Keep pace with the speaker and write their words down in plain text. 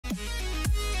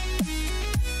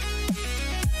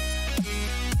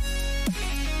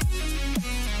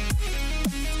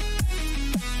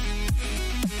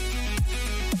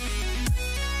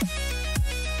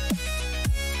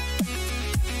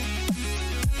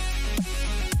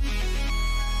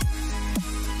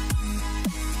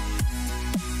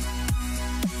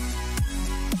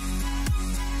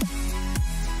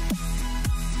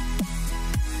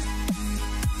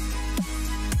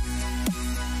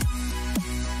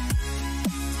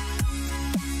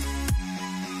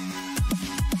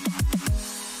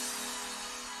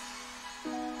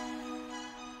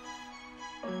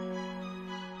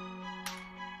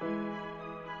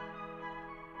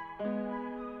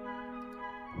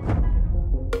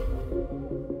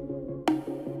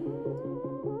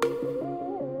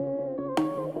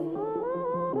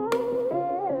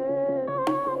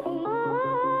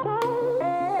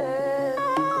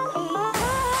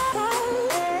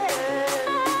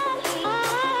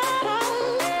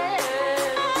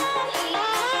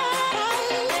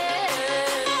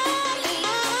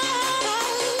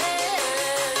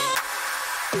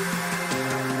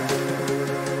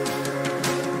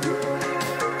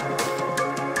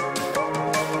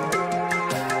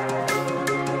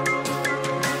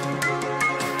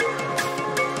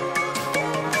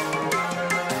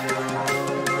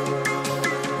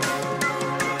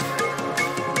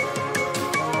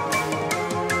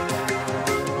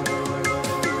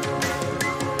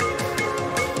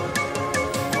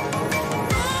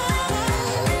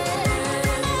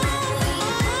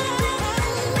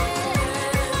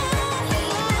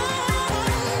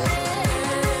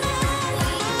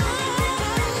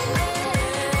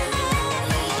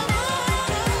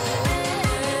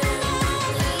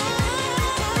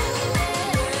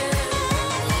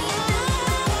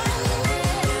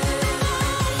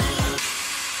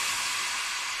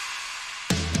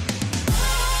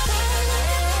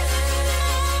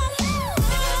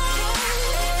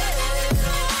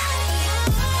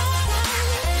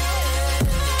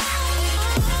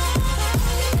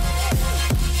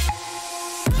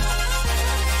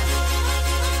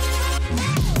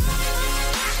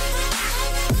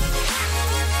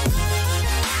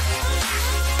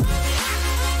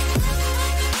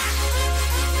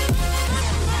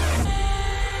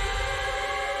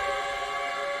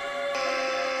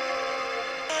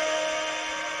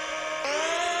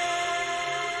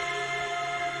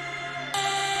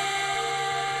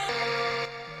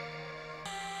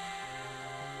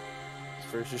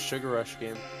versus Sugar Rush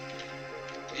game.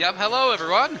 Yep, hello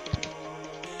everyone!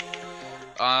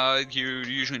 You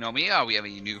usually know me. We have a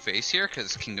new face here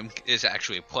because Kingdom is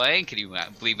actually playing. Can you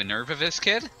believe the nerve of this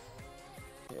kid?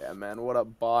 Yeah, man, what a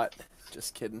bot.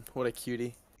 Just kidding. What a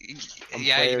cutie.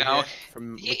 Yeah, you know,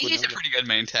 from he's a pretty good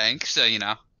main tank, so you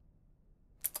know.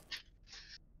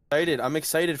 I'm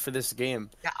excited for this game.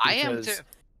 Yeah, I am too.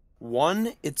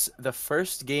 One, it's the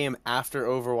first game after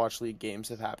Overwatch League games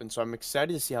have happened, so I'm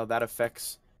excited to see how that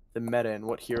affects the meta and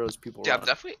what heroes people run.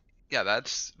 Definitely. Yeah,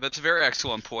 that's a very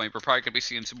excellent point. We're probably gonna be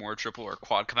seeing some more triple or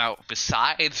quad come out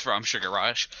besides from Sugar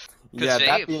Rush. Yeah,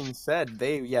 that being said,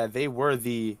 they were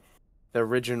the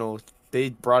original. They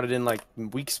brought it in like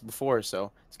weeks before,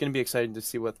 so it's gonna be exciting to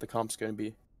see what the comp's gonna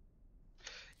be.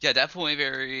 Yeah, definitely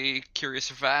very curious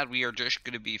for that. We are just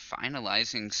gonna be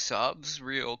finalizing subs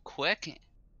real quick.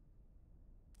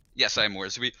 Yes, I am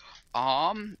Worsby.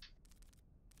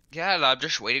 Yeah, I'm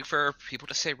just waiting for people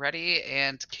to say ready,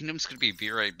 and Kingdom's gonna be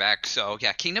right back. So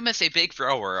yeah, Kingdom is a big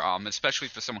thrower, especially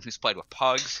for someone who's played with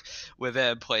Pugs, with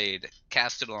him, played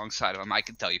casted alongside him. I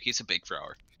can tell you, he's a big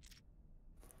thrower.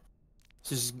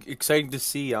 It's just exciting to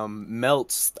see.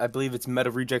 Melts, I believe it's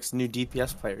Meta Reject's new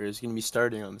DPS player, is gonna be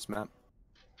starting on this map.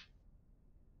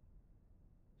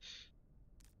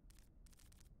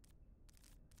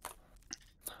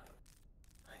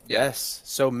 Yes.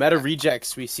 So Meta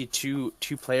Rejects, we see two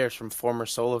players from former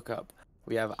Solo Cup.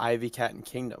 We have Ivy Cat and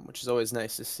Kingdom, which is always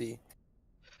nice to see.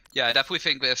 Yeah, I definitely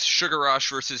think this Sugar Rush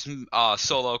versus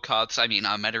Solo Cups,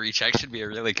 Meta Reject should be a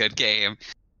really good game.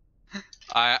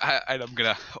 I'm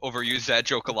gonna overuse that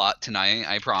joke a lot tonight,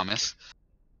 I promise.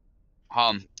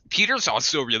 Peter's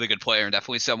also a really good player and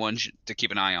definitely someone to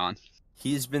keep an eye on.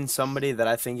 He's been somebody that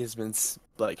I think has been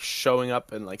like showing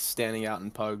up and like standing out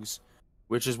in Pugs.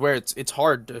 Which is where it's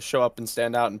hard to show up and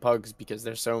stand out in Pugs because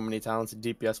there's so many talented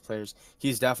DPS players.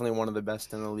 He's definitely one of the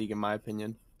best in the league, in my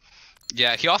opinion.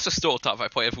 Yeah, he also stole top 5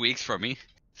 play of weeks from me.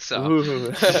 So.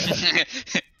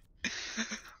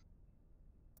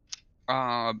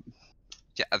 Yeah,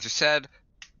 as I said,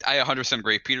 I 100%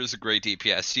 agree. Peter's a great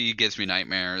DPS. He gives me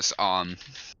nightmares.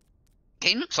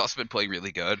 Kingdom's also been playing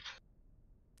really good.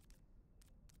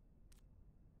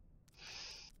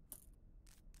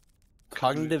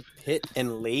 Cognitive Pit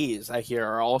and Lays, I hear,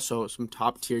 are also some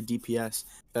top tier DPS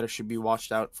that should be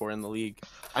watched out for in the league.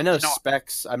 I know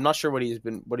Specs. I'm not sure what he's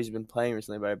been playing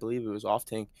recently, but I believe it was off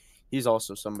tank. He's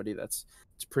also somebody that's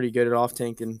pretty good at off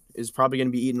tank and is probably going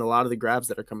to be eating a lot of the grabs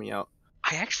that are coming out.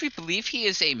 I actually believe he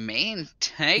is a main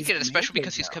tank, and especially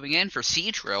because he's coming in for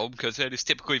Siege Drill, because that is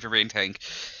typically for main tank.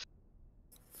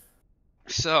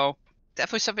 So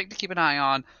definitely something to keep an eye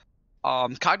on.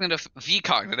 Cognitive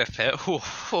Pit.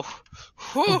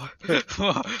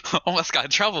 Almost got in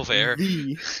trouble there.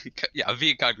 Yeah,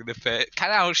 V Cognitive Pit.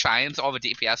 Kind of outshines all the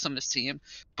DPS on this team,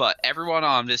 but everyone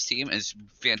on this team is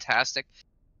fantastic.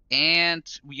 And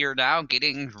we are now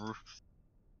getting...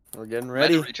 We're getting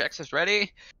ready. Meta Rejects is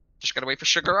ready. Just gotta wait for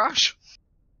Sugar Rush.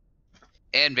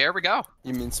 And there we go.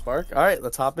 You mean Spark? Alright,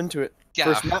 let's hop into it. Yeah,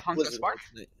 first map was Spark.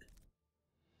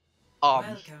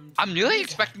 I'm really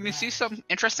expecting to see some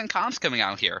interesting comps coming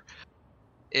out here.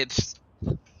 It's...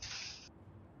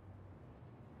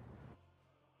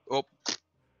 Oh.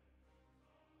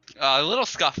 A little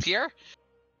scuffed here.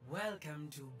 Welcome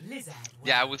to Blizzard.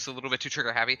 Yeah, it was a little bit too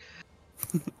trigger happy.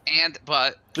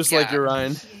 But just like your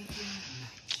Ryan.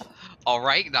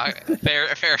 Alright,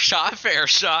 fair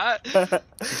shot.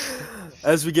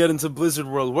 As we get into Blizzard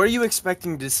World, what are you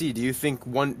expecting to see? Do you think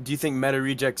Meta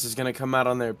Rejects is gonna come out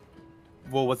on their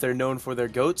what they're known for, their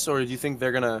goats, or do you think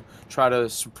they're gonna try to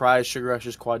surprise Sugar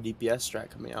Rush's quad DPS strat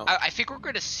coming out? I think we're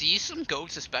gonna see some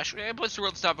goats, especially Blizzard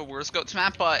World's not the worst goats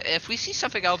map, but if we see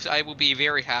something else, I will be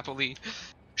very happily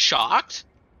shocked.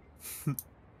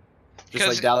 Just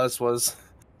like Dallas was.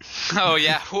 Oh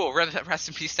yeah, ooh, rest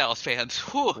in peace, Dallas fans.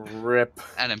 Ooh. Rip.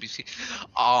 And NBC.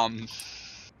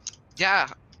 Yeah,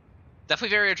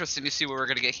 definitely very interesting to see what we're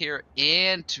gonna get here,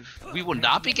 and we will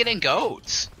not be getting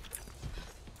goats.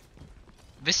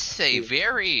 This is a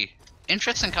very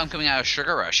interesting comp coming out of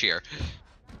Sugar Rush here.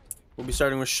 We'll be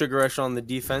starting with Sugar Rush on the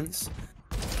defense.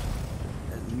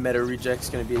 And Meta Reject's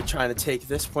going to be trying to take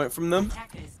this point from them.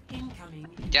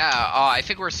 Yeah, I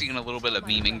think we're seeing a little bit of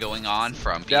memeing going on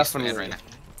from Beastman right now.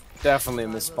 Definitely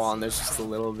in the spawn, there's just a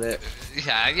little bit.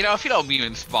 Yeah, you know, if you don't meme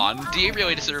in spawn, do you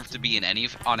really deserve to be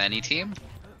on any team?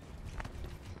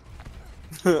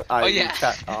 Oh yeah.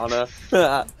 Cat Anna.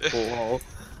 Lol.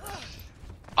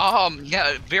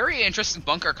 Yeah, very interesting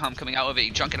bunker coming out of a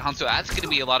Junkin Hanzo. That's going to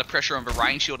be a lot of pressure on the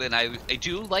Ryan Shield, and I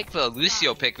do like the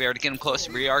Lucio pick there to get him close.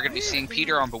 We are going to be seeing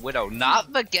Peter on the Widow,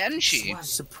 not the Genji.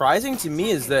 Surprising to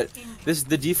me is that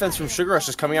the defense from Sugar Rush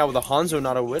is coming out with a Hanzo,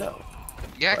 not a Widow.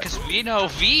 Yeah, because we know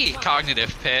V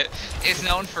Cognitive Pit is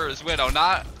known for his Widow,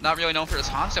 not really known for his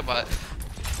Hanzo, but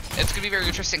it's going to be very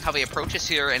interesting how they approach us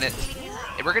here, and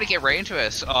we're going to get right into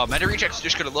this. Meta Reject's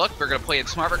just going to look. We're going to play it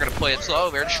smart. We're going to play it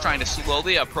slow. We're just trying to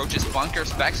slowly approach his bunker.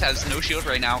 Specs has no shield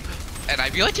right now. And I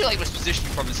really do like this position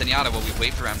from Zenyatta while we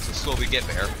wait for him to slowly get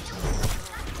there.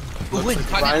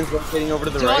 Ryan's rotating over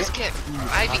to the right.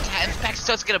 Ivy Cat. Specs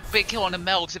does get a big kill on the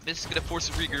Melds if this is going to force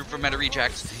a regroup for Meta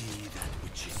Rejects.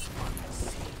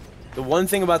 The one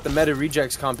thing about the Meta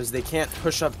Rejects comp is they can't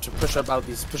push out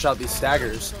these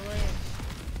staggers.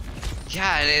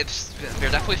 Yeah, and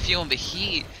they're definitely feeling the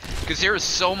heat because there is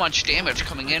so much damage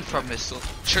coming in from this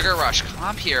Sugar Rush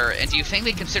comp here. And do you think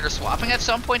they consider swapping at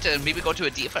some point and maybe go to a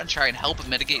defense and try and help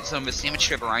mitigate some of this damage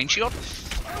to the Ryan Shield?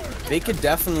 They could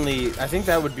definitely, I think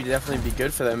that would definitely be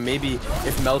good for them. Maybe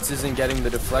if Melts isn't getting the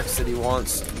deflects that he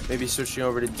wants, maybe switching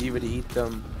over to D.Va to eat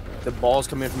them. The balls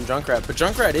coming in from Junkrat, but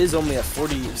Junkrat is only at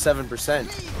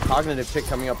 47%. Cognitive pick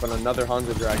coming up on another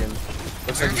Hanzo Dragon.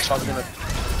 Looks like he's probably gonna.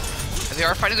 They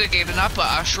are fighting the game enough, but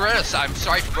Ashurus, I'm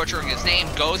sorry for butchering his name,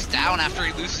 goes down after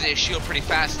he loses his shield pretty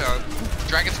fast.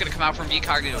 Dragon's gonna come out from V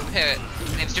Cognitive Pit,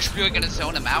 and it's just really gonna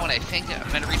zone him out, and I think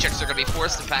Meta Rejects are gonna be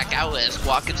forced to back out as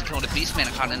Watkins killing a Beastman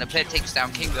and Cognitive Pit takes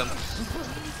down Kingdom.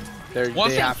 They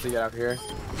have to get out here.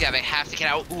 Yeah, they have to get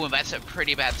out. Ooh, and that's a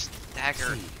pretty bad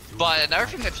stagger. But another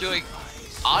thing that's really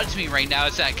odd to me right now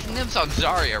is that Kingdom's on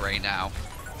Zarya right now.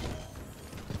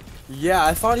 Yeah,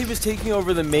 I thought he was taking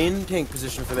over the main tank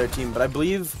position for their team, but I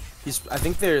believe I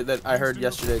think I heard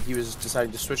yesterday he was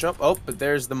deciding to switch up. Oh, but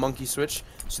there's the monkey switch.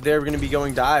 So they're going to be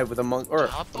going dive with a monkey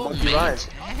Ryan.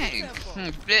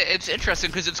 It's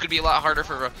interesting because it's going to be a lot harder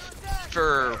for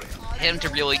him to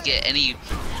really get any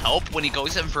help when he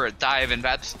goes in for a dive, and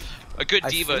that's a good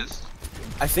D.Va.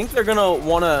 I think they're gonna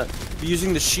wanna be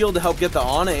using the shield to help get the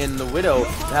Ana in the Widow,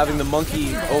 having the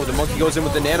monkey. Oh, the monkey goes in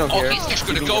with the nano here. Oh, he's just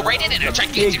gonna go right in and a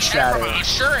gigantic shot from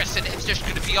Ashurus, and it's just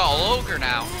gonna be all ogre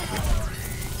now.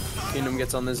 Kingdom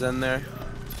gets on the Zen there.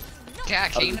 Yeah,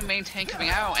 Kingdom main tank coming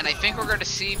out, and I think we're gonna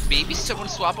see maybe someone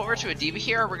swap over to a D.Va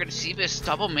here, or we're gonna see this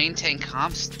double main tank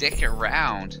comp stick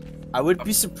around. I would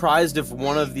be surprised if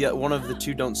one of the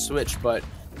two don't switch, but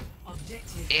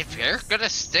if you're gonna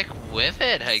stick with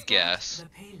it, I guess.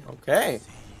 Okay.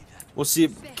 We'll see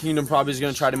if Kingdom probably is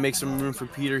going to try to make some room for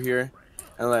Peter here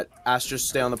and let Astra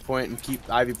stay on the point and keep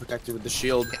Ivy protected with the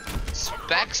shield.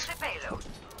 Specs.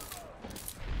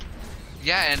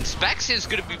 Yeah, and Specs is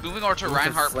going to be moving over to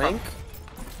Reinhardt. Flank.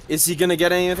 Is he going to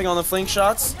get anything on the flank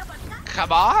shots?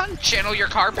 Come on, channel your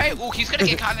carpet. Ooh, he's going to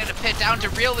get Cognitive Pit down to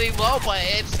really low, but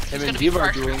he's going to be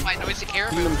pressured by Noisy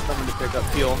Caribou. Kingdom's coming to pick up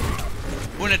Peel.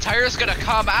 When Atire's gonna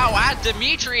come out at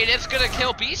Dimitri, and it's gonna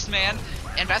kill Beastman,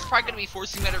 and that's probably gonna be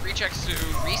forcing Meta Rejects to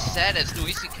reset as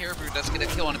Noisy Caribou does get a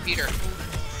kill on a Peter.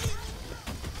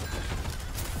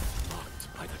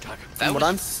 What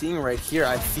I'm seeing right here,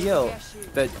 I feel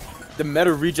that the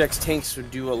Meta Rejects tanks would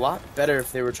do a lot better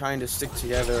if they were trying to stick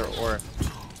together, or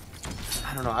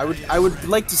I don't know. I would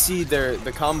like to see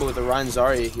the combo with the Ryan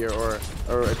Zarya here, or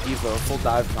a D.Va, a full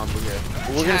dive combo here.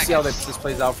 But we're gonna see how this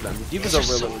plays out for them. The D.Va's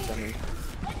overloaded to me.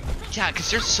 Yeah,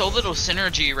 because there's so little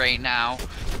synergy right now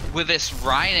with this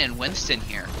Ryan and Winston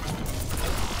here.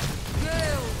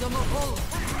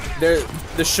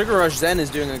 The Sugar Rush Zen is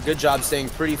doing a good job staying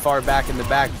pretty far back in the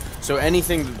back. So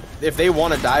anything, if they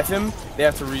want to dive him, they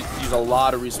have to use a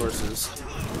lot of resources.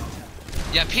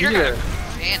 Yeah, Peter got a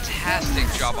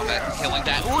fantastic job on that, killing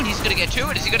that. Ooh, and he's going to get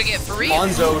 2. Is he going to get 3?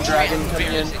 Hanzo Dragon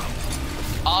coming in.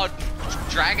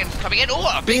 Dragon coming in. Oh,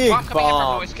 a big bomb coming in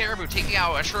from Noise Caribou, taking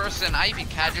out Ashurus and Ivy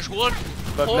Cat. Just one.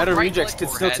 But Meta Rejects could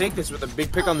still take this with a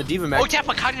big pick on the D.Va mech. Oh, yeah,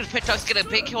 but Cognitive Pit does get a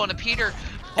big kill on the Peter.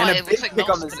 And a big pick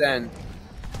on the Zen.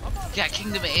 Yeah,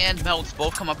 Kingdom and Melts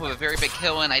both come up with a very big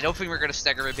kill, and I don't think we're going to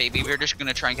stagger it, baby. We're just going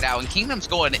to try and get out. And Kingdom's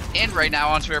going in right now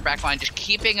onto their backline, just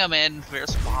keeping them in their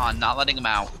spawn, not letting them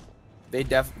out.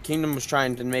 Kingdom was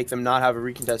trying to make them not have a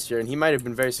recontest here, and he might have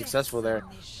been very successful there.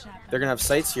 They're going to have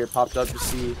sights here popped up to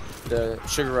see the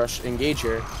Sugar Rush engage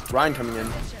here. Ryan coming in.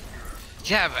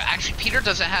 Yeah, but actually Peter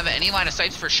doesn't have any line of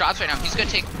sights for shots right now. He's going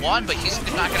to take one, but he's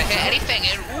not going to hit anything.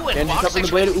 And he's up in the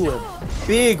blade. Ooh, a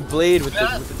big blade with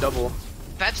the double.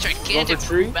 That's gigantic.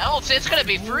 Melts. It's gonna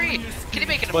be free. Can he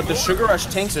make it? But the Sugar Rush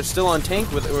tanks are still on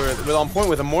tank with on point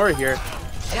with Amora here.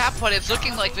 Yeah, but it's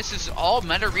looking like this is all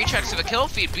Meta Rejects of a kill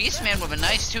feed. Beastman with a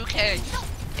nice 2K,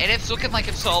 And it's looking like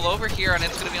it's all over here, and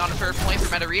it's going to be on the third point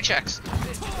for Meta Rejects.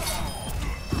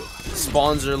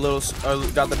 Spawns are a little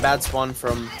got the bad spawn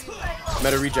from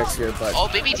Meta Rejects here, but oh,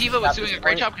 Baby Diva was doing a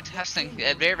great job contesting.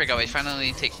 There we go. He's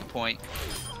finally taking the point.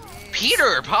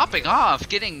 Peter popping off,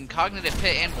 getting Cognitive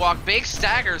Pit and Walk. Big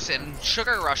staggers, and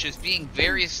Sugar Rush is being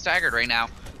very staggered right now.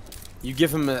 You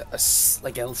give him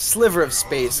like a sliver of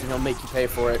space, and he'll make you pay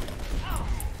for it.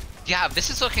 Yeah, this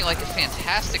is looking like a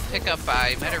fantastic pickup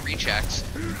by Meta Rejects.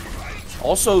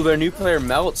 Also, their new player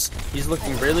Melts, he's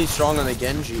looking really strong on the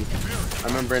Genji. I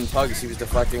remember in Pugs he was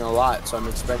deflecting a lot, so I'm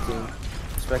expecting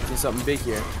something big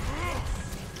here.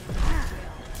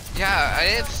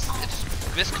 Yeah,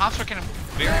 this comp's working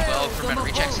very well for Meta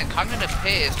Rejects, and Cognitive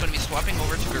Pit is going to be swapping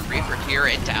over to a Reaper here,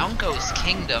 and down goes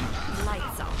Kingdom.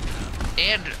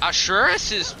 And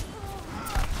Assurus is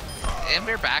in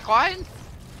their backline?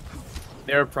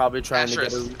 They're probably trying to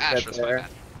get a reset there.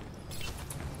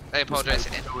 I apologize.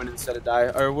 Go in instead of die.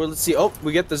 Or well, let's see. Oh,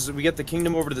 we get the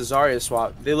Kingdom over to the Zarya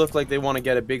swap. They look like they want to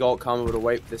get a big ult combo to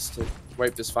wipe this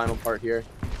final part here.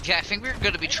 Yeah, I think we're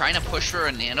going to be trying to push for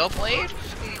a Nano Blade.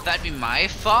 That'd be my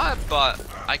thought, but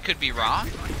I could be wrong.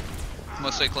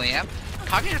 Most likely am.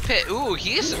 Cognitive Pit. Ooh,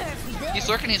 he's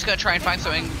lurking. He's going to try and find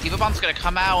something. Diva Bomb's going to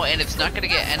come out, and it's not going to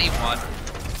get anyone.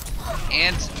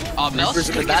 And Melt's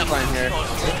in the back line here.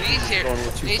 He's here.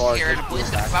 Please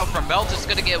come out from Melt. It's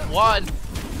going to get one.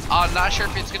 Not sure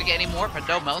if it's going to get any more, but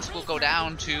no, Melt will go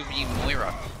down to the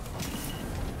Moira.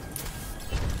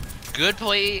 Good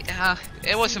play.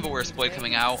 It wasn't the worst play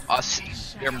coming out.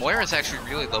 Their Moira is actually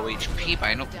really low HP, but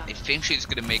I think she's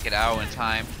going to make it out in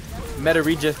time. Meta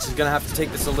Rejects is going to have to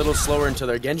take this a little slower until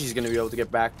their Genji's going to be able to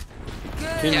get back.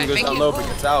 Kingdom goes down low, but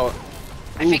gets out.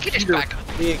 I think he just back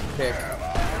up. Big pick.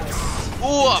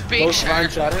 Ooh, a big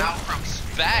shatter out from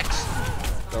Specs.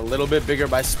 A little bit bigger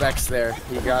by Specs there.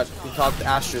 He caught the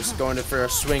Asterisk going for a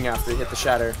swing after he hit the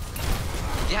shatter.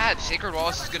 Yeah, Sacred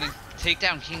Walls is going to take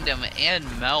down Kingdom and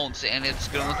Melt, and it's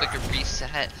going to look like a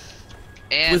reset.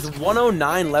 And with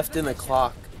 109 left in the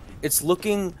clock, it's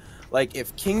looking like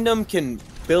if Kingdom can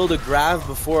build a Grav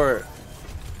before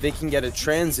they can get a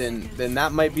trans in, then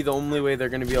that might be the only way they're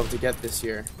going to be able to get this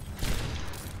here.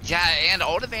 Yeah, and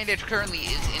ult advantage currently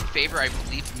is in favor, I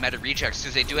believe, of Meta Rejects,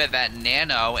 because they do have that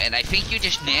Nano, and I think you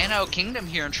just Nano Kingdom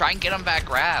here and try and get him back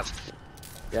Grav.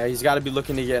 Yeah, he's got to be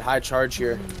looking to get high charge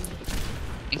here.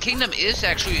 And Kingdom is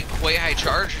actually quite high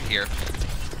charge here.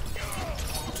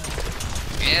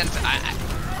 And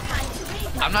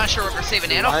I'm not sure what we're saving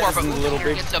Nano for, but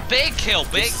it's a big kill,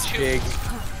 big.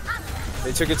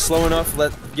 They took it slow enough,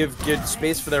 give good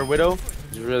space for their Widow.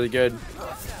 It's really good.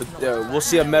 But, we'll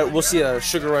see a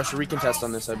Sugar Rush recontest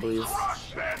on this, I believe.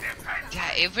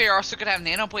 Yeah, if we're also gonna have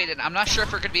Nano Blade, and I'm not sure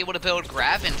if we're gonna be able to build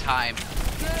Grav in time.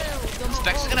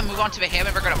 Specs is gonna move on to the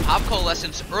Hammond. We're gonna pop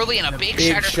Coalescence early, and a big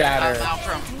shatter out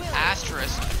from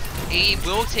Asterisk. He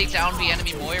will take down the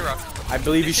enemy Moira. I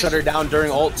believe he shut her down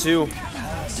during ult too.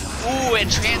 Ooh,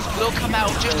 and Trans will come out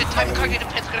just in time. Cognitive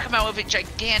Pit's gonna come out with a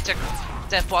gigantic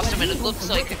Death Blossom, and it looks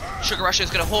like Sugar Rush is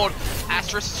gonna hold.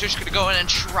 Asterisk is just gonna go in and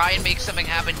try and make something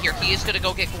happen here. He is gonna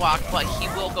go get Guac, but he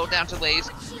will go down to Lays,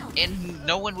 and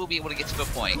no one will be able to get to the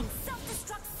point.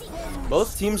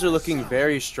 Both teams are looking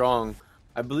very strong.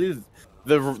 I believe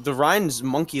the Rhine's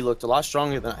Monkey looked a lot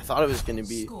stronger than I thought it was going to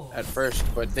be at first,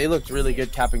 but they looked really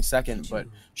good capping second, but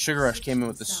Sugar Rush came in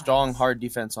with a strong, hard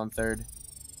defense on third.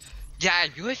 Yeah, I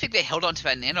really think they held on to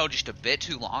that Nano just a bit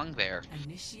too long there.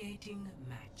 Initiating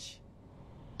match.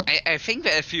 I think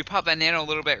that if you pop that Nano a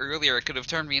little bit earlier, it could have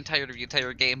turned the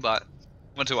entire game, but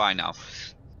what do I know?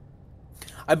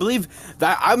 I believe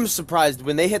that I'm surprised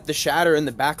when they hit the shatter in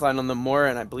the backline on the Moira,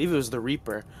 and I believe it was the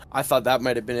Reaper. I thought that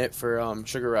might have been it for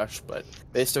Sugar Rush, but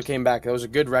they still came back. That was a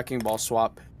good Wrecking Ball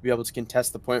swap to be able to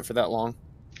contest the point for that long.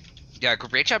 Yeah,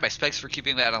 great job by Specs for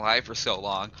keeping that alive for so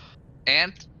long.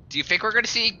 And do you think we're going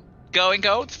to see Going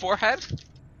Goat's forehead?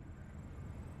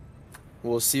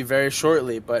 We'll see very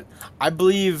shortly, but I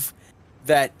think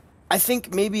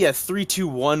maybe a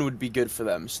 3-2-1 would be good for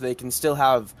them, so they can still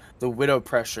have the Widow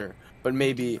pressure, but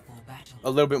maybe a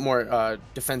little bit more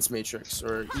defense matrix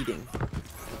or eating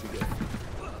would be good.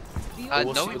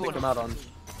 We'll see what they come out on.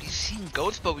 Be seeing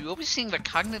Goats, but we will be seeing the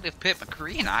Cognitive Pit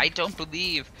McCree, and I don't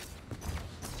believe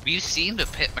we've seen the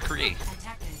Pit McCree.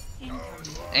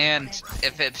 And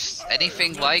if it's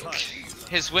anything like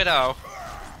his Widow,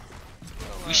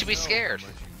 we should be scared.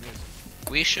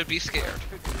 We should be scared.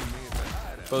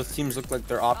 Both teams look like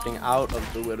they're opting out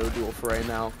of the Widow duel for right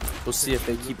now. We'll see if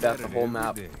they keep that the whole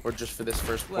map or just for this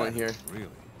first point here.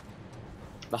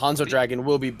 The Hanzo Dragon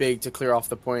will be big to clear off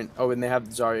the point. Oh, and they have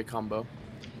the Zarya combo.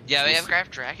 Yeah, they have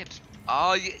Graf Dragons.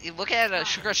 Oh, you look at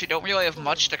Sugar Rush, you don't really have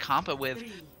much to comp it with.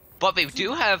 But they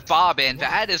do have Bob, and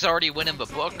that is already winning the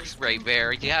books right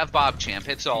there. You have Bob Champ,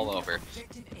 it's all over.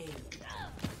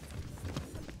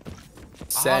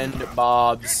 Send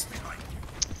Bobs.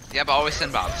 Yeah, but always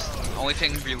send Bobs. Only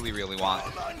thing we really want.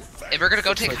 And we're gonna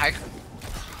go take high.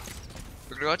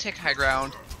 We're gonna go take high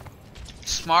ground.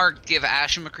 Smart, give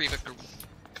Ash and McCree the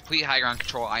complete high ground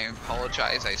control. I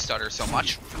apologize, I stutter so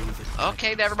much.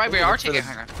 Okay, never mind. We are taking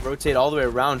high ground. Rotate all the way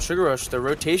around. Sugar Rush. The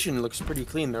rotation looks pretty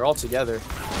clean. They're all together.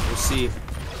 We'll see.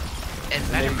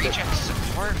 And Meta Reject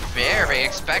support very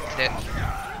expected.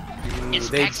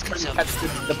 They catch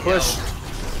the push.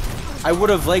 I would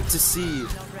have liked to see.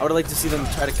 I would have liked to see them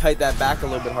try to kite that back a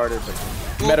little bit harder,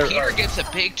 but Peter gets a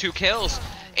big 2 kills.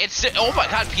 It's oh my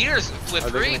God, Peter's flip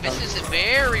 3. This is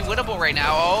very winnable right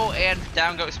now. Oh, and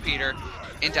down goes Peter,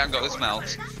 and down goes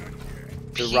Melt.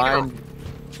 The Ryan.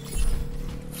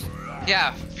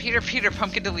 Yeah, Peter,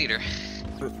 pumpkin to leader.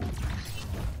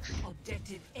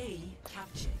 Objective A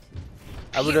captured.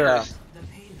 I would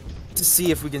to see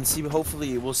if we can see.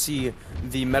 Hopefully, we'll see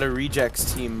the Meta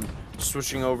Rejects team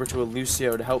switching over to a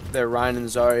Lucio to help their Ryan and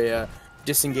Zarya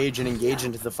disengage and engage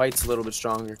into the fights a little bit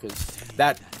stronger, because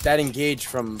that engage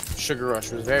from Sugar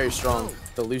Rush was very strong.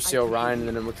 The Lucio, Ryan, and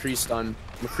then a McCree stun.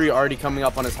 McCree already coming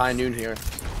up on his high noon here.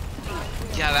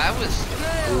 Yeah, that was.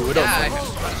 I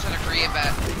 100% agree with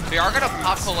that. We are gonna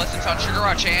pop Coalescence on Sugar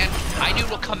Rush, and I knew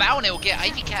will come out and it will get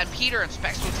Ivy Cat Peter, and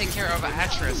Specs will take care of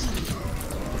Atris.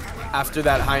 After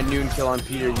that high noon kill on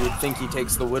Peter, you would think he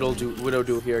takes the Widow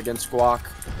duel here against Guac.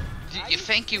 You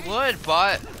think you would,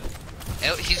 but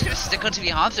he's gonna stick onto the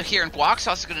Hanzo here, and Guac's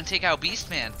also gonna take out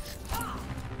Beastman.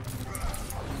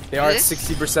 They are at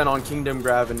 60% on Kingdom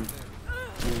Grav, and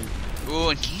ooh,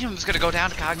 and Kingdom's gonna go down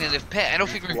to Cognitive Pit. I don't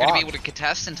think we're gonna be able to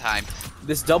contest in time.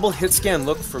 This double hit scan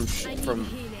look from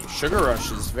Sugar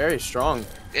Rush is very strong.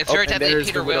 It's very deadly.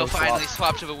 Peter will finally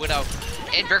swap to the Widow,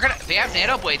 and they have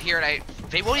Nano Blade here, and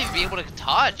they won't even be able to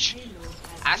touch.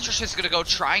 Astra's is gonna go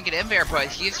try and get in there, but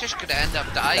he's just gonna end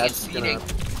up dying and feeding.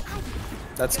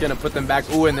 That's gonna put them back.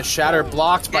 Ooh, and the shatter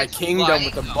blocked by Kingdom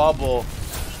with the bubble.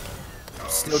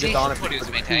 Still gets on it, but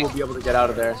he will be able to get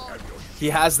out of there. He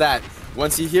has that.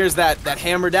 Once he hears that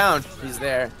hammer down, he's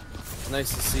there. It's nice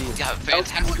to see. Yeah,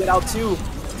 fantastic. Get out too.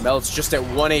 Melt's just at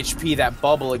 1 HP. That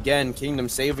bubble again. Kingdom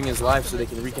saving his life so they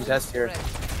can recontest here.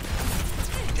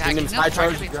 Yeah, Kingdom's high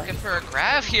charge looking for a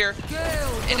grab here,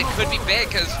 and it could be big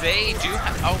because they do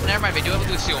have, oh, never mind, they do have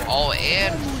a Lucio all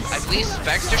in. I believe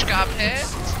Specs just got hit,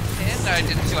 and I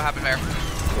didn't see what happened there.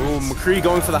 Ooh, McCree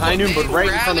going for the high noon, but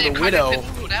right in front of the Widow.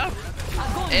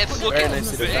 It's looking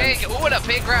big. Ooh, and a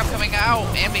big grab coming out,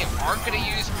 and they aren't going to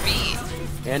use B.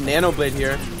 And Nano Blade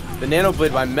here. The Nano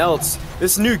Blade by Melts.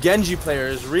 This new Genji player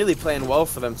is really playing well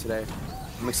for them today.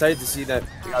 I'm excited to see that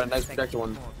they got a nice protected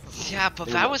one. Yeah, but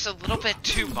that was a little bit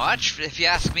too much, if you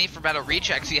ask me, for Meta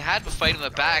Rejects. You had to fight in the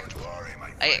back.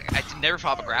 I never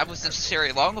thought a grab was necessary,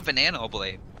 along with a Nano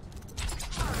Blade.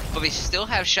 But they still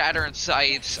have Shatter and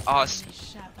Sights.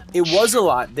 It was a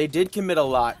lot. They did commit a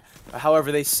lot.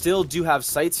 However, they still do have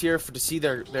Sights here to see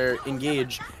their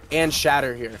engage and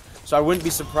Shatter here. So I wouldn't be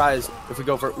surprised if we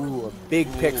go for, a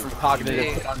big pick from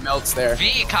Cognitive Pit on Melts there.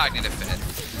 The Cognitive Pit.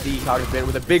 The Cognitive Pit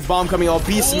with a big bomb coming all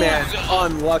Beastman.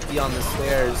 Unlucky on the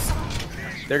stairs.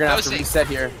 They're going to have to reset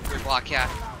here. Block, yeah.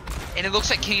 And it looks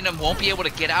like Kingdom won't be able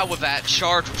to get out with that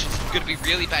charge, which is going to be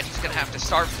really bad. He's going to have to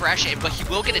start fresh, but he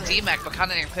will get a DMAC, but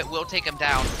Cognitive Pit will take him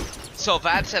down. So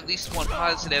that's at least one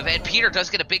positive. And Peter does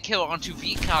get a big kill onto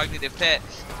the Cognitive Pit.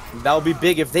 That'll be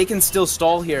big. If they can still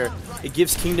stall here, it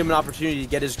gives Kingdom an opportunity to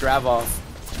get his grab off.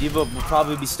 D.Va will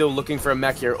probably be still looking for a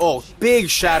mech here. Oh, big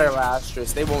Shatter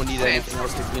Astralis. They won't need anything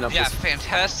else to clean up this. Yeah,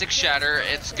 fantastic Shatter.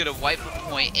 It's going to wipe the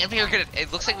point. And we're gonna,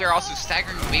 it looks like we're also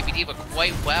staggering Baby D.Va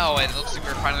quite well. And it looks like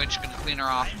we're finally just going to clean her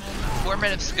off. 4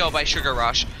 minutes to go by Sugar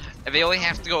Rush. And they only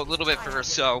have to go a little bit further,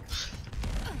 so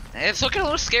it's looking a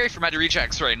little scary for Meta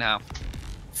Rejects right now.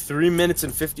 3 minutes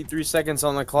and 53 seconds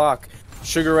on the clock.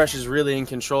 Sugar Rush is really in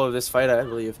control of this fight, I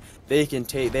believe. They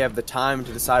have the time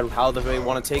to decide how they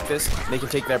want to take this. They can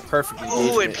take their perfect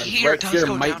engagement. Ooh, and Peter does here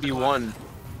go might down be to one.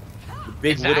 The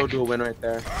big Widow duel win right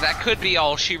there. That could be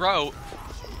all she wrote.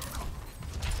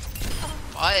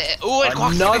 Ooh, and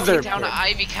another down to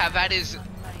Ivy Cat. That is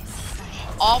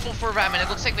awful for them, and it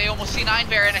looks like they almost see 9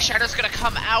 Bear, and a Shadow's gonna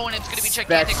come out, and it's gonna be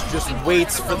gigantic. Specs just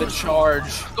waits for the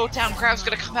charge. Go down, Grab's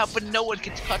gonna come out, but no one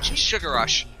can touch Sugar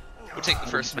Rush. We'll take the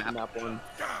first map.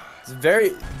 It's very,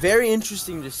 very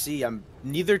interesting to see.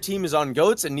 Neither team is on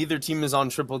GOATs, and neither team is on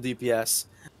triple DPS.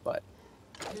 But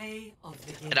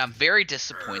and I'm very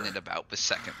disappointed about the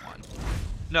second one.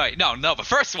 No, the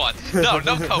first one. No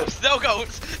coats, no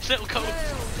coats, no coats.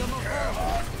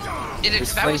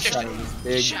 That was just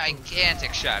a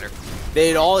gigantic shatter.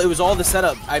 It was all the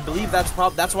setup. I believe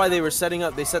that's why they were setting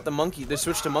up. They set the monkey. They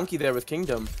switched to monkey there with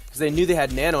Kingdom because they knew they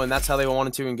had Nano, and that's how they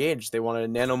wanted to engage. They wanted a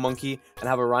Nano monkey and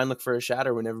have a Rein look for a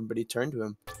shatter when everybody turned to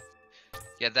him.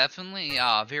 Yeah, definitely.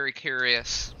 Very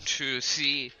curious to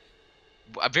see.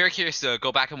 I'm very curious to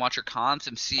go back and watch your cons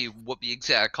and see what the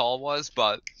exact call was,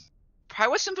 but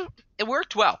probably wasn't. It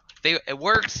worked well. It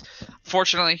worked.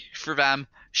 Fortunately for them,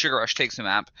 Sugar Rush takes the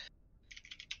map.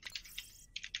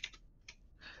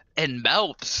 And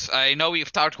Melts, I know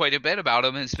we've talked quite a bit about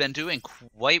him, has been doing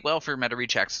quite well for meta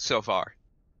rechecks so far.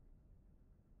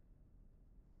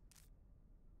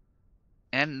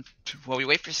 And while we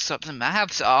wait for some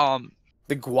maps,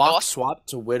 the Guac swap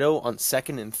to Widow on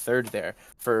 2nd and 3rd there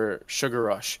for Sugar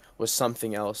Rush was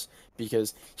something else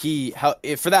because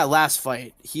for that last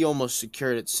fight, he almost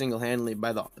secured it single-handedly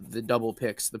by the double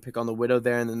picks, the pick on the Widow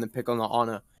there and then the pick on the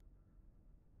Ana.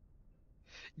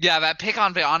 Yeah, that pick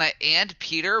on Viana and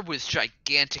Peter was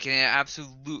gigantic, and it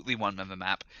absolutely won them the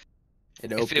map.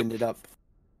 It opened it up.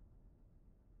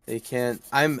 They can't.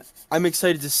 I'm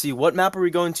excited to see what map are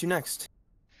we going to next.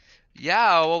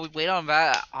 Yeah, well, we wait on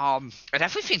that. I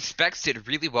definitely think Specs did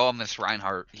really well on this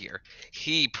Reinhardt here.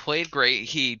 He played great.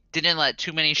 He didn't let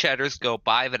too many shatters go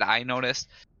by that I noticed.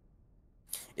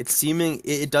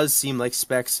 It does seem like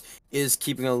Specs is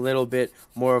keeping a little bit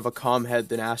more of a calm head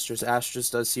than Astra's. Astra's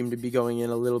does seem to be going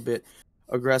in a little bit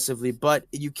aggressively, but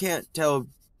you can't tell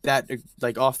that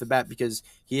like off the bat because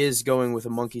he is going with a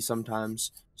monkey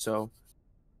sometimes. So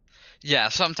yeah,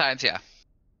 sometimes, yeah.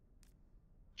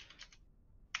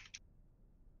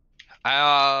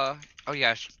 Oh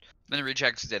yeah, the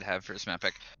rejects did have first map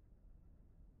pick.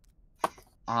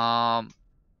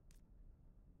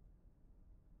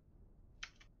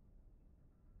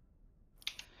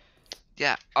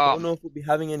 Yeah. I don't know if we'll be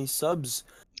having any subs.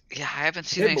 Yeah, I haven't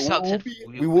seen any subs.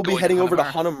 We will be heading over to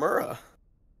Hanamura.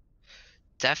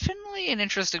 Definitely an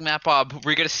interesting map.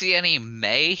 We're gonna see any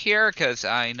Mei here, because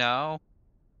I know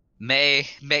Mei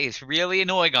is really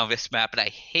annoying on this map, and I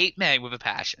hate Mei with a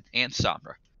passion, and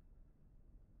Sombra.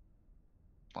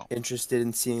 Well, interested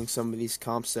in seeing some of these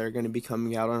comps that are going to be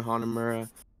coming out on Hanamura.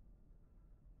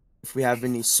 If we have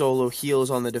any solo heals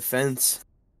on the defense.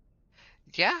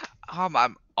 Yeah,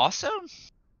 I'm also.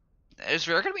 Is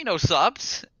there gonna be no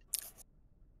subs?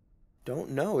 Don't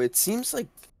know. It seems like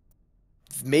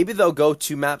maybe they'll go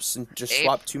 2 maps and just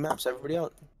swap 2 maps. Everybody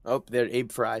out. Oh, they're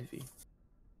Abe for Ivy.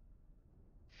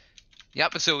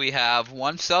 Yep. So we have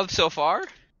 1 sub so far,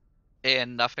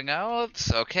 and nothing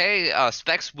else. Okay.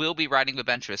 Specs will be riding the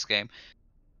bench this game.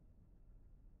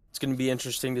 It's gonna be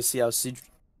interesting to see how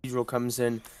Seadrill comes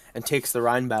in and takes the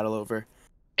Rein battle over.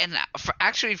 And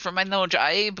actually, from my knowledge,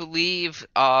 I believe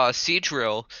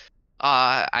Seadrill,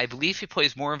 I believe he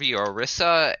plays more of the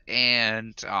Orisa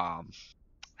and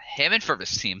Hammond for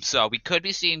this team. So we could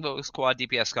be seeing those quad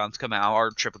DPS comps come out,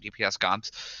 or triple DPS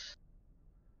comps.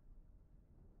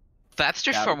 That's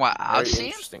just from what I've seen.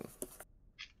 Interesting.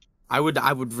 I would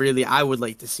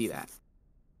like to see that.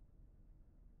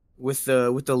 With the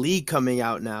league coming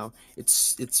out now,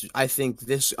 it's I think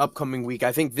this upcoming week,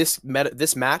 I think this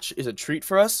match is a treat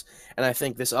for us, and I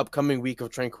think this upcoming week of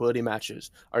Tranquility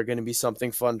matches are going to be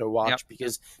something fun to watch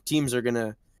because teams are going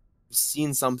to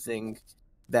see something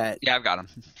that I've got them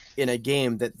in a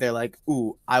game that they're like,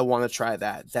 ooh, I want to try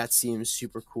that. That seems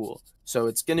super cool. So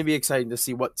it's going to be exciting to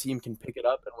see what team can pick it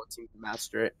up and what team can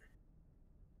master it.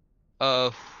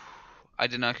 I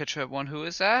did not catch that one. Who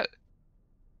is that?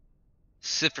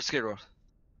 Sit for Skid Row.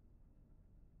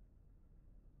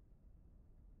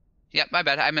 Yep, my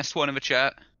bad. I missed one in the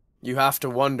chat. You have to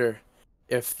wonder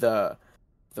if the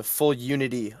full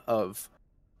unity of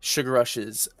Sugar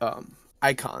Rush's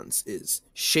icons is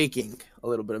shaking a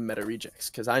little bit of meta rejects.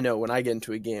 Because I know when I get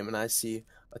into a game and I see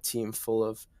a team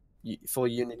full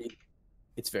unity,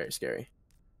 it's very scary.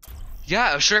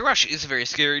 Yeah, Sugar Rush is a very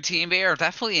scary team. They are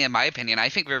definitely, in my opinion, I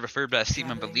think they're the 3rd best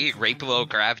team in the league, right below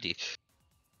Gravity.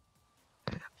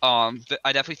 I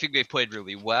definitely think they've played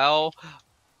really well.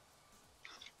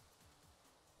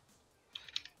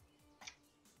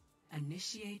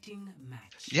 Initiating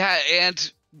match. Yeah,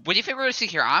 and what do you think we're gonna see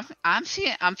here? I'm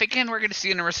thinking we're gonna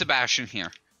see an Orisa Bastion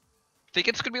here. Think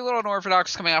it's gonna be a little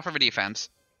unorthodox coming out from a defense.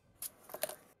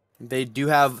 They do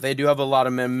have a lot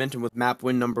of momentum with map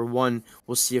win number 1.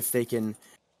 We'll see if they can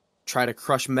try to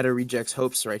crush Meta Reject's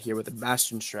hopes right here with the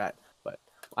Bastion strat, but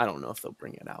I don't know if they'll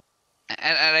bring it out.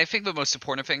 And I think the most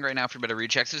important thing right now for Meta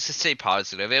Rejects is to stay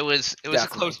positive. It was a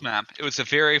close map. It was the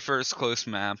very first close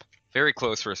map. Very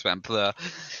close first map.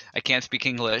 I can't speak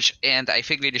English, and I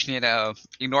think they just need to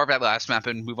ignore that last map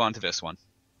and move on to this one.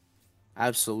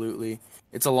 Absolutely.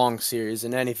 It's a long series,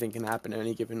 and anything can happen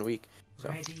any given week. So.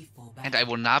 Ready for battle. And I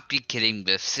will not be getting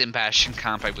the Sim Bastion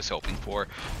comp I was hoping for,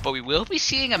 but we will be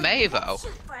seeing a Mei, though.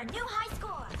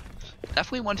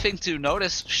 Definitely one thing to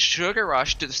notice, Sugar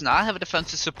Rush does not have a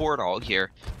defensive support all here.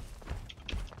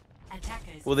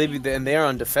 Well, and they are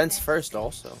on defense first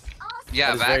also.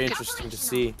 Yeah, that is very interesting to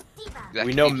see.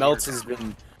 We know Melts has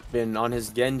been on his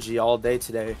Genji all day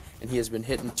today, and he has been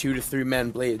hitting 2 to 3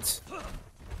 man blades.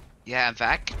 Yeah,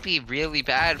 that could be really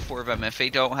bad for them if they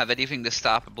don't have anything to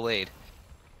stop a blade.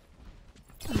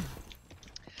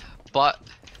 But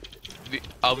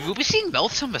we'll be seeing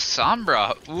Melts on the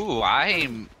Sombra. Ooh,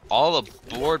 I'm all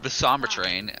aboard the Sombra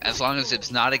train as long as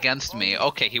it's not against me.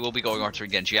 Okay, he will be going Archer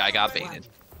Genji. I got baited.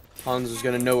 Hans is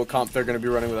going to know what comp they're going to be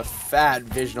running with a fat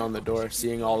vision on the door,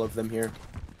 seeing all of them here.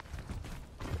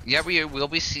 Yeah, we will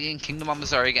be seeing Kingdom on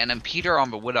Mazari again, and Peter on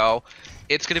the Widow.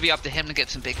 It's going to be up to him to get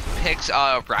some big picks.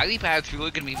 Riley Bad's really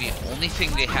going to be the only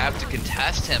thing they have to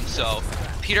contest him, so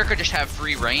Peter could just have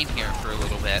free reign here for a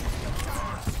little bit.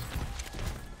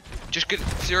 Just good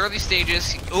to early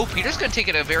stages. Oh, Peter's going to take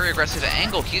it a very aggressive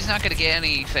angle. He's not going to get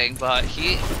anything, but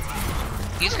he's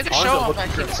going to show him that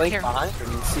he doesn't care.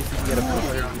 And see if he can get a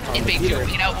and they do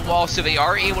beat out the wall, so they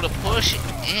are able to push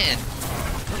in.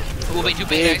 Oh, they do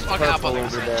big nice fucking up on the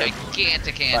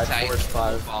gigantic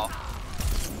anti-wall.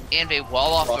 And they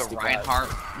wall off the Reinhardt.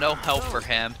 No help for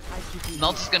him.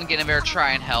 Melts is going to get in there,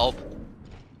 try and help.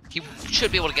 He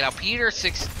should be able to get out. Peter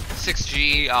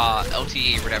 6G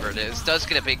LTE, whatever it is, does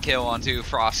get a big kill onto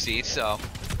Frosty, so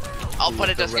I'll put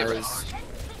it does get rid. I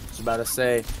was about to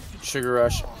say, Sugar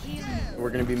Rush, we're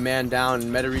going to be man down,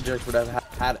 and Meta Reject would have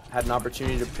had an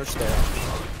opportunity to push there.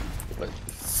 But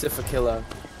Sifakilla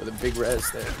with a big res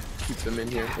there. Keep them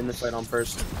in here, in the fight on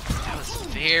first. That was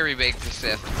very big for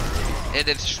Sif. And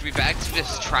it's just be back to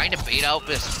just trying to bait out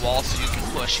this wall so you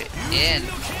can push it in.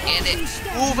 And it,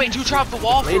 ooh, they do drop the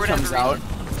wall for it. Comes out.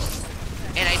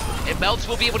 And Melts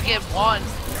will be able to get 1.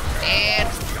 And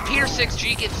Peter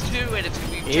 6G gets 2, and it's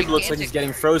going to be Abe looks like he's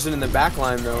getting frozen in the back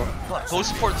line, though. Post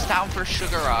support's down for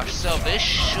Sugar Rush, so this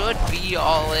should be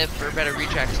all in for better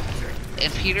rechecks.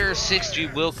 And Peter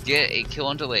 6G will get a kill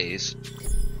on delays.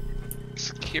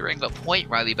 Securing the point,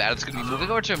 Riley Bad. It's going to be moving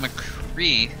over to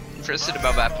McCree. Interested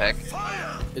about that pick.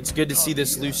 It's good to see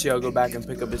this Lucio go back and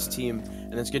pick up his team,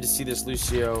 and it's good to see this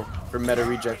Lucio for Meta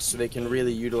Rejects so they can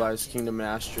really utilize Kingdom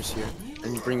and Astralis here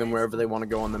and bring them wherever they want to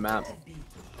go on the map.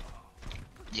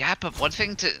 Yeah, but one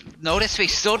thing to notice, we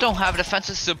still don't have a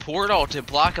defensive support ult to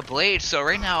block a blade, so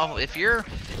right now, if you're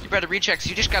Meta Rejects,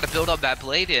 you just got to build up that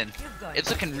blade in.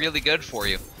 It's looking really good for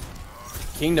you.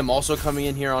 Kingdom also coming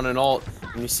in here on an ult,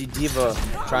 and you see D.Va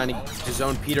trying to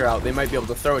zone Peter out. They might be able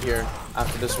to throw it here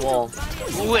after this wall.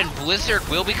 Ooh, and Blizzard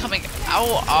will be coming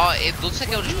out. It looks like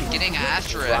they'll just be getting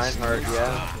Astralis. Reinhardt,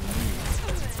 yeah.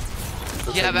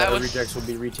 Looks like Meta Rejects will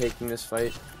be retaking this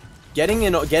fight. Getting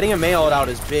a Mei ult out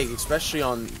is big, especially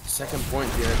on second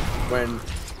point here.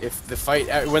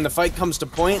 When the fight comes to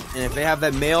point, and if they have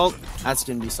that Mei ult, that's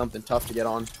gonna be something tough to get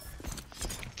on.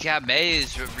 Yeah, Mei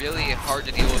is really hard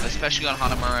to deal with, especially on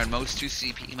Hanamura and most 2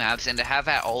 CP maps, and to have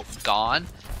that ult gone,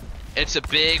 it's a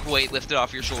big weight lifted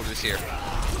off your shoulders here.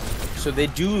 So they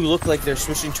do look like they're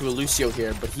switching to a Lucio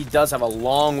here, but he does have a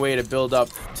long way to build up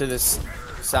to this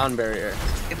sound barrier.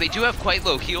 And they do have quite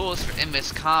low heals in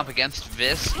this comp against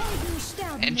this.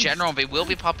 In general, they will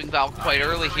be popping Valk quite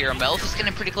early here. Mel's is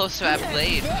getting pretty close to that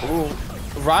blade. Ooh.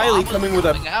 Riley coming with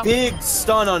a big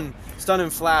stun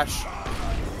and flash.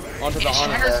 Onto the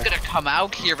Shatter's gonna come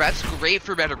out here. That's great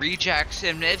for Meta Rejects,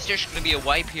 and it's just gonna be a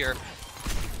wipe here.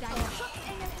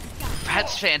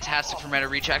 That's fantastic for Meta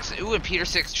Rejects. Ooh, and Peter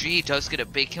 6G does get a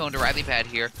big kill into Riley Pad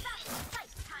here.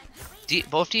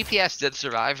 Both DPS did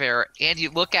survive there, and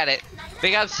you look at it, they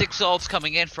got 6 ults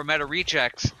coming in for Meta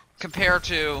Rejects compared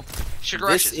to Sugar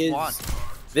Rush's 1.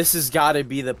 This has got to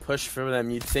be the push for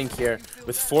them, you'd think here.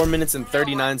 With 4 minutes and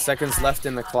 39 seconds left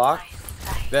in the clock,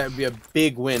 that would be a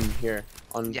big win here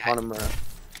on Hanamura.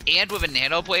 And with a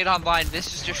Nano Blade online,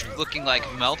 this is just looking like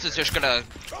Melt is just gonna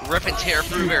rip and tear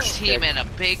through their team, and a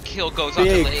big kill goes on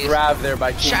the Big grab there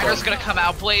by Kingdom. Shatter's gonna come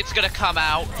out, Blade's gonna come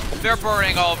out. They're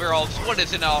burning all of their ults. What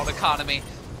is an ult economy?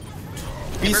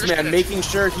 Beastman making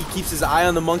sure he keeps his eye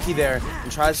on the monkey there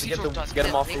and tries to get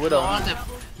him off the Widow.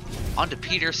 Onto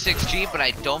Peter 6G, but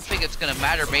I don't think it's gonna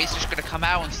matter. Mace is gonna come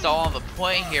out and stall on the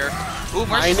point here. Ooh,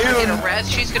 Mercy's gonna get a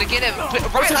res. She's gonna get it.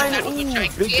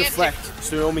 Big deflect.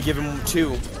 So we only give him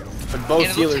 2. But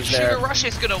both healers like there. Sugar Rush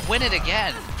is gonna win it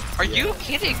again. Are you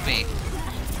kidding me?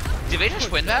 Did they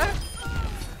just win that?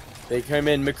 They came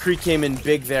in. McCree came in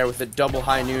big there with a double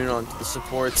high noon on the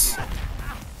supports.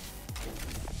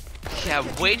 Yeah,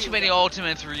 way too many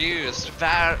ultimates were used.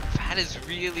 That is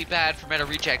really bad for Meta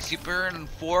Rejects. You burn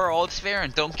 4 ults there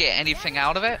and don't get anything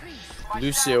out of it.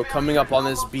 Lucio coming up on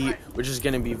this beat, which is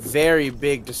going to be very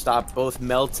big to stop both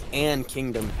Melt and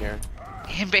Kingdom here.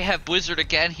 And they have Blizzard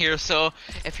again here, so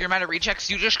if you're Meta Rejects,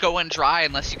 you just go in dry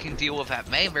unless you can deal with that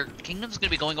Mei. Kingdom's going to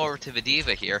be going over to the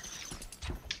D.Va here.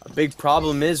 A big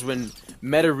problem is when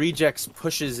Meta Rejects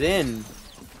pushes in,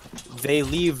 they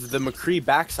leave the McCree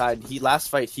backside. Last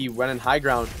fight, he went in high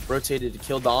ground, rotated to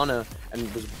kill Donna, and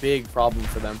it was a big problem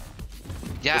for them.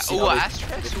 Yeah,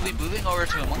 Asterix will be moving over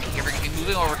to a Monkey here. We're going to be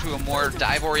moving over to a more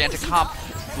dive-oriented comp.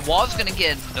 The wall's going to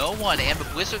get no one, and the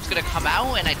Blizzard's going to come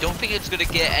out, and I don't think it's going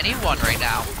to get anyone right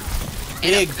now.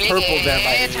 Big purple there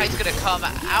by Anti's going to come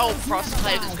out.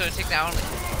 Frostbite is going to take down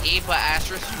Abe, but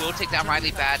Asterix will take down Riley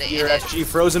Bad. Here, SG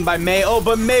frozen by Mei. Oh,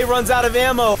 but Mei runs out of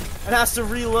ammo and has to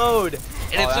reload.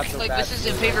 And it's looking like this is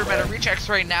in favor of Meta Rejects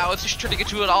right now. It's just trying to get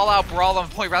to an all-out brawl on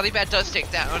point. Riley Bad does take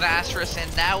down Asterix,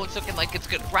 and now it's looking like it's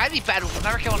good. Riley Bad will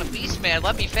never kill on a Beastman.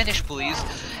 Let me finish, please.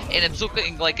 And it's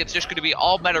looking like it's just going to be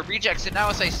all Meta Rejects. And now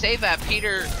as I say that,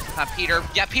 Peter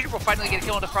will finally get a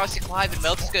kill on the Frosty Clive, and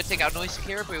Melt is going to take out Noisy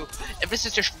Caribou. And this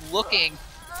is just looking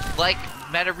like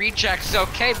Meta Rejects.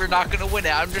 Okay, we're not going to win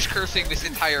it. I'm just cursing this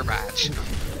entire match.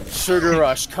 Sugar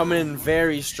Rush coming in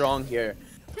very strong here.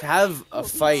 To have a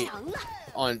fight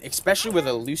on, especially with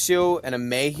a Lucio and a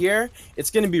Mei here,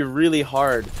 it's going to be really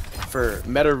hard for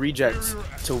Meta Rejects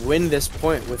to win this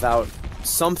point without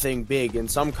something big and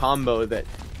some combo that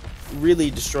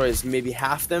really destroys maybe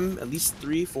half them, at least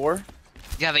 3, 4.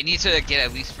 Yeah, they need to get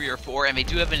at least 3 or 4, and they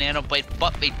do have a Nano Blade,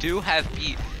 but they do have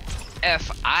beat.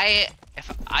 If I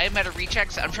Meta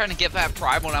Rejects, I'm trying to get that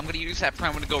Primal, and I'm going to use that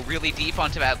Primal to go really deep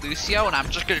onto that Lucio, and I'm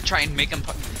just going to try and make him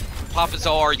pop his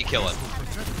R, you kill him.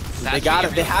 They got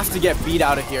it. They have to get beat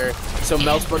out of here. So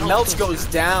Melts, but Melts goes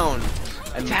down,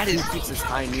 and that keeps his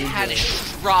high noon.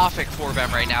 Catastrophic for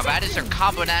them right now. That is their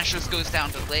combo. Nashus goes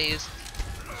down to Lays.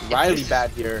 Riley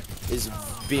Bad here is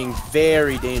being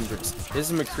very dangerous.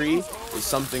 His McCree is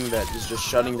something that is just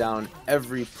shutting down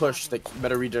every push that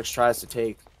Meta Rejects tries to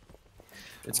take.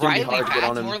 It's gonna be hard to get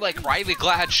on him. More like Riley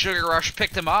glad Sugar Rush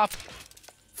picked him up.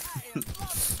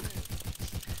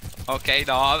 Okay,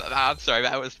 no, I'm sorry,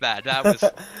 that was bad. That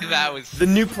was... The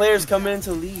new players coming into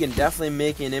the league and definitely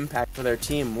making an impact for their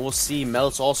team. We'll see.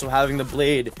 Melts also having the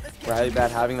Blade, Riley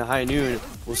Bad having the High Noon.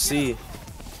 We'll see.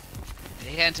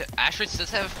 And Asterix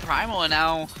does have Primal, and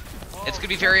now it's going to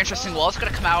be very interesting. Wall's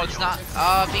going to come out. It's not...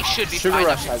 they should be Sugar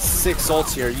Rush has 6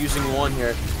 ults here, using 1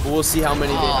 here. But we'll see how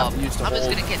many they have to use to hold. Is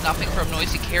going to get nothing from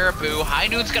Noisy Caribou. High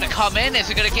Noon's going to come in. Is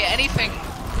it going to get anything?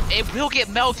 It will get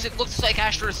Melts. It looks like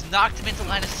Asterix knocked him into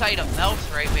line of sight of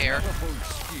Melts right there.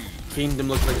 Kingdom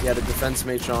looked like he had a defense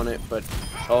mage on it, but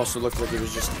also looked like it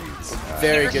was just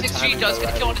very good timing. Does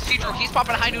get a kill on Isidro. He's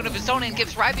popping a High Noon of his own and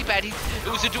gives Riley Bad. It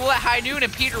was a duel at High Noon,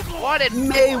 and Peter wanted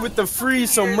Mei with the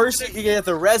freeze, so Mercy could get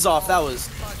the res off. That was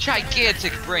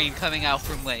gigantic brain coming out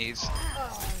from Lays.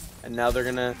 And now they're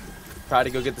gonna try to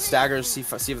go get the staggers, see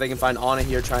if they can find Ana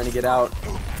here trying to get out.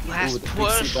 Last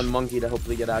push. Big sleep on Monkey to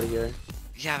hopefully get out of here.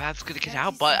 Yeah, that's gonna get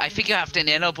out, but I think you have to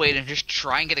Nano Blade and just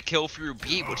try and get a kill through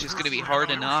beat, which is gonna be hard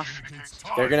enough.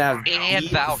 They're gonna have and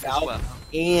Valve as well.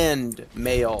 And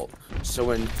Mei ult. So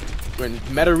when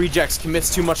Meta Rejects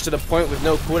commits too much to the point with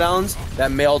no cooldowns,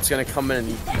 that Mei ult's gonna come in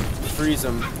and freeze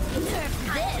him.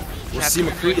 We'll see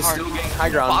McCree is still getting high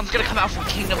ground. Bomb's gonna come out from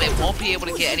Kingdom. It won't be able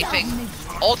to get anything.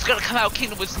 Ult's gonna come out.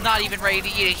 Kingdom was not even ready to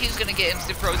eat it. He's gonna get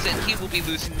instant frozen. He will be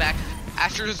losing back.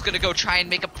 Aster is gonna go try and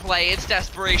make a play. It's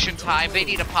desperation time. They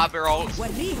need a pop their ult.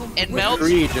 And Melts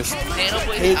just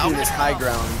taking this high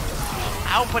ground.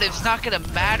 Out, but it's not gonna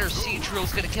matter.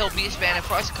 Seadrill's gonna kill Beastman, and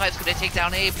Frostclive's gonna take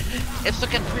down Abe. It's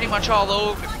looking pretty much all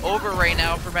over right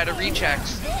now for Meta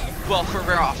Rejects. Well, for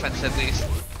their offense at least.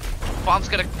 Bomb's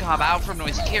gonna come out from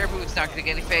Noisy Caribou. It's not gonna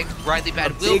get anything. Riley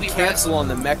Bad will be cancel on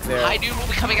the mech there. High Noon will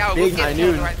be coming out. Big High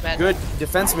Noon. Good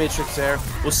defense matrix there.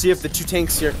 We'll see if the 2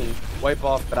 tanks here can wipe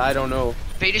off, but I don't know.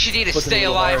 They just need to stay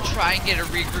alive, try and get a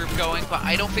regroup going, but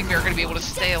I don't think they're gonna be able to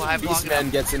stay alive long enough.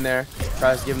 Beastman gets in there,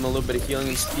 tries to give him a little bit of healing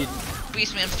and speed.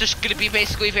 Beastman's just gonna be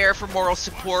basically there for moral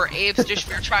support. Abe's just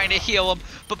there trying to heal him.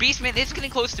 But Beastman is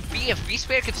getting close to B. If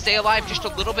Beastman could stay alive just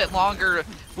a little bit longer,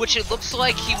 which it looks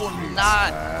like he will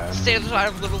not stay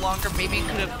alive a little longer, maybe he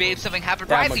could have made something happen.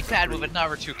 Riley Bad with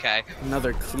another 2K.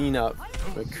 Another cleanup.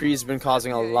 McCree's been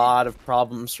causing a lot of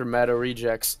problems for Meta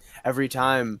Rejects. Every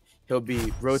time he'll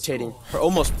be rotating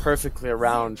almost perfectly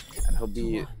around, and he'll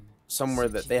be somewhere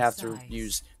that they have to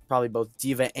use probably both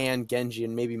D.Va and Genji,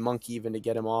 and maybe Monkey even to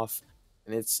get him off.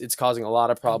 and it's causing a lot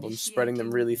of problems, spreading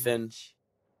them really thin.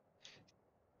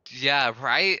 Yeah,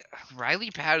 Riley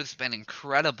Bad has been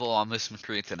incredible on this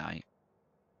McCree tonight.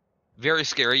 Very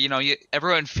scary. You know,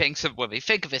 everyone thinks of, when they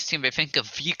think of his team, they think of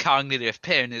the cognitive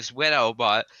pin, his Widow,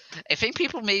 but I think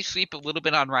people may sleep a little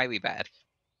bit on Riley Bad.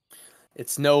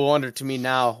 It's no wonder to me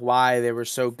now why they were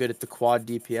so good at the quad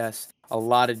DPS. A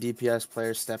lot of DPS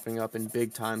players stepping up in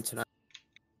big time tonight.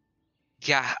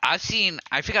 Yeah, I think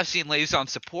I've seen Lays on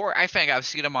support. I think I've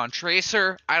seen him on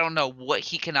Tracer. I don't know what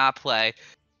he cannot play,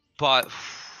 but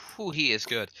he is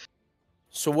good.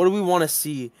 So what do we want to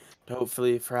see,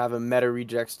 hopefully, for having Meta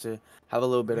Rejects to have a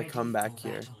little bit of comeback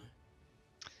here?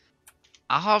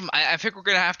 I think we're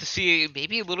going to have to see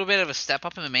maybe a little bit of a step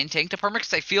up in the main tank department,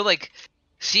 because I feel like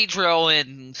Seadrill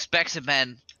and Specs have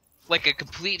been like a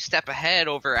complete step ahead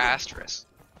over Astralis.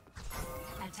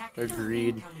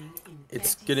 Agreed.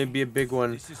 It's going to be a big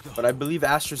one, but I believe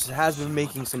Astralis has been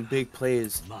making some big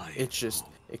plays.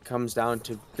 It comes down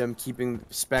to them keeping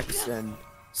Specs and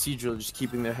Seadrill just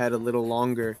keeping their head a little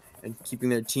longer and keeping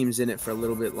their teams in it for a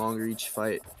little bit longer each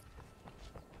fight.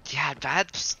 Yeah,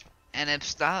 it's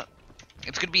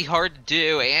gonna be hard to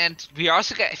do, and I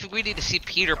think we need to see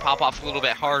Peter pop off a little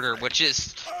bit harder, which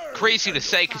is crazy to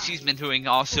say because he's been doing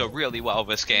also really well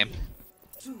this game.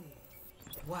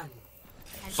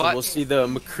 So we'll see the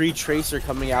McCree Tracer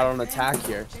coming out on attack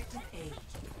here.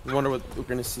 We wonder what we're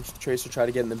gonna see. Tracer try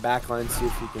to get in the backline, see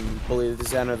if he can bully the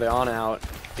Zen or the Ana out.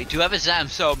 They do have a Zen,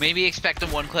 so maybe expect a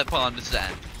one clip on the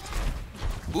Zen.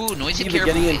 Ooh, Noisy Caribou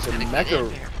getting into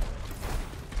Mecha.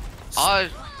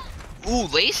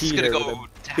 Lace is gonna go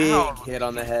down. Big hit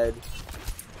on the head.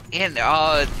 And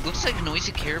looks like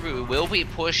Noisy Caribou will be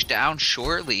pushed down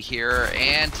shortly here,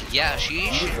 and yeah,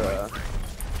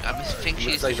 I think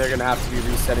looks like they're gonna have to be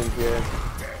resetting here.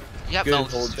 Yep, good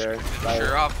hold there by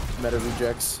Meta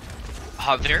Rejects.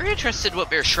 Very interested what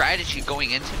their strategy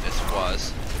going into this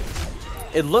was.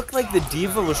 It looked like the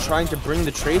D.Va was trying to bring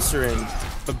the Tracer in,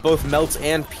 but both Melt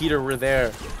and Peter were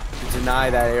there to deny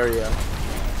that area.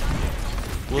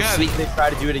 We'll see if they try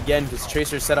to do it again, because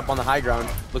Tracer's set up on the high ground.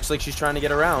 Looks like she's trying to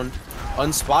get around.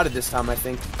 Unspotted this time, I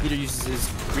think. Peter uses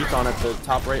his recon at the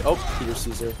top right. Oh, Peter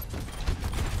sees her.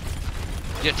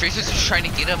 Yeah, Tracer's just trying to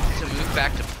get him to move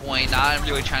back to point, not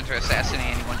really trying to assassinate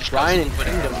anyone. Just Ryan and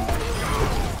Kingdom.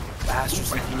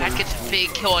 That gets a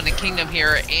big kill on the Kingdom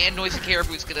here, and Noisy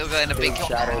Caribou's gonna end a big kill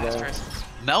on Astralis.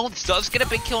 Melons does get a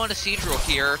big kill on a Seadrill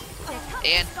here,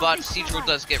 but Seadrill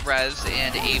does get res,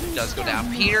 and Abe does go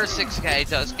down. Peter 6K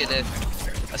does get a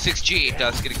 6G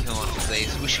does get a kill on his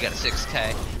Ace. Wish he got a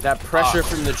 6K. That pressure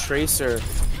from the Tracer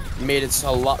made it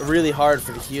really hard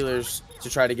for the healers to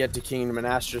try to get to Kingdom and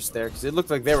Astralis there, because it looked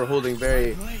like they were holding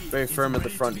very, very firm at the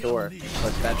front door,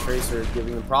 but that Tracer is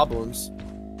giving them problems.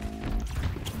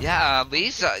 Yeah,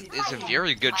 Lisa is a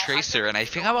very good Tracer, and I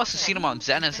think I've also seen him on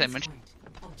Zen, as I mentioned.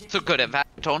 So good at that.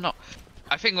 I don't know.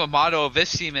 I think the motto of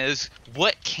this team is,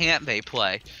 what can't they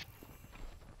play?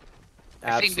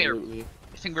 Absolutely.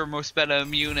 I think we're most better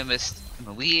immune in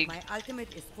the league.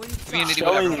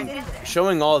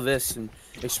 Showing all this and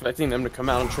expecting them to come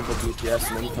out in triple DPS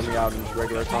and then coming out in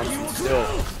regular comps, still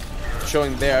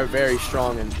showing they are very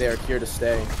strong and they are here to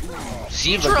stay.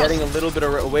 Seadrill getting a little bit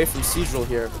away from Seadrill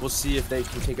here. We'll see if they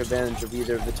can take advantage of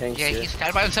either of the tanks here. He's kind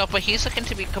of by himself, but he's looking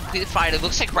to be completely fine. It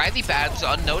looks like Riley Bad's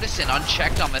unnoticed and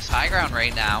unchecked on this high ground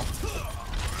right now.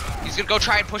 He's gonna go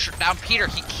try and push her down. Peter,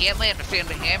 he can't land the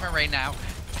Phantom Hammer right now.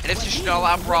 And it's just all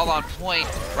out brawl on point.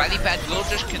 Riley Bad will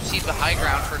just concede the high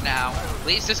ground for now.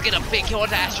 Lace does get a big kill on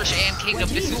Astralis and Kingdom.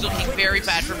 This is looking very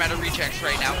bad for Meta Rejects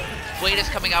right now. Blade is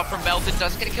coming out from Melton,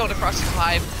 does get a kill across the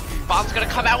Clive. Bomb's gonna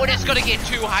come out and it's gonna get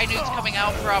two. High Noon's coming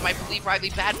out from, I believe, Riley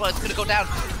Bad, but it's gonna go down.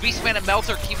 Beastman and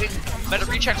Melter keeping Meta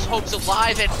Rejects' hopes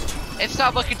alive, and it's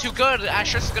not looking too good.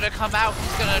 Astralis is gonna come out,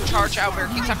 he's gonna charge out where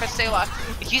he's not gonna stay alive.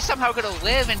 He's somehow gonna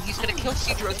live, and he's gonna kill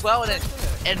Seadrill as well,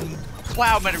 and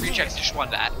wow, Meta Rejects just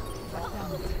won that.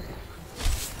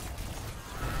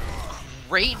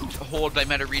 Great hold by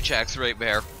Meta Rejects right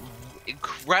there.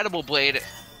 Incredible blade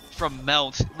from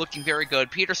Melt, looking very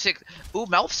good. Peter 6. Ooh,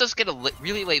 Melt does get a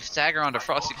really late stagger onto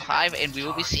Frosty Clive, and we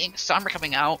will be seeing Summer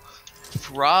coming out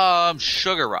from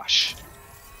Sugar Rush.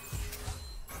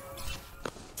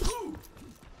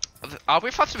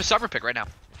 We're finding a Summer pick right now.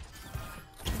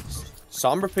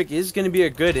 Sombra pick is going to be a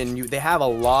good, and they have a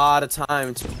lot of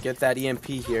time to get that EMP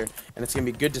here, and it's going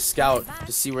to be good to scout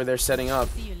to see where they're setting up.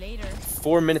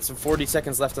 4 minutes and 40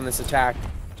 seconds left on this attack.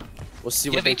 We'll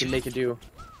see what they can make it do.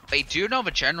 They do know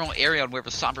the general area on where the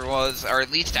Sombra was, or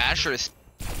at least Asher's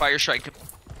Fire Strike.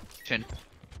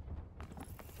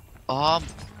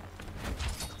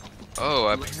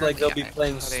 Oh, looks like they'll be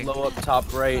playing slow up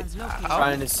top right,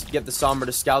 trying to get the Sombra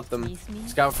to scout for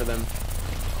them.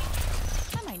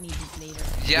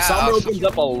 Yeah, the Sombra opens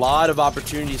up a lot of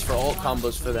opportunities for ult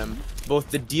combos for them.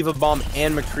 Both the D.Va Bomb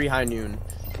and McCree High Noon.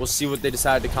 We'll see what they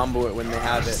decide to combo it when they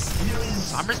have it.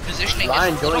 Sombra's positioning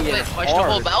Ryan is a little bit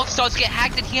questionable. hard. Melts does get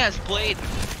hacked and he has Blade.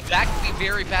 That could be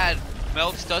very bad.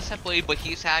 Melts does have Blade, but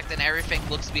he's hacked and everything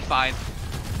looks to be fine.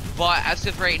 But as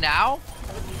of right now,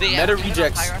 they Meta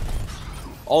Rejects,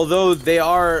 although they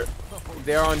are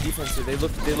on defense here, they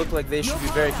look like they should be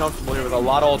very comfortable here with a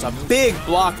lot of ults. A big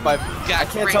block by, I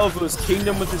can't tell if it was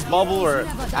Kingdom with his bubble or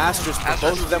Astra's, but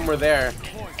both of them were there.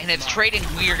 And it's trading.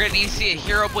 We're gonna need to see a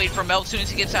Hero Blade from Melt as soon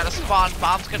as he gets out of spawn.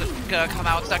 Bomb's gonna come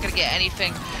out. It's not gonna get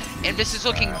anything. And this is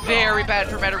looking very bad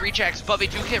for Meta Rejects, but they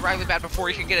do hit Riley bad before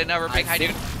he can get another big High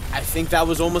Noon. I think that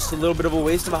was almost a little bit of a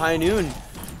waste of a High Noon.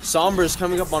 Sombra is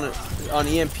coming up on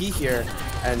EMP here,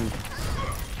 and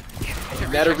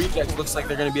Meta Rejects looks like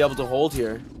they're gonna be able to hold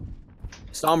here.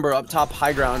 Sombra up top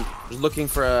high ground is looking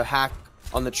for a hack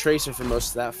on the Tracer for most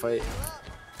of that fight.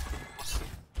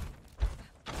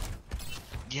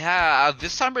 Yeah,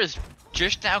 this Sombra is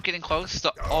just now getting close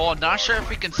to, I'm not sure if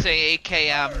we can say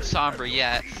AKM Sombra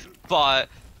yet, but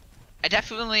I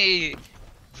definitely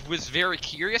was very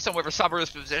curious on where Sombra was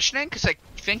positioning, because I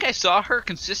think I saw her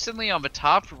consistently on the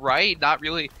top right, not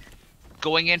really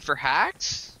going in for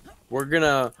hacks.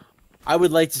 I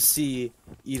would like to see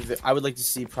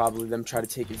probably them try to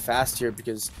take it fast here,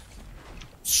 because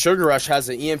Sugar Rush has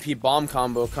an EMP bomb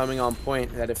combo coming on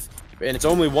point that and it's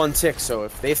only one tick, so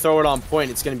if they throw it on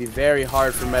point, it's going to be very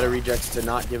hard for Meta Rejects to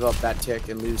not give up that tick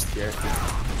and lose here.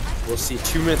 We'll see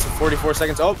 2 minutes and 44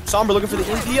 seconds. Oh, Sombra looking for the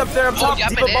EMP up there up top. Yep,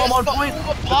 D.Va Bomb on point,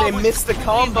 but they missed the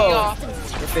combo.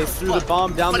 If they threw the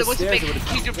bomb down the stairs, it would have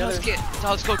Kingdom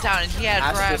does go down, and he had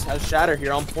Astros has Shatter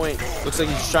here on point. Looks like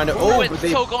he's just trying to. But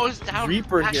they goes down.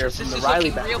 Reaper here from the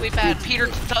Riley back. Really bad. Peter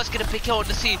does get a big kill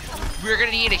to see. We're gonna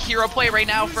need a hero play right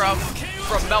now from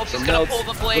Melts. He's gonna pull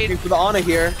the blade. Looking for the Ana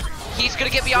here. He's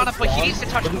gonna get beyond it, but he needs to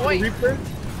touch point. Reaper.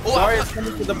 Sorry, it's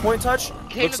coming for the point touch.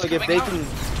 Looks like if they can.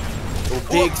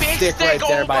 Big stick right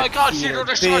there by Peter. Oh my god, Cedro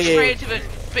just shot straight into the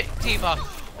D.Va.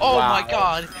 Oh my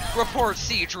god. Report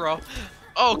Cedro.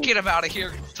 Oh, get him out of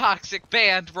here. Toxic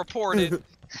banned reported.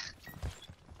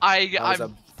 That was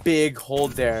a big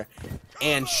hold there.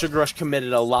 And Sugar Rush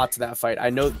committed a lot to that fight. I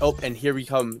know. Oh, and here we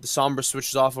come. The Sombra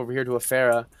switches off over here to a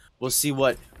Pharah. We'll see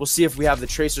if we have the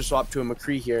Tracer swap to a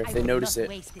McCree here if they notice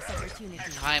it. It's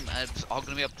all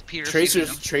gonna be up to Peter.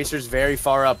 Tracer's very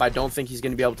far up. I don't think he's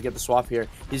gonna be able to get the swap here.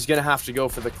 He's gonna have to go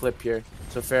for the clip here.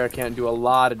 So Pharah can't do a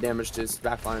lot of damage to his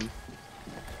backline.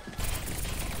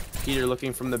 Peter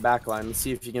looking from the backline. Let's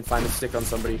see if he can find a stick on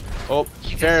somebody. Oh,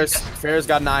 Pharah's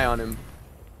got an eye on him.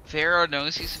 Pharah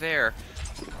knows he's there.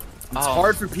 It's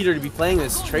hard for Peter to be playing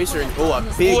this Tracer. And,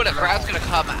 a big. The crowd's gonna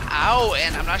come out,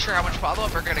 and I'm not sure how much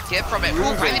follow-up we're gonna get from it.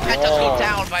 Riley Pet does go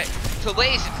down to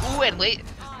Laze.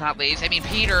 Not Laze. I mean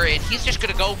Peter, and he's just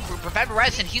gonna go for prevent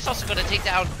res, and he's also gonna take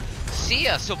down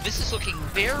Sia. So this is looking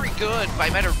very good by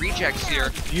Meta Rejects here.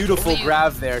 Beautiful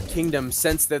grab there. Kingdom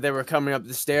sensed that they were coming up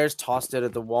the stairs, tossed it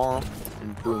at the wall,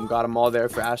 and boom, got them all there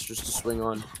for Astros to swing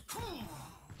on.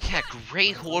 Yeah,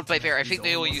 great hold by Bear. I think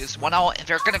they will use one ult, and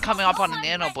they're going to come up on a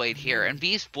Nano Blade here, and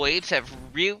these blades have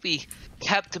really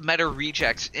kept Meta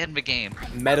Rejects in the game.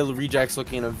 Meta Rejects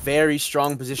looking in a very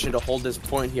strong position to hold this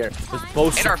point here. With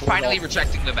both and are finally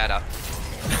rejecting the meta.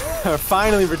 Are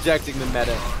finally rejecting the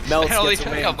meta. Melts gets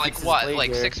away and like what,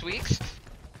 like 6 weeks?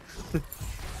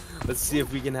 Let's see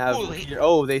if we can have Peter.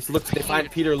 Oh, they find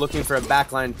Peter looking for a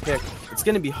backline pick. It's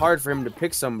going to be hard for him to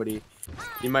pick somebody.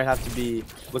 You might have to be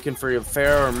looking for your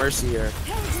Pharah or Mercy here.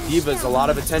 D.Va's a lot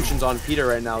of attention's on Peter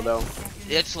right now, though.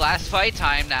 It's last fight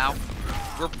time now.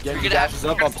 We're gonna dashes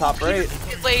up top right.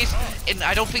 And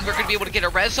I don't think we're gonna be able to get a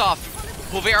res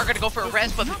off. Well, we are gonna go for a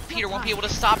res, but Peter won't be able to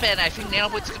stop it. And I think Nano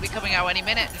Blade's gonna be coming out any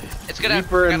minute. It's gonna.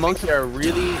 Reaper and Monkey are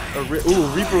really. Ooh,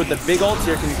 Reaper with the big ult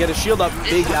here can get a shield up.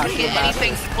 Big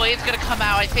anything. Blade's gonna come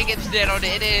out. I think it's Nano.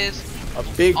 It is. A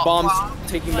big bomb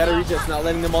taking Meta Rejects, not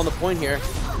letting them on the point here.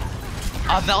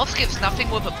 Melts gives nothing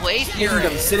with a blade here.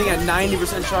 Kingdom sitting at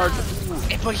 90% charge.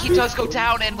 But he does go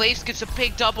down, and Lace gets a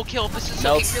big double kill. This is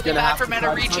looking really bad for Meta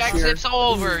Rejects. It's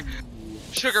all over.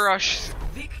 Sugar Rush.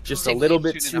 Just a little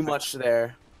bit too much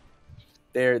there.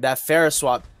 That Pharah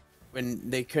swap, when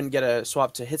they couldn't get a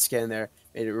swap to hit scan there,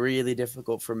 made it really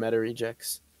difficult for Meta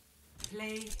Rejects.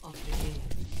 Play of the game.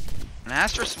 And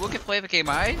Astros will get play of the game.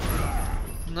 I'm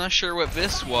not sure what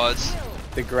this was.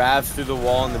 The grab through the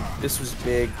wall, and this was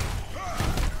big.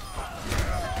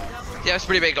 Yeah, it's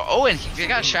pretty big. Oh, and he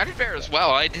got Shattered Bear as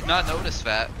well. I did not notice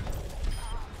that.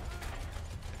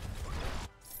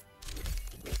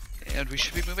 And we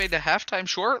should be moving to halftime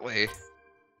shortly,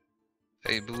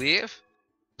 I believe.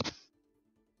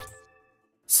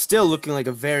 Still looking like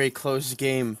a very close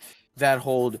game. That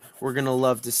hold, we're gonna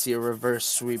love to see a reverse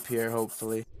sweep here,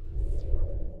 hopefully.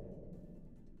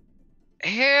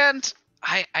 And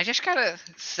I just gotta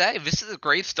say, this is a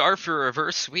great start for a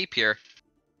reverse sweep here.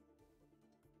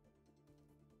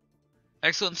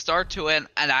 Excellent start to it.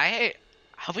 And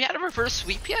have we had a reverse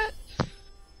sweep yet?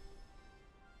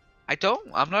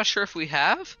 I'm not sure if we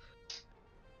have.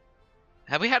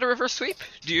 Have we had a reverse sweep?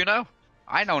 Do you know?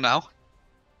 I don't know.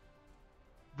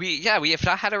 We have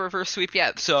not had a reverse sweep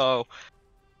yet, so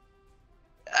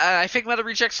I think Meta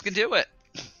Rejects can do it.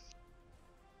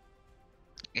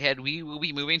 And we will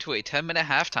be moving to a 10-minute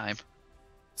halftime.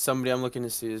 Somebody I'm looking to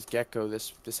see is Gecko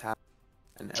this half,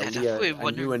 and Yeah, Aaliyah,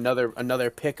 I knew another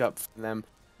pickup from them.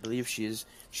 I believe she's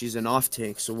an off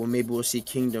tank, so maybe we'll see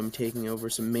Kingdom taking over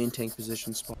some main tank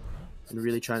position spot and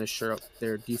really trying to shore up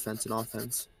their defense and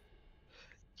offense.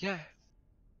 Yeah.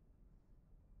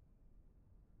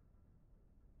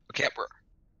 Okay,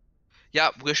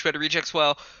 wish Meta Rejects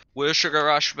well. Wish Sugar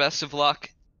Rush best of luck,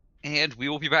 and we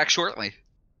will be back shortly.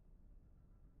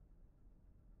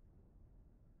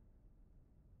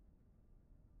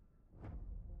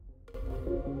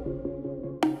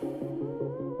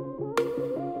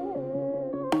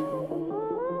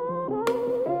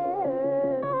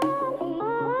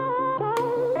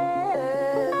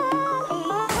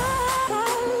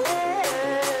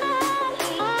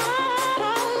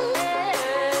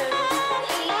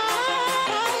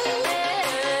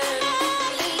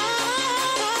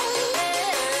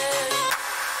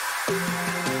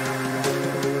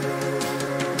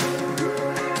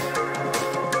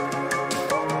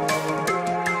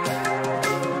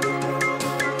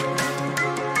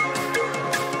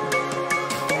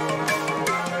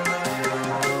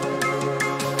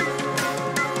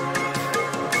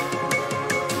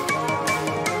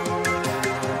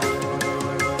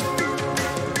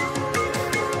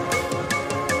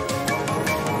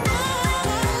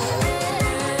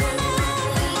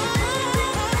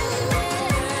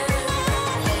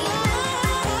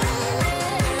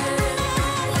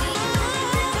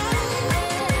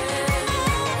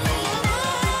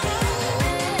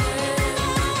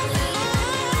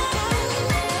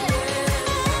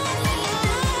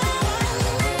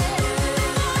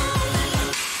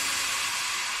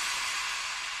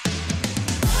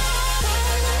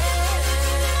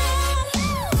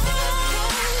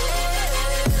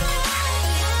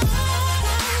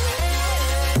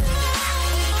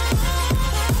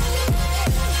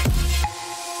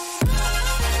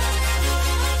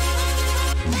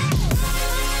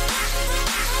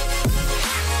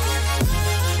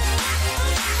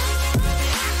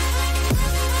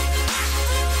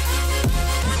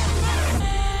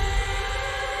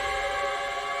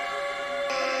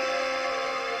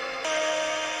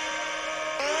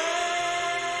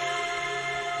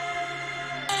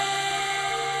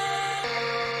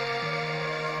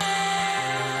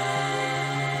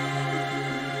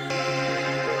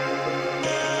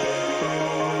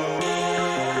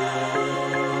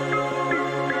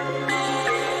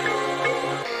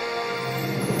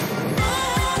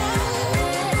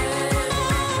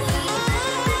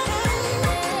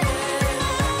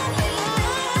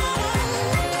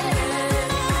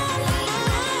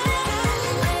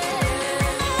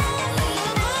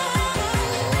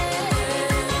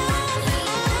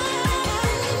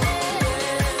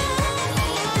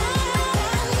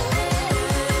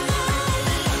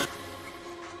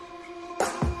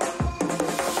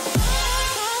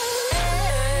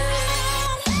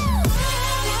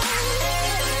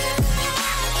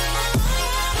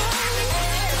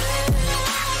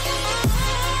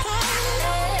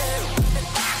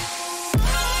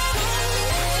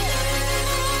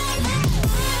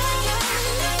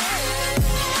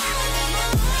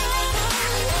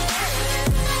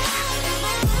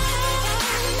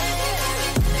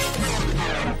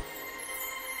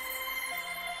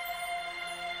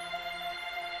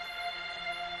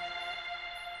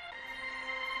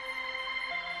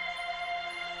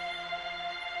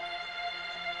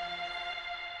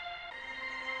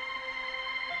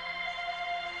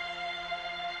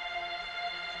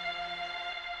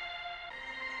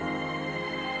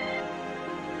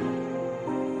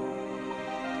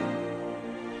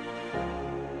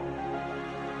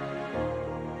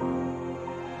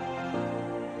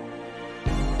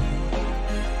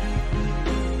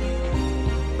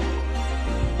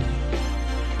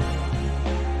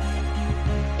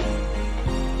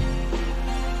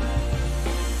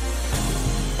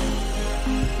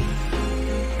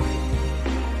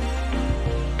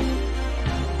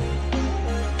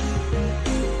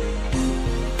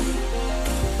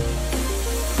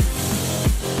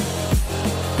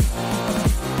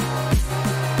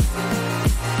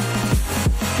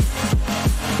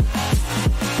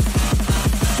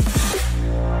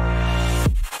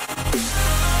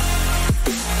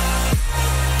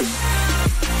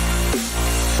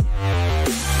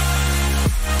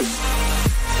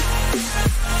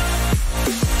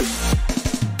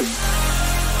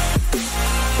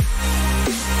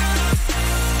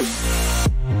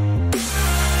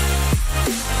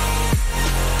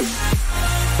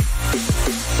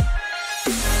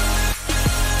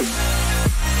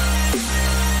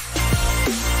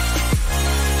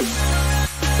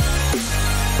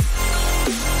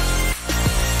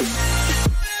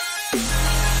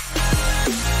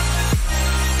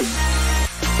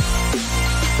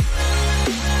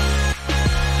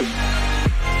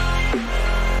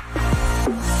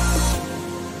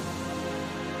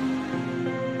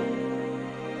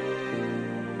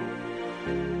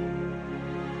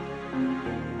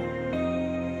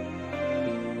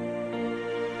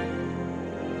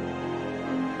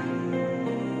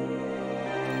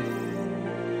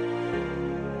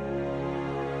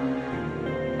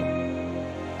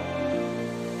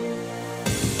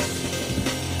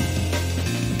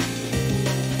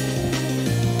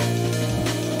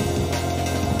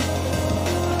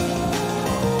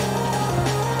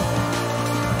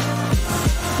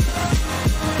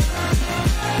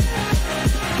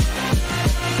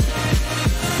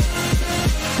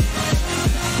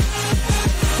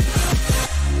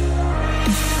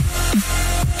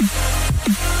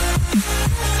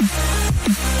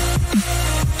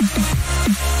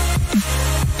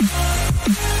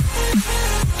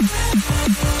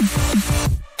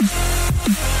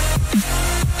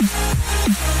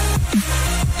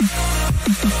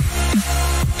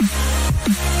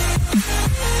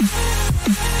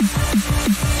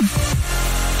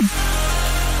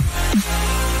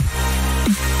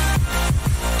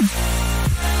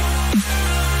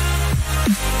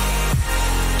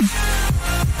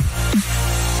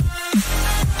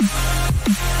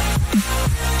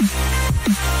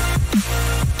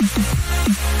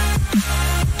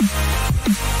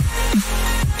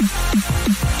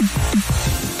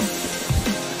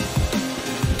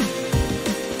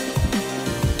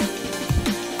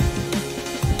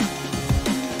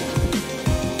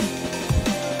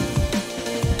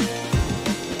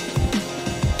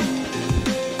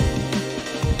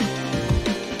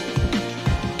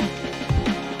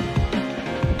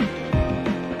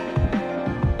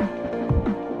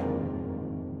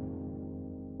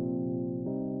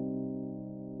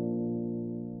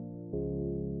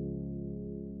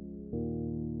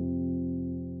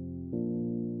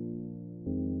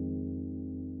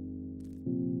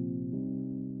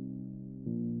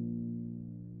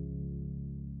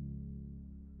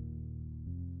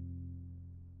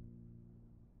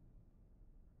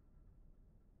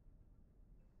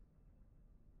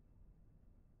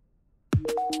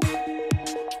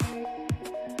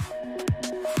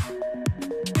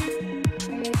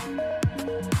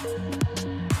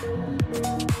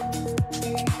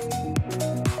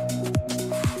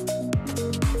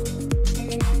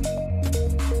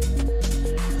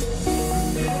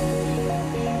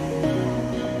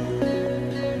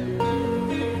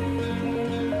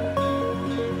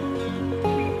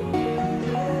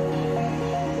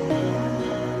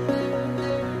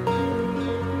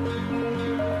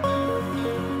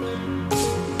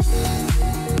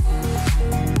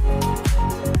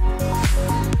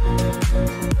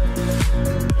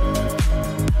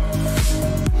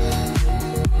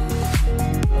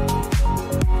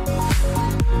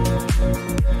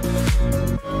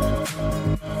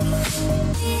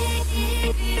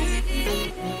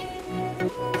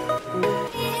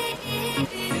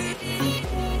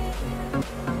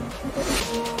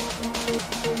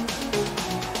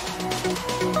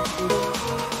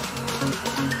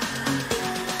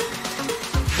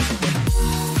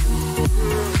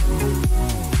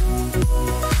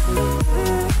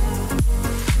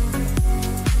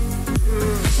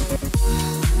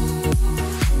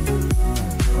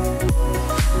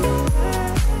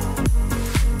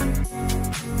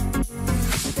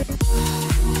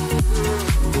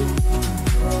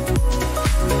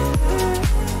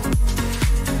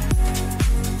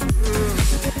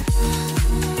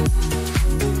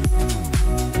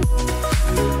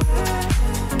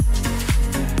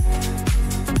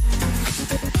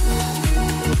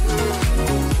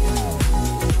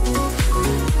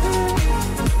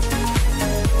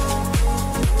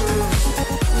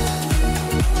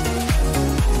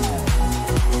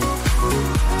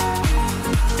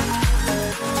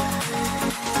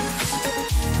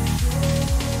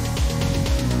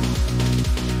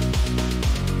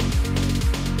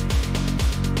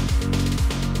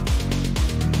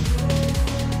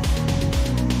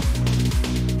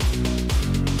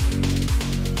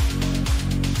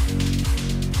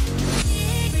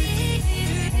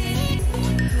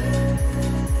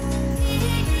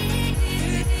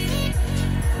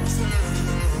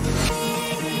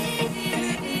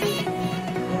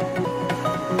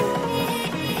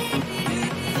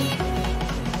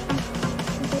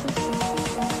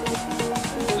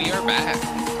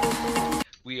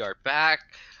 We are back.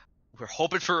 We're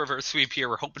hoping for a reverse sweep here.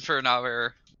 We're hoping for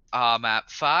another map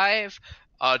 5.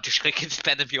 Just like it's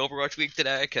been the Overwatch week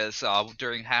today, because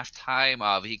during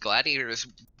halftime, the Gladiators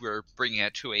were bringing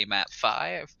it to a map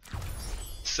 5.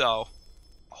 So,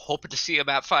 hoping to see a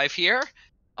map 5 here.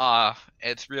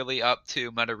 It's really up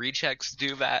to Meta Rejects to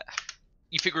do that.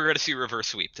 You think we're going to see a reverse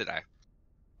sweep today?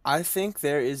 I think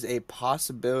there is a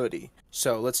possibility.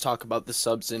 So let's talk about the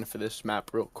subs in for this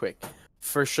map real quick.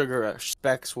 For Sugar Rush,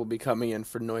 Specs will be coming in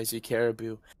for Noisy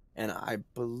Caribou, and I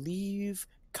believe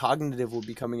Cognitive will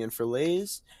be coming in for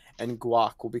Lays, and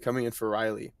Guac will be coming in for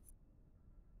Riley.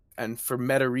 And for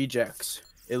Meta Rejects,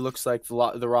 it looks like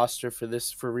the roster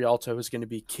for Rialto is going to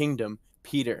be Kingdom,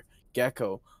 Peter,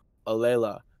 Gecko,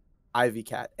 Alela, Ivy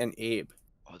Cat, and Abe.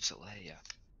 Oh, it's Alea.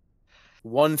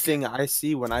 One thing I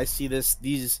see when I see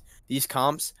these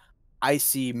comps, I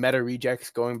see Meta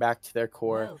Rejects going back to their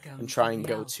core and trying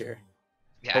goats here.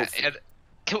 Yeah, Hopefully.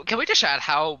 and can we just add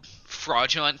how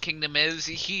fraudulent Kingdom is?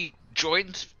 He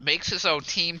makes his own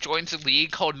team, joins a league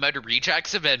called Meta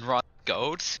Rejects, and then runs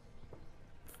goats.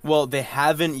 Well, they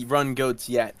haven't run goats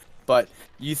yet, but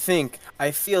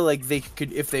I feel like they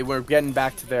could, if they were getting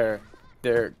back to their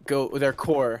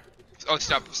core. Oh,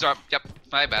 stop. Yep,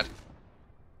 my bad.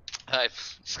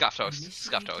 Scuff toast.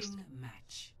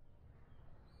 Match.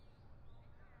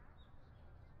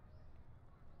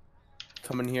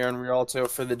 Coming here on Rialto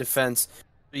for the defense.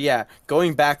 But yeah,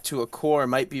 going back to a core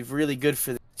might be really good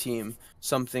for the team,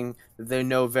 something that they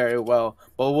know very well.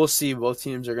 But we'll see. Both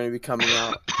teams are going to be coming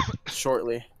out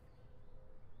shortly.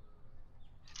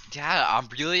 Yeah, I'm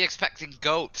really expecting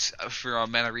goats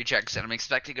from Meta Rejects, and I'm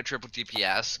expecting a triple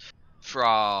DPS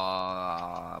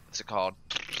from what's it called?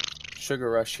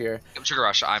 Sugar Rush here. Sugar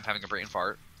Rush. I'm having a brain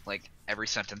fart like every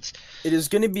sentence. It is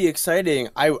going to be exciting.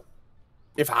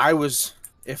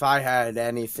 If I had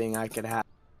anything I could have,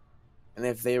 and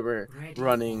if they were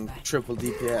running triple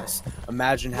DPS,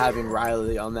 imagine having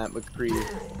Riley on that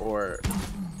McCree or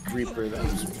Reaper. That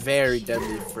was very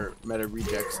deadly for Meta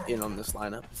Rejects in on this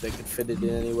lineup. If they could fit it in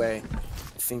any way,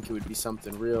 I think it would be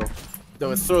something real that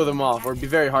would throw them off, or it'd be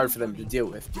very hard for them to deal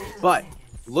with. But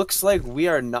looks like we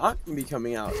are not going to be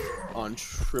coming out on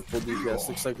triple DPS.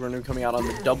 Looks like we're going to be coming out on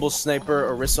the double sniper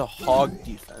Orisa Hog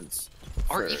defense.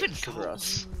 Or even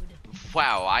goats.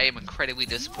 Wow, I am incredibly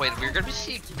disappointed. We're going to be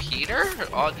seeing Peter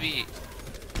on the...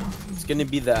 It's going to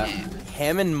be the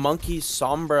Hammond Monkey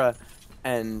Sombra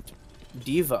and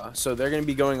D.Va. So they're going to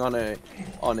be going on a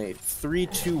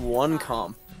 3-2-1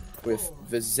 comp with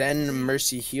the Zen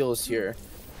Mercy heals here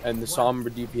and the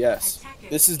Sombra DPS.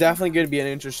 This is definitely going to be an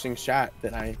interesting chat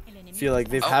that I feel like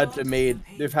they've had to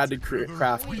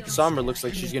craft. Sombra looks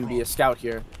like she's going to be a scout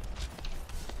here,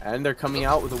 and they're coming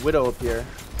out with a Widow up here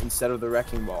instead of the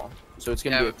Wrecking Ball. So it's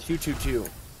going to be a 2-2-2.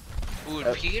 Ooh,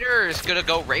 Peter is gonna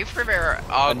go right for their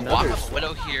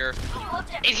Widow here,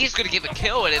 and he's gonna give a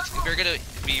kill, and they're gonna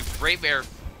be right there,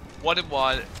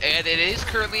 1-1, and it is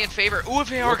currently in favor. Ooh,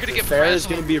 they are gonna get Pharah is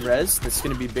gonna be res. That's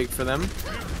gonna be big for them.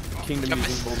 Kingdom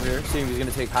using Bull here, seeing he's gonna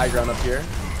take high ground up here.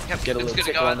 Yep, Get a little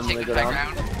tickle on them when they go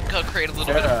down. Go create a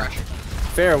little bit of pressure.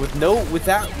 Pharah with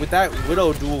that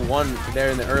Widow duel 1 there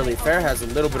in the early, Pharah has a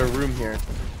little bit of room here.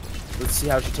 Let's see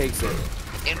how she takes it.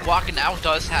 And Waka now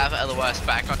does have LOS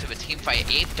back onto the team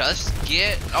fight. 8 does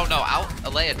get,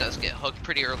 Alea does get hooked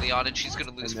pretty early on, and she's going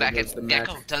to lose back, and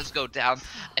Neko does go down.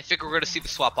 I think we're going to see the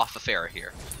swap off of Pharah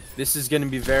here. This is going to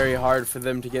be very hard for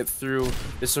them to get through.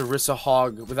 This Orisa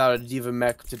Hog without a D.Va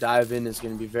mech to dive in is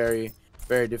going to be very,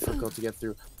 very difficult to get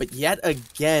through. But yet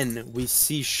again, we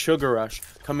see Sugar Rush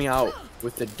coming out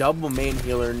with the double main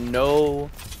healer, no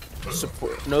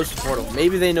support.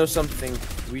 Maybe they know something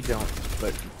we don't,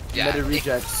 but yeah, Meta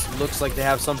Rejects looks like they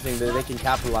have something that they can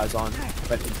capitalize on.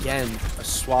 But again, a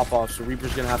swap off, so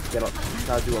Reaper's gonna have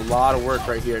to do a lot of work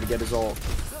right here to get his ult.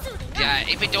 Yeah,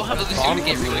 if they don't have a Lucio to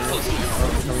get really close to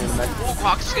him.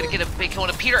 Quack's is gonna get a big kill on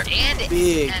a Peter and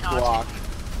big block.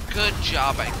 Good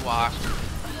job by Quack.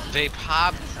 They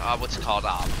popped what's it called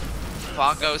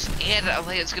Bongos, and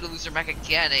Alea's gonna lose her mech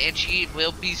again, and she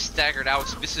will be staggered out.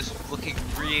 So this is looking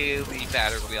really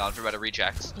bad early on for Meta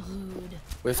Rejects.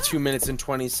 With 2 minutes and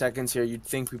 20 seconds here, you'd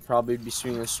think we'd probably be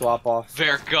swinging a swap off.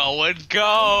 They're going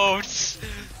goats!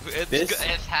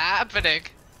 It's happening.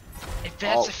 And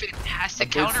that's a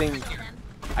fantastic counter for here.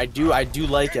 I do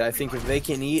like it. I think if they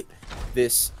can eat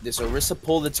this Orisa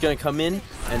pull that's gonna come in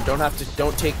and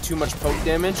don't take too much poke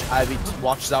damage, Ivy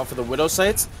watches out for the Widow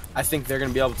sites, I think they're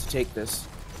gonna be able to take this.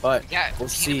 But yeah, we'll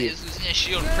see. Is losing his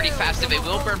shield pretty fast, and they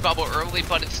will burn bubble early,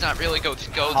 but it's not really go to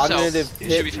go. Cognitive so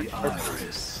hit.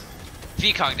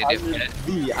 The cognitive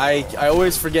hit. I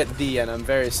always the, and I'm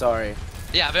very sorry.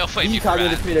 Yeah, they'll play the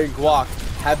cognitive hit and Guac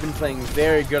have been playing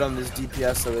very good on this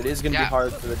DPS, so it is going to be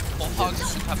hard for the whole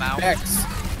hogs to come out. Vex,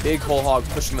 big whole hog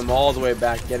pushing them all the way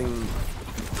back, getting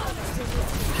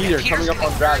Peter coming up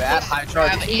on grab at high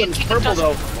charge. Kingdom's purple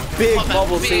though, big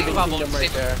bubble saving Kingdom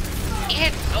right there.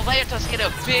 And Alea does get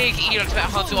a big eat onto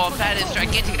that Hanzo, all that is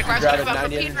gigantic. The grass coming up for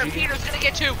Peter, and Peter's gonna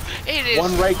get 2. It is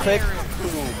one right click.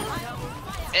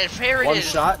 And fair it is. One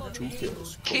shot, 2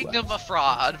 kills. Kingdom of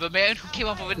Fraud. The man who came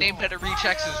up with a name Meta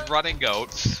Rejects is running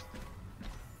goats.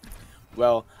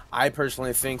 Well, I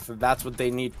personally think that that's what they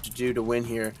need to do to win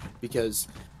here, because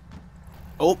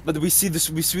but we see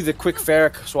the quick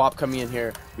Pharah swap coming in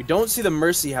here. We don't see the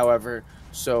Mercy, however,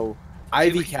 so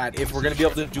Ivy Cat, if we're going to be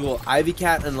able to duel, Ivy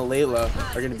Cat and Layla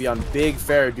are going to be on big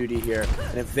Pharah duty here.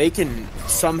 And if they can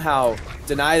somehow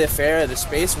deny the Pharah the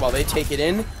space while they take it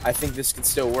in, I think this could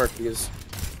still work, because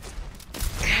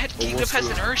Kingdom has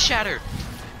an Earth Shatter.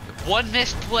 One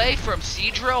missed play from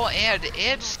Seadrill, and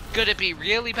it's going to be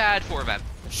really bad for them.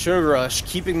 Sugar Rush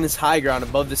keeping this high ground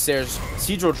above the stairs.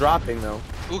 Seadrill dropping, though.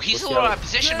 Ooh, he's a little out of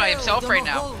position by himself right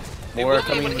now. More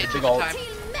coming in with big ult.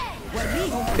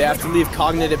 They have to leave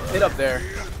Cognitive Pit up there.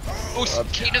 Ooh,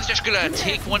 Kingdom's just gonna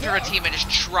take one for a team and just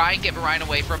try and get Ryan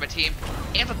away from a team.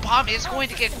 And the bomb is going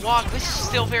to get Guac. This is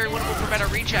still very winnable for Meta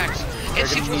Rejects. And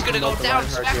Seadrill's gonna go down.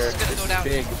 Specs is gonna go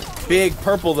down. Big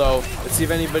purple though. Let's see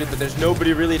if anybody, but there's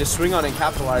nobody really to swing on and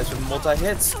capitalize with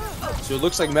multi-hits. So it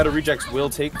looks like Meta Rejects will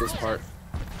take this part.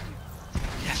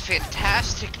 Yeah,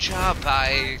 fantastic job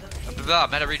by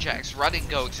Meta Rejects. Running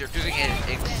goats. They're doing it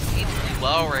exceedingly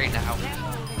well right now.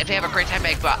 And they have a great time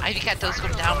back, but Ivy Cat does go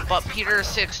down, but Peter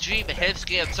 6G,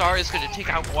 Mahevsky, and Zara is going to take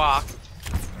out Guac.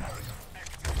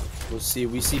 We'll see.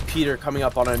 We see Peter coming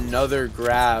up on another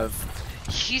grab.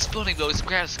 He's building those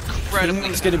grabs incredibly.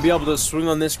 He's going to be able to swing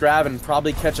on this grab and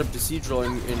probably catch up to Seadrill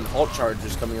in ult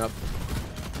charges coming up.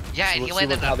 Yeah, and he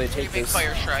landed a big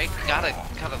fire strike. Got a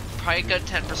probably good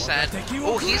 10%.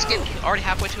 Oh, he's getting already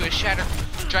halfway to his shatter.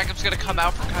 Dragon's going to come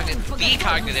out for the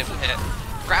cognitive hit.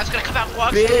 Grab's gonna come out,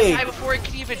 Guac's gonna die before he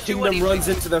can even do anything. Kingdom runs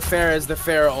into the Pharah as the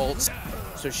Pharah ults,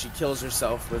 so she kills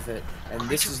herself with it. And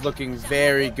this is looking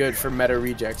very good for Meta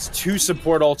Rejects. 2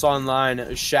 support ults online,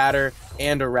 a Shatter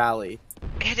and a Rally.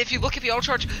 And if you look at the ult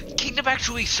charge, Kingdom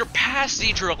actually surpassed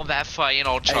Seadrill in that fight in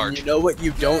ult charge. And you know what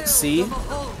you don't see?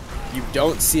 You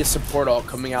don't see a support ult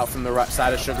coming out from the right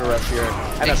side of Sugar Rush here.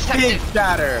 And a big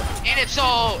shatter. And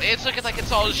it's looking like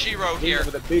it's all Shiro here.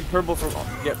 With a big purple from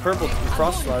purple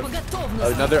crossfire.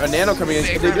 A nano coming in.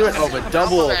 Can they do it? Oh, but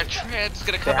double. Trend's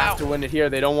gonna They come have out. to win it here.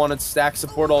 They don't want to stack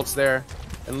support ults there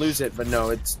and lose it. But no,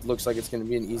 it looks like it's going to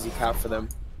be an easy cap for them.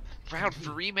 Around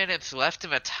 3 minutes left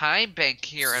of a time bank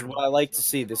here, This is and what I like to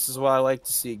see. This is what I like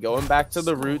to see. Going back to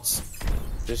the roots.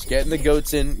 Just getting the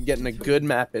goats in, getting a good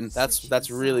map in. That's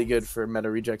really good for Meta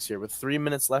Rejects here. With 3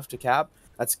 minutes left to cap,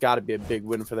 that's got to be a big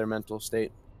win for their mental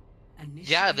state.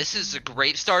 yeah, this is a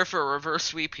great start for a reverse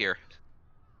sweep here.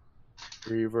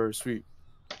 Reverse sweep.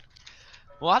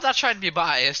 Well, I'm not trying to be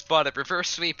biased, but a reverse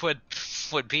sweep would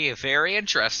be very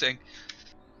interesting.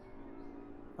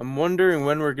 I'm wondering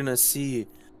when we're gonna see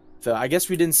the. I guess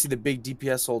we didn't see the big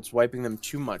DPS ults wiping them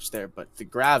too much there, but the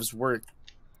Gravs were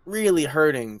really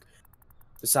hurting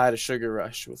the side of Sugar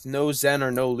Rush with no Zen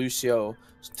or no Lucio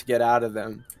to get out of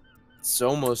them. It's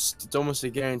almost a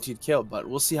guaranteed kill, but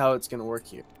we'll see how it's gonna work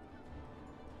here.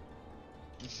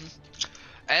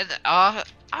 And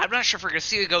I'm not sure if we're gonna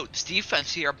see a Goat's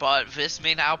defense here, but this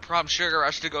may now prompt Sugar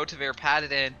Rush to go to their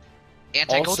padded in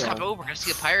anti-goat Also- top. Oh, we're gonna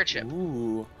see a pirate ship.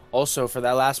 Ooh. Also, for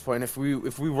that last point, if we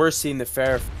were seeing the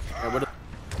fair, I would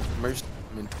have merged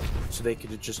them in so they could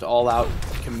have just all out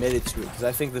committed to it, because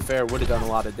I think the fair would have done a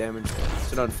lot of damage there.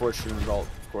 It's an unfortunate result,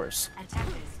 of course.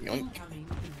 Yoink.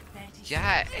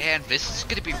 Yeah, and this is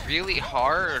gonna be really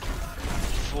hard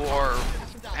for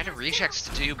Meta Rejects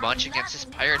to do much against this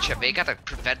pirate ship. They gotta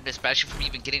prevent this Bastion from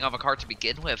even getting on the card to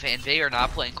begin with, and they are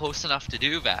not playing close enough to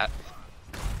do that.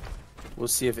 We'll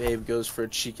see if Abe goes for a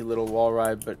cheeky little wall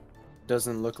ride, but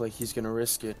doesn't look like he's gonna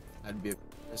risk it. That'd be a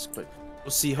risk, but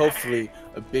we'll see. Hopefully,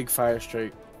 a big fire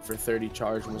strike for 30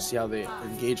 charge, and we'll see how they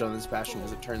engage on this Bastion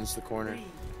as it turns the corner,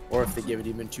 or if they give it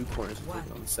even 2 corners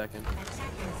on the second.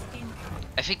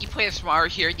 I think you play it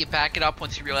smart here. You back it up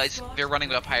once you realize they're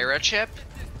running a pirate ship,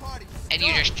 and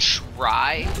you just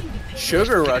try.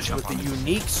 Sugar Rush with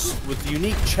the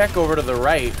unique check over to the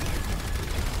right.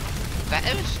 That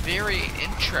is very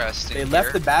interesting. They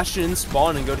left here. the Bastion in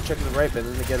spawn and go to check to the right, but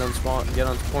then they get on spawn, get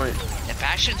on point. And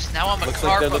Bastion's now on the Looks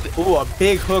like card. they're ooh, a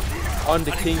big hook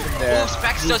onto Kingdom there. Ooh,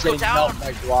 Specs He's does go getting down. helped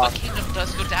by Glock. But Kingdom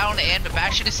does go down, and the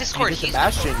Bastion is Discord. He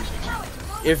gets the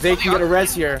Bastion. If they can get a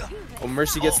res here, well,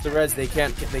 Mercy gets the res. They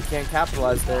can't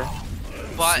capitalize there.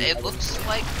 But it looks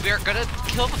like they're gonna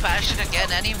kill the Bastion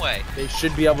again anyway. They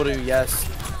should be able to, yes.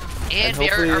 And they're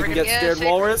hopefully they can get Scared Sacred.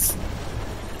 Walrus.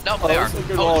 Nope, Oh, they are.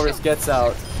 Sacred Walrus gets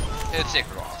out. It's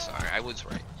Sacred Wall, sorry, I was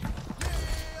right.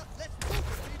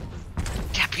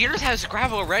 Yeah, Peters has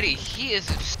gravel already. He is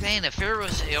insane. If there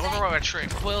was a Overwatch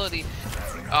Tranquility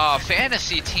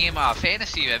fantasy team,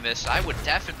 fantasy in this, I would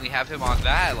definitely have him on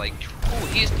that. Like, ooh,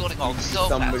 he's building all so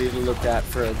Somebody fast. to look at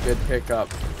for a good pickup.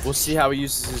 We'll see how he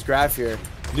uses his graph here.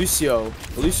 Lucio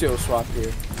swap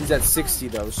here. He's at 60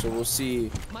 though, so we'll see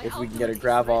if we can get a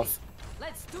grav off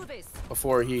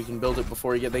before he can build it.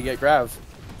 Before they get grav,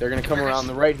 they're gonna come around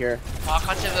the right here. Walk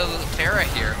onto the Farah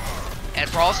here. And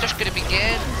Brawl's just gonna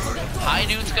begin. High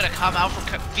Noon's gonna come out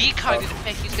for V-Kung to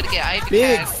pick. He's gonna get Ivy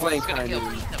Big Tag. flank He's gonna High kill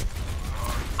Noon. Kingdom.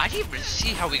 I didn't even see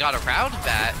how we got around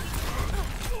that.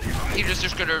 He was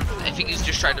just gonna, I think he's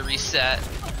just trying to reset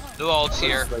the ults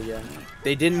here. But yeah,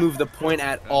 they didn't move the point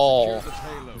at all.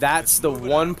 That's the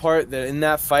one part that in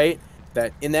that fight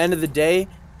that in the end of the day,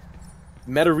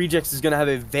 Meta Rejects is gonna have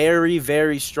a very,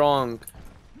 very strong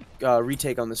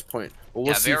retake on this point. But we'll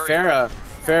Yeah, see. very-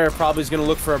 Farah probably is gonna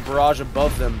look for a barrage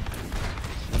above them.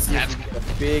 Let's see if That's- we can get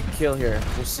a big kill here.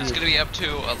 We'll see. It's gonna be up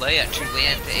to Alea to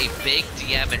land a big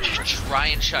DM and just try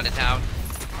and shut it down.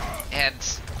 And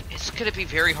it's gonna be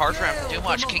very hard for him to do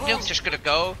much. Kingdom's just gonna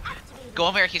go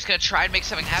in there. He's gonna try and make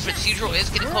something happen. Seadrill is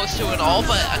getting close to it all,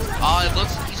 but it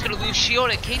looks like he's gonna lose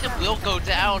shield, and Kingdom will go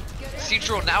down.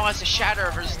 Seadrill now has a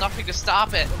shatter. There's nothing to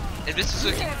stop it, and this is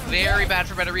looking very bad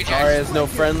for Meta Rejects. Zarya has no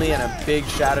friendly and a big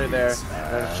shatter there.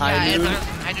 And High Noon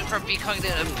High Noon from Becoming the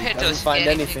Pit doesn't does find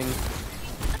anything.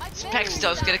 Specs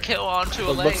does get a kill onto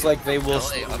But Alea. looks like they will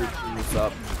still routine this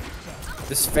up.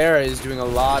 This Farah is doing a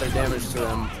lot of damage to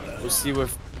them. We'll see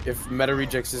if Meta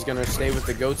Rejects is gonna stay with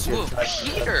the goats here. Ooh,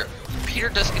 Peter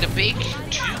does get a big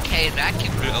 2K, and that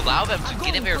can allow them to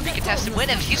get in there and recontest and win,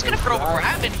 and he's gonna throw a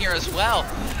grab in here as well.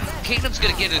 Kingdom's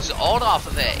gonna get his ult off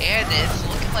of it, and it's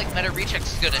looking like Meta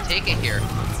Rejects is gonna take it here.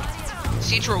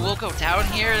 Citra will go down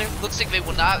here. Looks like they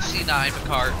will not see 9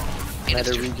 Picard.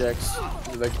 Meta Rejects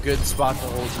with a good spot to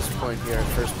hold this point here at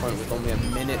first point with only a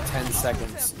minute 10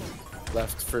 seconds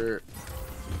left for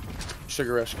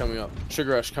Sugar Rush coming up.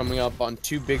 Sugar Rush coming up on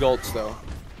 2 big ults though.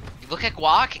 You look at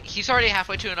Guac, he's already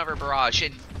halfway to another barrage,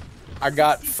 and I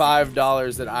got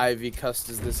 $5 that Ivy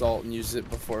cusses this ult and uses it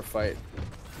before fight.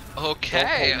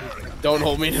 Okay. Don't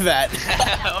hold me to that.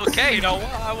 Okay, you know what?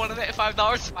 I wanted it $5,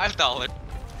 $5.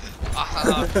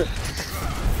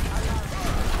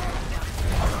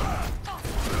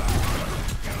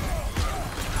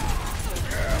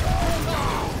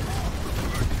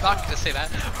 Not gonna say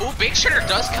that. Oh, Big Shatter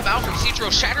does come out from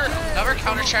Cedro. Shatter, another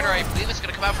counter Shatter, I believe is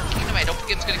gonna come out from Kingdom. I don't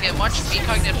think it's gonna get much.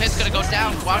 Cognitive Hit's gonna go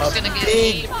down. Walk's gonna get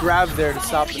big grab there to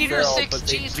stop the Peter barrel, 6G but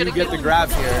they is do gonna get the grab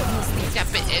here. Yeah,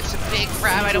 but it's a big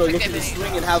grab. I don't think looking to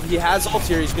swing and how he has ult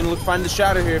here. He's gonna look find the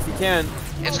Shatter here if he can.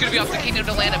 it's gonna be off the Kingdom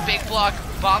to land a big block.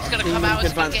 Bomb's gonna come out.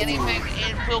 It's gonna get anything,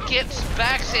 and we'll get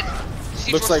backs in.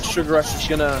 Looks like Sugar Rush is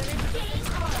gonna.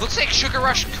 Looks like Sugar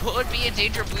Rush could be in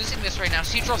danger of losing this right now.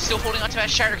 Cedrill's still holding onto that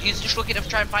Shatter. He's just looking to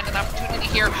try and find an opportunity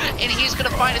here, and he's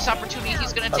gonna find this opportunity.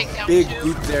 He's gonna take down big two.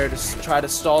 loop there to try to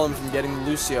stall him from getting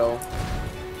Lucio.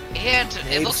 And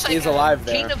it looks like alive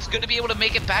there. Kingdom's gonna be able to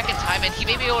make it back in time, and he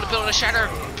may be able to build a Shatter.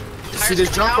 See this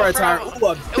Junkrat tire. Ooh,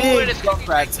 a big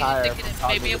Junkrat tire.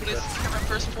 May be able to secure a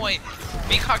first point.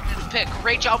 Be Cognitive Pit.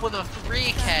 Great job with a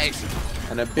 3K.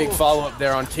 And a big follow-up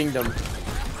there on Kingdom.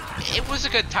 It was a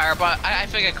good tire, but I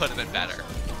think it could have been better.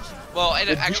 Well, and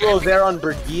The actually, duo there on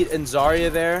Brigitte and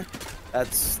Zarya there,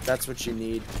 that's what you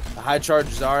need. The high charge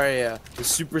Zarya, the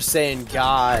Super Saiyan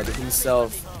God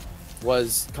himself,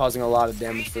 was causing a lot of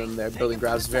damage for them there. Building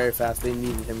grabs very fast. They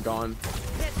needed him gone.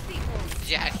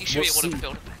 yeah, he should be able to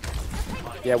build it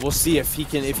back. Yeah, we'll see if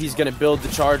he's gonna build the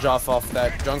charge off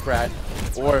that Junkrat,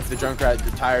 or if the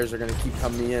Junkrat tires are gonna keep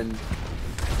coming in.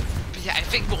 But yeah, I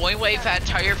think the only way that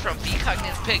tire from the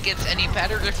Cognitive Pit gets any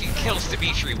better if he kills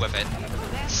Dimitri with it.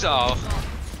 So,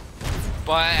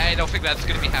 but I don't think that's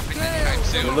gonna be happening anytime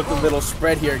soon. Look a little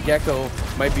spread here. Gecko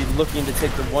might be looking to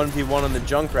take the 1v1 on the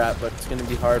Junkrat, but it's gonna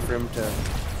be hard for him to.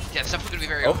 Yeah, it's definitely gonna be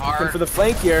very Looking hard. for the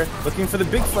flank here. Looking for the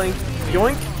big flank.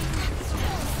 Yoink.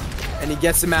 And he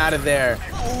gets him out of there.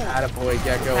 Attaboy,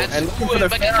 Gecko. That's And looking for good, the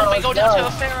but Pharaoh Gecko may as go down to well.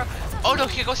 a Pharaoh. Oh no,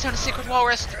 he goes down to Sacred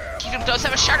Walrus. Kingdom does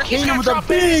have a Shatter. He's Kingdom gonna with a drop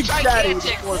big it. Shatter.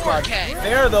 Gigantic 4K.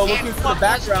 There though, And looking for the Buck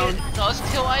background. does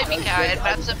kill Ivy Does Cat, get and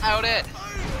that's about it.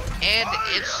 And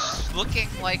it's looking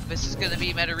like this is gonna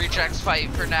be Meta Reject's fight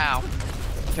for now.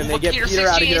 Can they But get Peter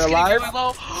out of 6G here is gonna alive? be really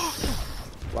low.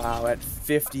 Wow, at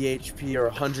 50 HP or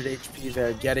 100 HP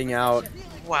there, getting out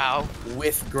Wow.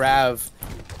 with Grav.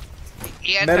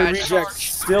 And Meta that Rejects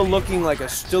charge. still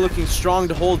looking strong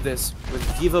to hold this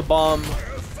with Diva Bomb,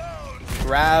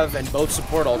 Grav, and both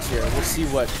support ults here. We'll see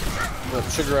what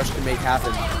Sugar Rush can make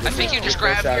happen. I think you just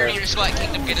grab here and you just let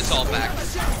Kingdom get his ult back.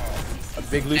 A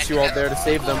big Lucio ult there to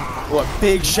save them. Oh, a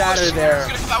big Shatter there. He's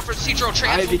gonna come out from Cedro.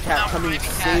 Trans Ivy will come Cat out from coming, Ivy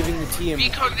Cat. saving the team. Be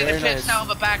Very Cognitive Pits nice. now on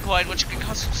the back line, which can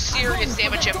cause some serious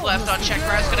damage if left on check.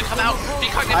 Grav's gonna come out. Be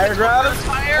Cognitive Fire Pits grab. will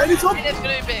fire, And it's up. and it's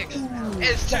gonna be big.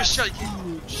 It's too short.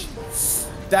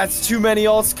 That's too many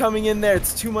ults coming in there.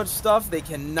 It's too much stuff. They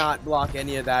cannot block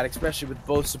any of that, especially with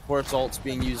both supports ults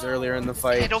being used earlier in the I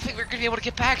fight. don't think we're gonna be able to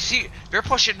get back. See, they're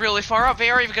pushing really far up. They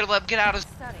aren't even gonna let them get out of.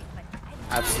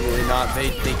 Absolutely not. They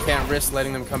can't risk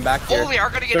letting them come back here. Oh, they are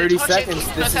gonna get 30 a touch. seconds.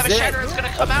 Does This have is a it. Shatter. It's gonna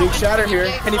A come out. big It's Shatter gonna be here.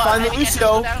 big. Can he Well, find the Ivy Cat Lucio?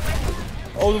 goes down.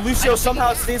 Oh, the Lucio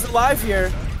somehow stays alive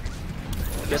here.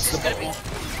 This Gets is the gonna be. ball.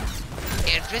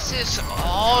 And this is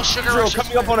all Sugar Zero Rush.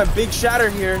 coming up on a big Shatter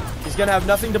here. He's gonna have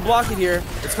nothing to block it here.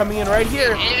 It's coming in right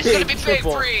here. And it's gonna be big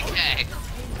triple. 3K.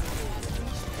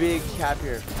 Big cap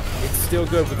here. It's still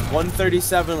good with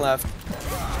 137 left.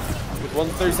 With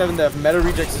 137 left, Meta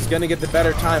Rejects is gonna get the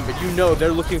better time, but you know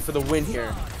they're looking for the win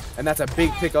here. And that's a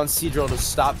big pick on Cedro to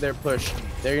stop their push.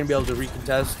 They're gonna be able to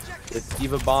recontest with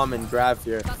Diva Bomb and Grav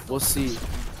here. We'll see.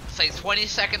 Say 20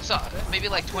 seconds off, maybe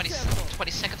like 20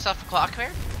 seconds off the clock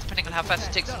here, depending on how fast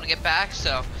it takes them to get back.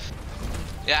 So,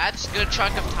 yeah, that's a good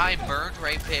chunk of time burned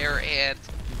right there. And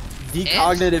The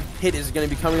Cognitive Pit is gonna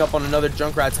be coming up on another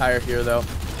Junkrat tire here, though.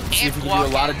 See if he can do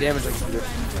a lot of damage on Peter.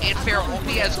 and Fair won't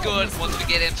be as good once we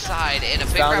get inside. And a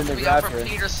big Found grab in will the be out grab from here.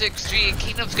 Peter 6G. And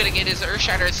Kingdom's gonna get his Earth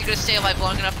Shatter. Is he gonna stay alive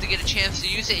long enough to get a chance to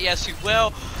use it? Yes, he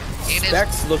will. And his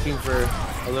Specs looking for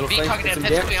a little B flank, Cognitive some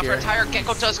Pit's damage coming up for here. a tire.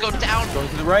 Gecko does go down. Going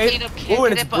to the right. Kingdom can't Oh,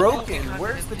 and get it's it, but broken. Cognitive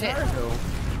Where's the Pit. tire go?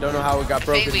 Don't know how it got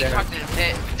broken Maybe there. Cognitive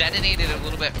Pit detonated a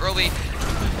little bit early.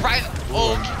 Right.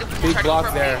 Oh, Kingdom Big tried to block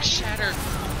go for a there. big Shatter.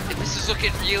 And this is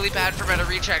looking really bad for Meta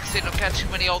Rejects. They don't got too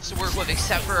many ults to work with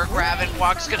except for a grab, and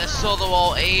Walk's gonna solo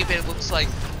all Abe. And it looks like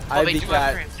well, they Ivy do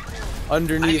Cat have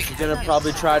underneath Ivy is gonna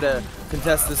probably try to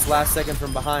contest this last second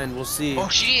from behind. We'll see. Oh,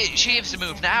 she needs to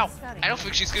move now. I don't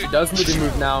think she's good. She does need to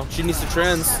move now. She needs to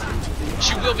trans.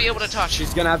 She will be able to touch.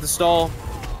 She's gonna have to stall.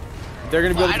 they're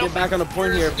gonna be able to get back on the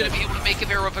point here. Peter's gonna be able to make a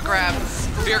mirror of a grab.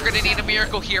 They're gonna need a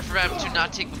miracle here for them to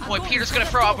not take the point. Peter's gonna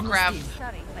throw up a grab,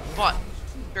 but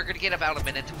they're gonna get about a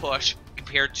minute to push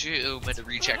compared to Meta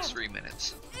Rejects 3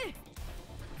 minutes.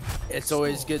 It's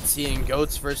always good seeing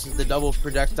goats versus the double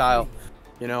projectile.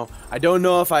 You know, I don't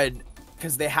know if I'd,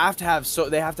 because they have to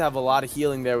have a lot of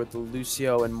healing there with the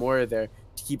Lucio and Moira there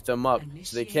to keep them up.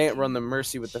 So they can't run the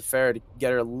Mercy with the Pharah to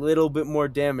get her a little bit more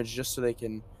damage just so they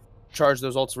can charge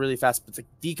those ults really fast. But the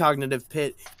Decognitive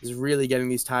Pit is really getting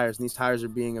these tires, and these tires are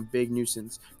being a big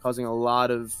nuisance, causing a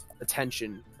lot of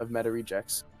attention of Meta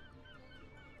Rejects.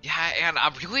 Yeah, and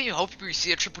I'm really hoping we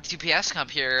see a triple DPS come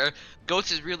here.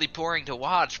 Goats is really boring to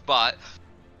watch, but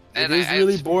it is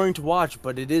really boring to watch,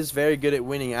 but it is very good at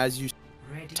winning. As you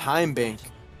time bank,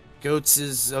 Goats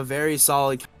is a very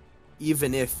solid,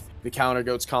 even if the counter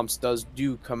Goats comps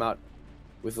do come out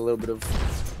with a little bit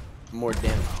of more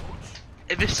damage.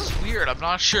 And this is weird. I'm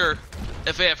not sure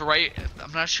if they have the right.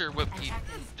 I'm not sure what the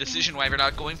decision why they're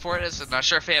not going for it is. I'm not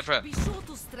sure if they have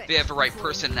the right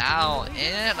personnel,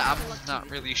 and I'm not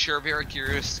really sure. Very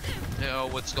curious to know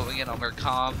what's going in on their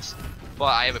comms. But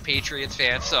I am a Patriots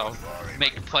fan, so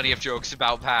making plenty of jokes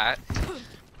about that.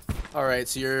 All right,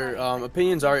 so your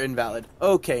opinions are invalid.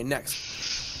 Okay, next.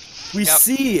 We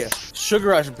see Sugar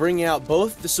Rush bringing out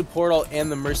both the support ult and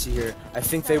the Mercy here. I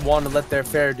think they want to let their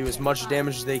Pharah do as much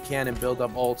damage as they can and build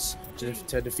up ults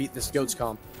to defeat this Goats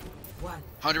comp.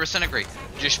 100% agree.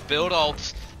 Just build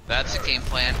ults. That's the game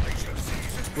plan.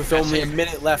 With only a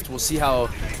minute left, we'll see how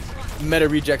Meta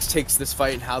Rejects takes this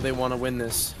fight and how they want to win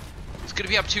this. It's going to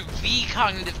be up to the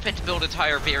Cognitive Pit to build a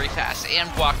tire very fast and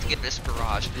Guac to get this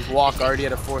barrage. Guac already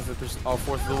at a fourth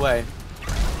of the way.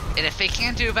 And if they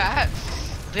can't do that,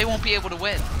 they won't be able to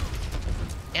win.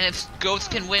 And if Goats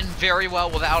can win very well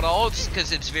without ults,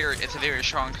 because it's a very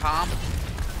strong comp.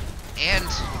 And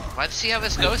let's see how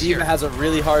this goes D.Va here. has a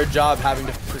really hard job having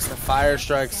to focus the Fire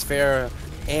Strikes, Pharah,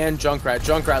 and Junkrat.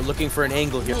 Junkrat looking for an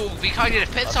angle here. Ooh, the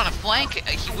Cognitive Pit's on a flank.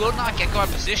 He will not get guard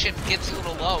position. Gets a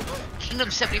little low. Kingdom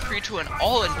 73 to an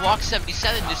all and Guac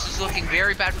 77. This is looking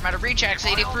very bad for Meta Rejects.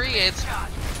 83. It's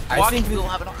I think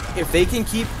if they can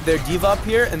keep their D.Va up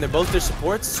here and they're both their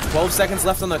supports, 12 seconds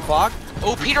left on the clock.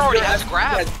 Oh, Peter already has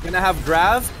grab. Yeah, gonna have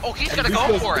grab. Oh, he's gonna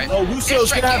go for it. Oh,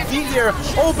 Lucio's gonna have beat here.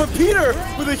 Oh, but Peter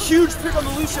with a huge pick on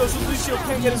the Lucio, so Lucio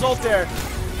can't get his ult there.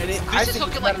 And this is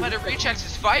looking like Meta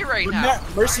Rejects' fight right now.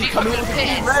 Mercy coming in with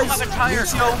a res.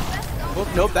 Lucio.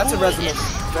 Oh, nope, that's a resonant.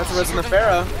 That's a resonant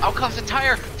Pharah. Out comes the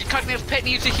tire. The Cognitive Pit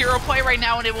needs a hero play right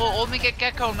now, and it will only get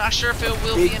Gecko. Not sure if it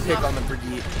will Big be enough. pick on the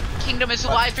Brigitte. Kingdom is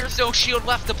alive. There's no shield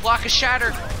left to block a shatter.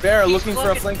 Pharah looking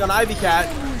for a flank on Ivy Cat.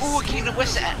 Ooh, Kingdom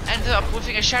ends up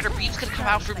whiffing a shatter. Beat's gonna come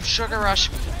out from Sugar Rush,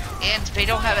 and they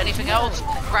don't have anything else.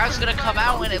 Grab's gonna come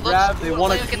out, and it looks they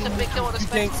want to get the big kill on his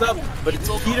tanks up, but it's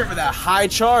Peter with that high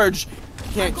charge.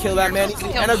 Can't kill that man.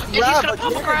 And a grab. He's gonna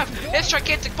pop a grab. His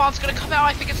gigantic bomb's gonna come out.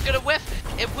 I think it's gonna whiff.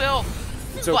 It will.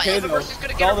 It's okay though.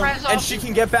 Gonna get a and she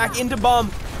can get back into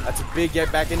bomb. That's a big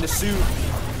get back into suit.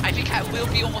 I think Cat will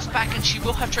be almost back, and she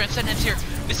will have Transcendence here.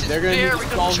 This is They're gonna very need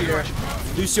to fall here.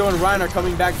 Lucio and Ryan are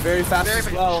coming back very fast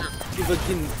as well.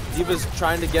 D.Va's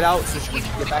trying to get out so she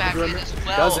can get back into him.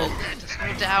 Doesn't.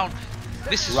 Slow down.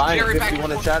 This is Ryan very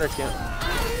 51 at Shatter Camp.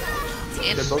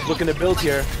 They're both looking to build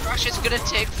here. Rush is gonna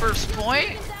take first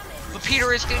point. But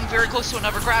Peter is getting very close to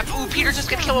another grab. Ooh, Peter's just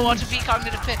gonna kill him onto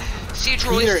V-Cognitive Pit.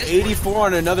 Peter, 84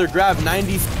 on another grab,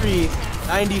 93,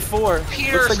 94.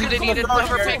 Peter's gonna need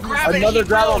another big grab. Another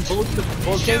grab on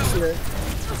both tanks here.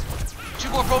 Two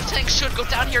more both tanks should go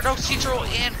down here. No, Citro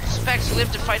and Specs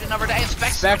live to fight another day.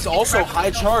 Specs also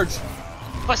high charge.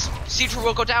 But Citro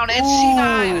will go down and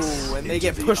C9. And they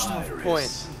get pushed off the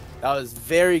point. That was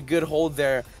very good hold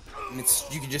there. And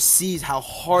you can just see how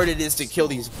hard it is to kill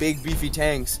these big beefy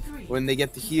tanks when they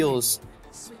get the heals.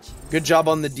 Good job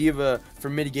on the D.Va for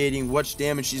mitigating what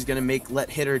damage she's gonna let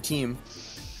hit her team.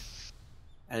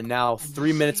 And now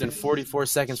 3 minutes and 44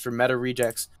 seconds for Meta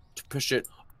Rejects to push it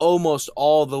almost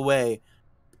all the way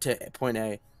to point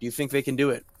A. Do you think they can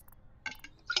do it?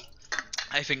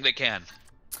 I think they can.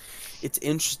 It's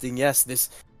interesting, yes. This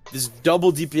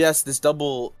double DPS, this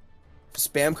double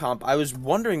spam comp. I was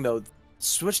wondering though,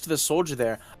 switch to the soldier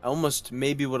there. I almost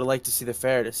maybe would have liked to see the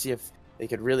Pharah to see if they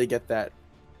could really get that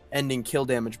ending kill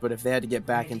damage, but if they had to get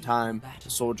back in time, the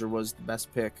soldier was the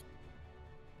best pick.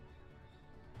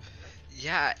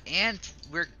 Yeah, and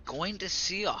we're going to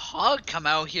see a Hog come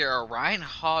out here, a Ryan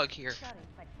Hog here.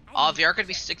 They are going to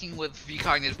be sticking with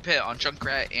V-Cognitive Pit on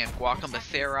Junkrat and Guac on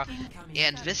Pharah,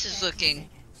 and this is looking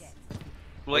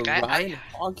like Ryan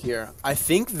Hog here. I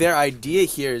think their idea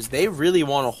here is they really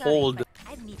want to hold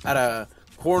at a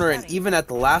corner and even at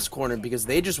the last corner because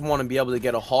they just want to be able to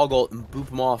get a hog ult and boop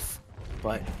them off.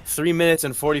 But 3 minutes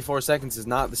and 44 seconds is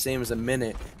not the same as a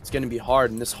minute. It's going to be hard,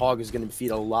 and this hog is going to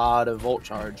feed a lot of ult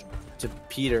charge to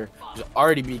Peter, who's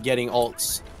already be getting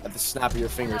ults at the snap of your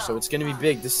fingers. So it's going to be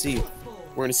big to see.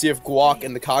 We're going to see if Guak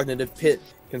and the Cognitive Pit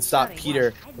can stop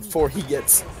Peter before he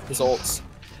gets his ults.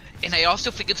 And I also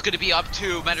think it's going to be up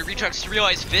to Meta Rejects to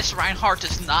realize this Reinhardt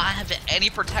does not have any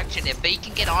protection. If they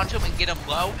can get onto him and get him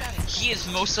low, he is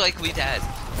most likely dead.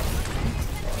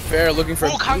 Fair, looking for.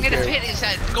 Oh, Cognitive Pit is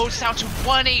that goes down to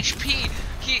 1 HP.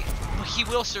 He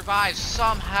will survive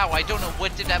somehow. I don't know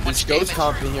what did that much damage. This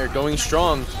Ghost comping here going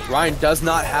strong. Ryan does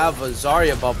not have a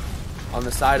Zarya buff on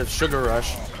the side of Sugar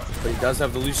Rush, but he does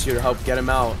have the Lucio to help get him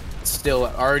out. Still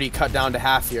already cut down to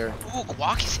half here. Ooh,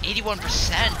 Guak is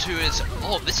 81% to his.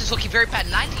 Oh, this is looking very bad.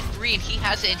 93, and he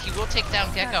has it, and he will take down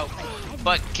Gekko.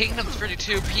 But Kingdom's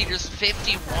 32, Peter's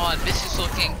 51. This is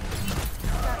looking.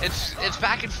 It's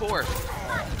back and forth.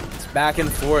 It's back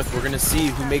and forth. We're gonna see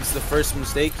who makes the first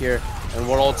mistake here and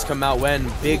what ults come out when.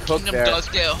 Big hook Kingdom there. does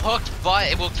get hooked,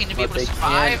 but will Kingdom be able to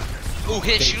survive? Ooh,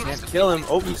 his shoot. Can't kill him.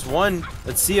 Oh, he's one.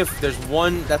 Let's see if there's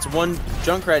one. That's one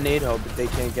Junkrat Nado, but they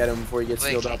can't get him before he gets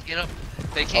sealed up.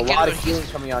 They can't a lot of healing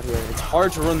coming out here. It's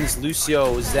hard to run this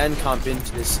Lucio Zen comp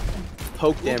into this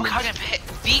poke damage.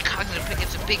 The Cognitive Pit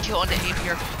gets a big kill on the aim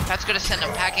here. That's gonna send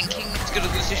him packing. Kingdom's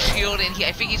gonna lose his shield, and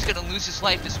I think he's gonna lose his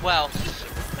life as well.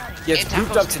 He gets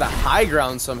grouped up to the high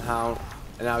ground somehow,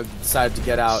 and now decided to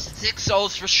get out. 6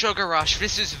 ults for Sugar Rush.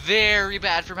 This is very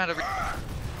bad for Meta.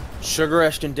 Sugar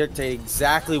Rush can dictate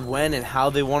exactly when and how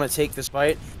they want to take this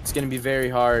fight. It's going to be very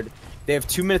hard. They have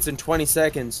 2 minutes and 20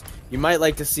 seconds. You might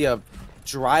like to see a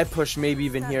dry push maybe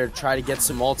even here to try to get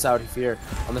some ults out here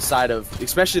on the side of,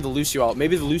 especially the Lucio ult.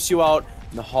 Maybe the Lucio out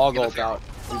and the Hog ult out.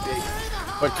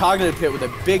 But Cognitive Pit with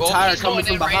a big tire coming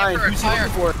from behind. Who's he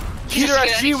looking for? Peter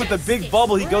SG with the big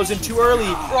bubble. He goes in too early.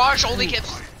 Raj only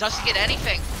doesn't get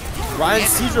anything. Ryan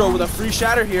Cedro with a free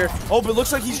shatter here. Oh, but it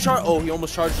looks like he's he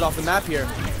almost charged off the map here.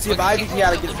 Let's see if Ivy can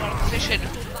get position.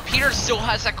 Peter still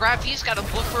has that grab. He's got to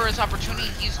look for his opportunity.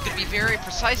 He's going to be very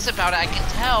precise about it. I can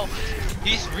tell.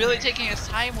 He's really taking his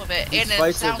time with it. These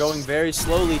fights are going very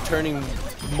slowly, turning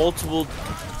multiple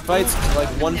fights to like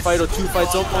 1 fight or 2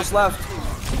 fights almost left.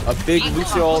 A big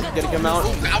Lucio ult getting him out.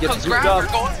 Out gets comes grab.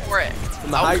 They're going for it.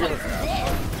 From the high ground.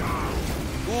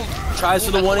 Tries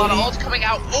for the 180. A lot of ults coming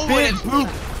out. Oh, big boop.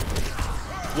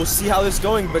 We'll see how this is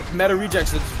going, but Meta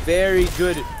Rejects looks very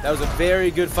good. That was a very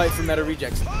good fight for Meta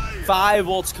Rejects. 5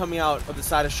 ults coming out of the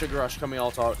side of Sugar Rush coming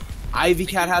ult out. Ivy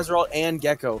Cat has her ult and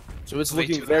Gekko, so it's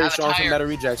looking very strong for Meta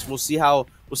Rejects. We'll see how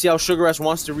Sugar Rush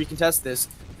wants to recontest this.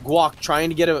 Guak trying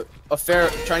to get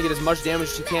trying to get as much damage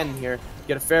as he can in here.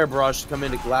 Get a fair barrage to come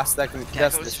in to last second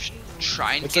contest this.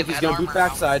 Trying Looks to like he's gonna boot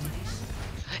backside.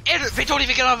 And they don't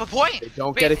even get on the point. They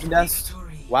don't get a contest.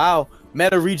 Wow.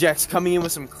 Meta Rejects coming in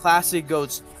with some classic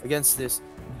goats against this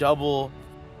double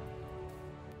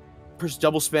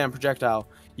spam projectile.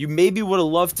 You maybe would have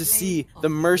loved to see the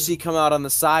Mercy come out on the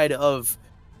side of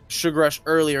Sugar Rush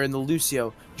earlier in the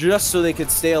Lucio, just so they could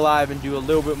stay alive and do a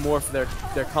little bit more for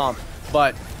their comp.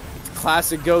 But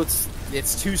classic goats,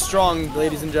 it's too strong,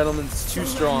 ladies and gentlemen. It's too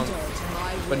strong.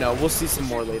 But no, we'll see some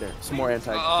more later. Some more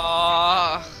anti.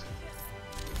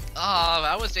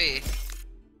 That was a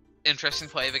interesting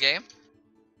play of the game.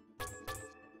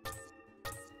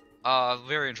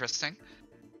 Very interesting.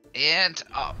 And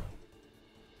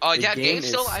yeah, game's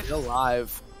still alive. Still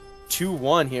alive.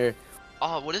 2-1 here.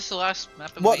 What is the last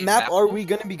map? What map are we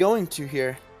gonna be going to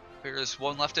here? There's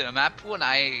one left in a map pool, and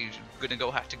I'm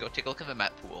gonna have to go take a look at the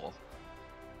map pool.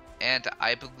 And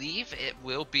I believe it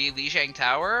will be Lijiang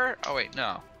Tower. Oh wait,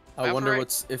 no. I wonder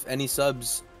if any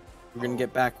subs we're gonna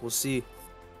get back. We'll see.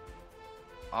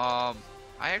 I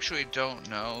actually don't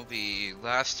know the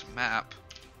last map.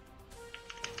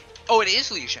 Oh, it is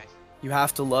Lijiang. You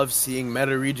have to love seeing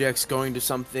Meta Rejects going to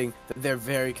something that they're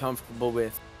very comfortable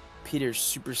with. Peter's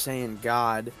Super Saiyan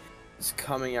God is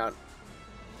coming out.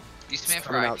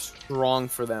 Coming out strong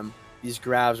for them. These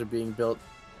grabs are being built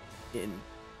in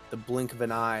the blink of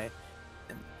an eye,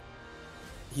 and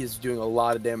he is doing a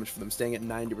lot of damage for them, staying at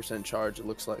 90% charge. It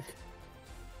looks like.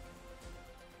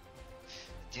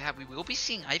 Yeah, we will be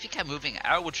seeing Ivy Cat moving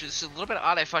out, which is a little bit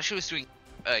odd. I thought she was doing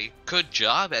a good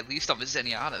job, at least on the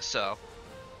Zenyatta, so.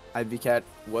 Ivy Cat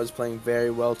was playing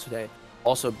very well today.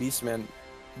 Also, Beastman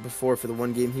before for the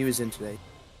one game he was in today.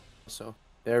 So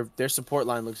their support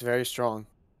line looks very strong.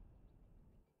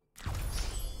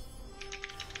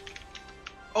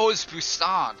 Oh, it's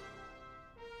Busan.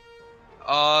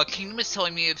 Kingdom is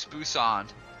telling me it's Busan.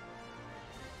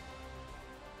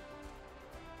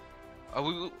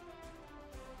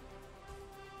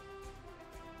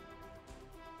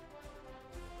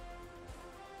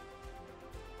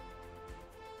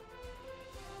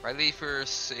 Ready for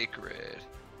Sacred.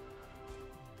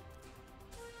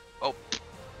 Oh.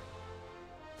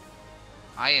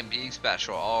 I am being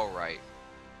special, alright.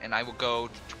 And I will go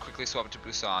quickly swap it to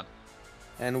Busan.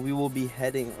 And we will be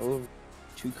heading over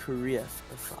to Korea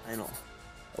for the final.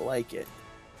 I like it.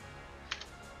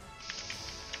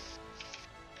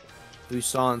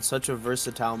 Busan, such a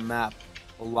versatile map.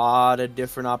 A lot of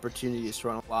different opportunities to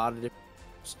run a lot of different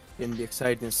games. It's gonna be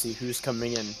exciting to see who's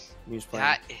coming in, who's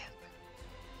playing.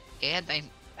 Yeah, and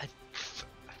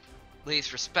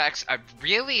least respects, I'm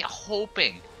really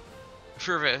hoping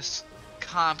for this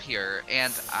comp here,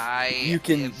 and you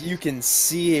can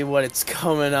see what it's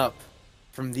coming up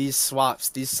from these swaps.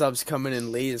 These subs coming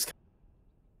in late is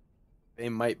they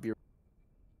might be.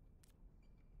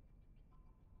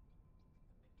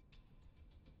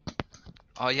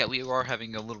 Oh yeah, we are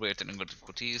having a little bit of technical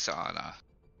difficulties on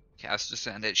Castus,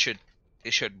 and it should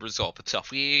resolve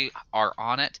itself. We are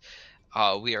on it.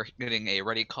 We are getting a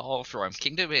ready call from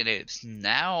Kingdom, and it's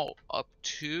now up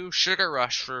to Sugar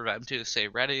Rush for them to say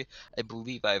ready. I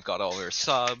believe I've got all their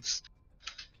subs.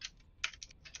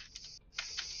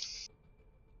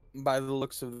 By the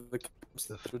looks of the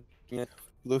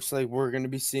looks like we're going to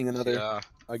be seeing another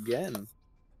again.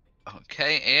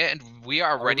 Okay, and we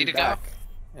are ready to go.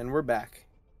 And we're back.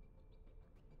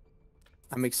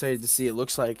 I'm excited to see. It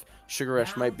looks like Sugar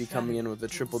Rush might be coming in with a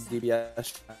triple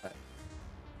DPS.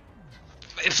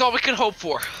 It's all we can hope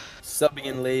for. Subbing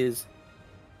in Lays.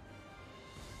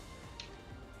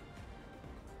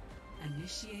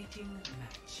 Initiating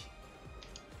match.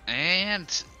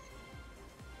 And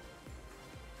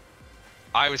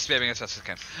I was spamming as best as I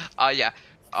can. Yeah.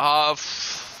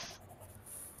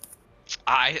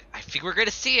 I think we're gonna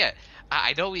see it.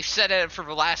 I know we've said it for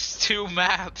the last 2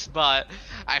 maps, but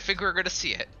I think we're gonna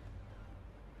see it.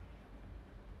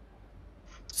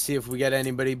 See if we get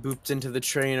anybody booped into the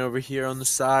train over here on the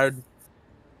side.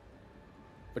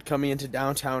 But coming into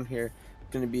downtown here,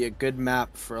 it's gonna be a good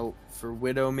map for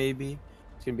Widow maybe.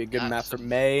 It's gonna be a good map for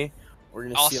Mei. We're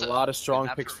gonna see a lot of strong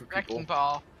picks for people.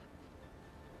 Ball.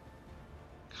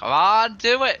 Come on,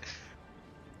 do it!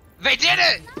 They did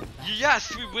it!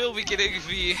 Yes, we will be getting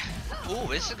the. Ooh,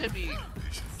 this is gonna be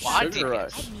quad Sugar DPS.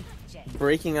 Rush.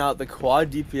 Breaking out the quad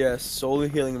DPS, solely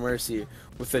healing Mercy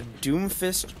with a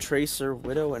Doomfist, Tracer,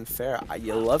 Widow, and Pharah.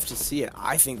 You love to see it.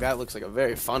 I think that looks like a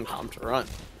very fun comp to run.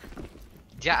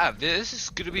 Yeah, this is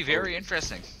gonna be very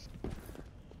interesting.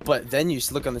 But then you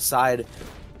look on the side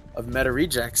of Meta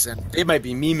Rejects, and they might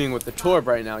be memeing with the Torb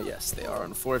right now. Yes, they are,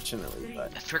 unfortunately.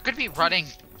 But if we're gonna be running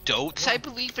Dotes, I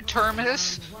believe, for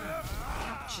Terminus.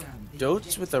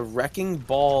 Dotes with a Wrecking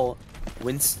Ball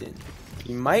Winston.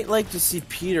 You might like to see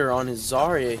Peter on his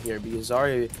Zarya here, because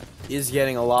Zarya is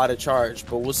getting a lot of charge,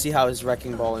 but we'll see how his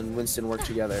Wrecking Ball and Winston work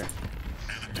together.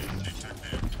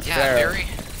 Yeah, very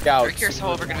curious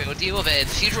how we're going to be able to deal with it.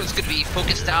 Cedro's going to be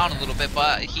focused down a little bit,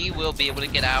 but he will be able to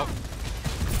get out.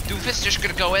 Doomfist just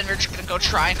going to go in, we're just going to go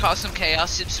try and cause some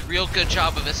chaos. It's a real good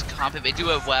job of this comp, and they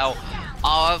do it well.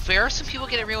 There are some people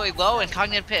getting really low, and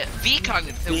Cognitive Pit,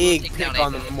 Cognitive Pit will take down pick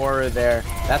on the Mora there.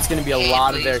 That's going to be a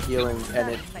lot of their healing,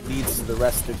 and it leads to the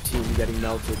rest of the team getting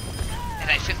melted. And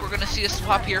I think we're going to see a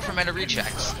swap here for Meta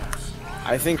Rejects.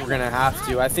 I think we're going to have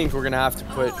to. I think we're going to have to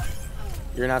put.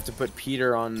 You're going to have to put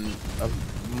Peter on a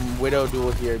Widow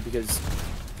duel here, because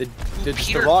the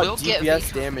raw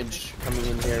DPS damage coming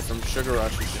in here from Sugar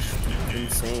Rush is just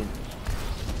insane.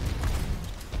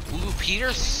 Ooh,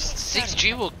 Peter's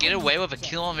 6G will get away with a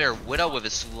kill on their Widow with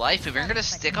his life, and they're gonna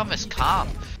stick on this comp.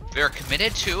 They're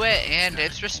committed to it, and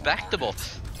it's respectable.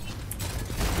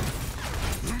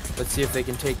 Let's see if they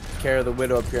can take care of the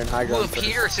Widow up here in high ground. Ooh,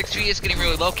 Peter, 6G is getting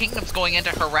really low. Kingdom's going in to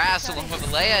harass along with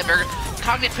Leia.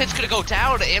 Cognitive Pit's gonna go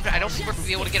down, and I don't think we're gonna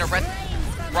be able to get a red.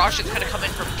 Roshan's gonna come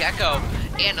in from Gecko,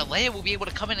 and Leia will be able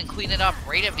to come in and clean it up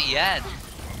right at the end.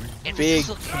 And big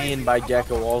pain by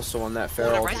Gecko also on that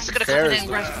Pharah. Pharah's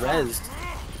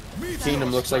rezzed.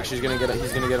 Kingdom looks like he's gonna get on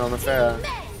the Pharah,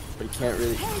 but he can't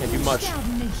do much.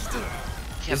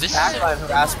 Yeah, this backline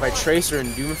harassed by Tracer and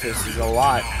Doomfist is a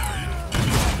lot.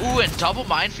 Ooh, and double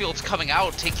minefields coming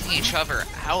out, taking each other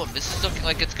out. This is looking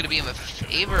like it's gonna be in the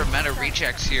favor of Meta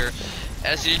Rejects here,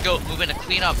 as you move into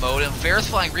cleanup mode, and Pharah's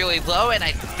flying really low, and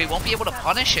they won't be able to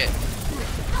punish it.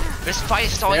 This fight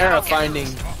is stalling out. Finding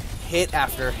hit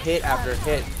after hit after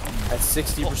hit at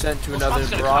 60% to another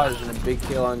barrage, and a big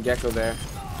kill on Gecko there.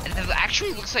 And it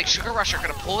actually looks like Sugar Rush are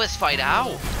gonna pull this fight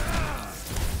out.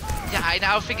 Yeah, I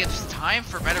now think it's time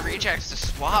for Meta Rejects to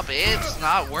swap. It's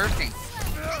not working.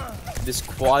 This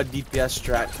quad DPS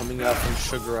strat coming out from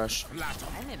Sugar Rush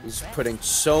is putting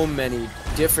so many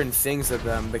different things at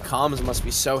them. The comms must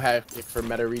be so hectic for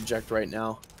Meta Reject right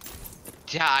now.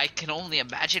 Yeah, I can only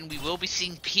imagine we will be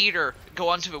seeing Peter go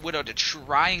onto the Widow to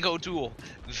try and go duel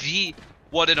the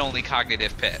one and only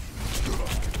Cognitive Pit.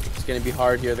 It's going to be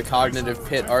hard here. The Cognitive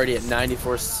Pit already at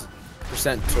 94%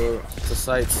 to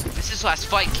sights. This is his last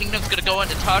fight. Kingdom's going to go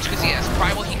into touch because he has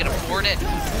Primal. He can afford it.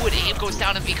 Ooh, and Abe goes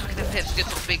down and the Cognitive Pit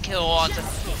gets a big kill onto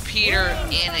Peter.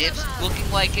 And it's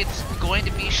looking like it's going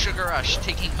to be Sugar Rush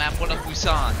taking map 1 of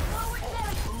Busan.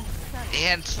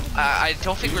 And I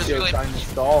don't think we're really trying to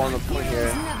stall on the point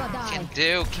here. can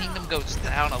do. Kingdom goes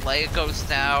down. Alea goes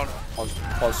down.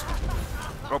 Pause.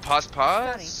 Oh, pause.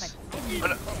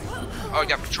 Oh,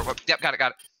 yeah, control. Yep, got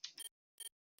it.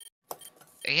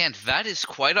 And that is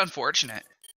quite unfortunate.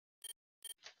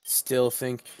 Still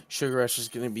think Sugar Rush is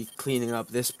going to be cleaning up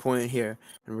this point here,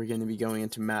 and we're going to be going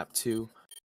into map 2.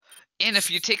 And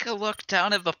if you take a look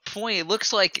down at the point, it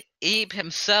looks like Abe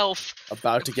himself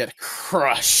about to get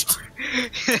crushed.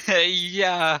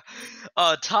 Yeah.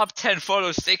 Top 10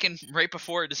 photos taken right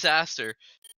before a disaster.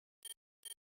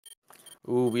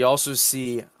 Ooh, we also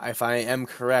see, if I am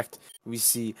correct, we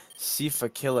see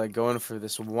Sifa Killa going for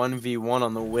this 1v1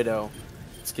 on the Widow.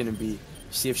 It's going to be,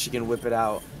 see if she can whip it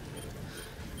out.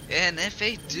 And if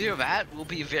they do, that will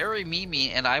be very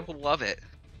memey, and I will love it.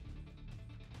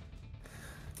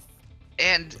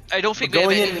 And I don't think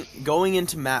going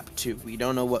into map 2, we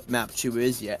don't know what map 2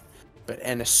 is yet,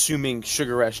 and assuming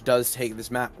Sugar Rush does take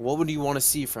this map, what would you want to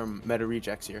see from Meta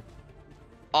Rejects here?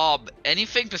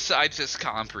 Anything besides this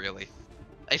comp, really.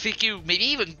 I think you maybe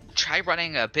even try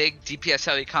running a big DPS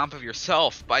heavy comp of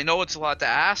yourself, but I know it's a lot to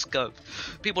ask of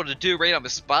people to do right on the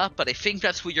spot, but I think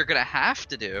that's what you're gonna have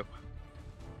to do.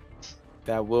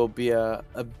 That will be a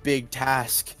big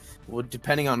task. Well,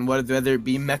 depending on whether it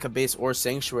be Mecha Base or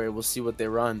Sanctuary, we'll see what they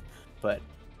run. But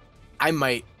I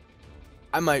might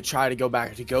try to go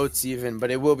back to Goats even, but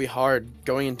it will be hard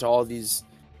going into all these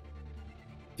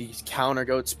counter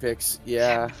Goats picks.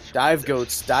 Yeah, Dive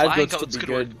Goats could be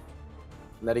good. Work.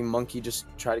 Letting Monkey just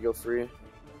try to go free.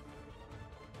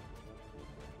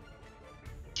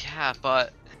 Yeah,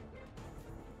 but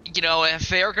you know, if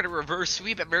they're gonna reverse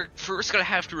sweep, they're first gonna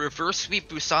have to reverse sweep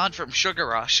Busan from Sugar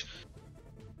Rush.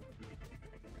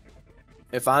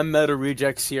 If I'm Meta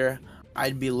Rejects here,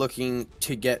 I'd be looking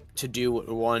to get to do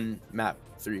one map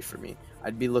 3 for me.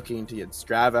 I'd be looking to get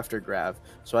Grav after Grav.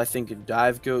 So I think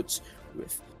Dive Goats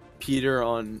with Peter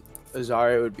on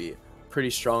Azaria would be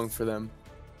pretty strong for them.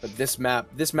 But this map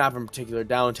in particular,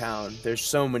 downtown, there's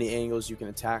so many angles you can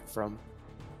attack from.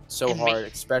 So hard,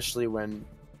 especially when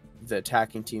the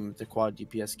attacking team, the quad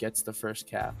DPS, gets the first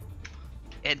cap.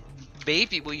 And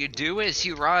maybe what you do is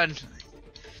you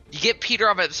get Peter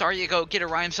on Zarya, you go get a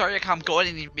Rhyme Zarya comp going,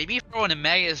 and you maybe throw in a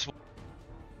Mei as well.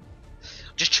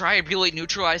 Just try and really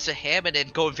neutralize the Hammond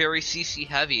and go very CC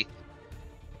heavy.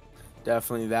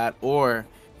 Definitely that, or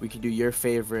we could do your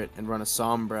favorite and run a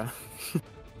Sombra.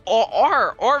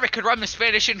 or we could run the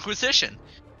Spanish Inquisition.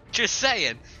 Just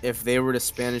saying. If they were to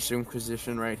Spanish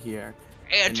Inquisition right here.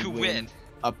 And to win.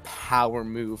 A power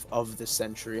move of the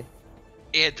century.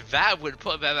 And that would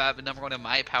put them at number 1 in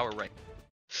my power rank.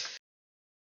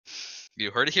 You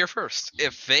heard it here first.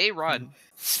 If they run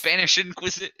Spanish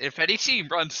Inquisition, if any team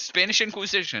runs Spanish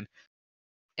Inquisition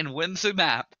and wins the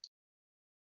map,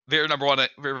 they're number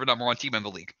one team in the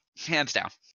league, hands down.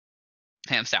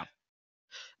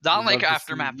 Not like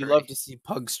after map 3. You love to see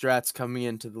Pug strats coming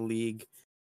into the league.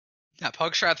 Yeah,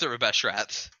 Pug strats are the best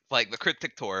strats, like the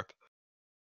Cryptic Torp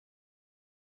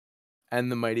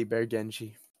and the Mighty Bear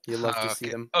Genji. You love to see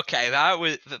them. Okay, that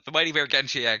was the Mighty Bear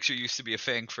Genji actually used to be a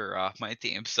thing for my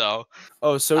team. So.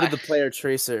 Oh, so did the Player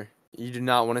Tracer. You do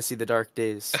not want to see the dark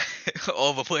days.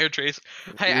 Oh, the Player Tracer.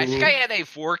 Hey, I think I had a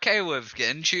 4K with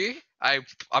Genji.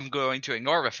 I'm going to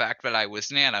ignore the fact that I was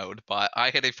nanoed, but I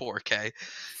had a 4K.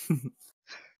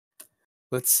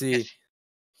 Let's see.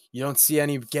 You don't see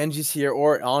any Genjis here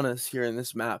or Anas here in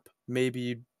this map.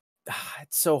 Maybe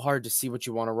it's so hard to see what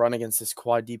you want to run against this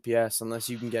quad DPS unless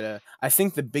you can get I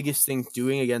think the biggest thing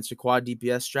doing against a quad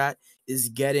DPS strat is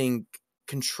getting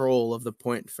control of the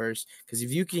point first. Because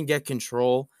if you can get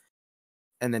control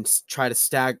and then try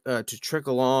to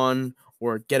trickle on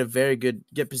or get a very good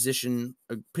position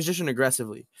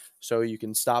aggressively so you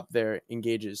can stop their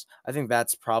engages. I think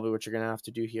that's probably what you're going to have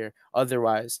to do here.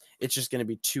 Otherwise, it's just going to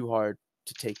be too hard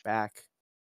to take back.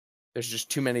 There's just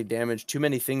too many damage, too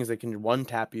many things that can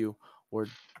one-tap you or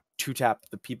two-tap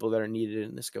the people that are needed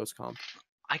in this Ghost comp.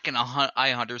 I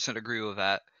 100% agree with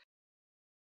that.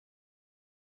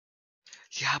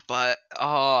 Yeah, but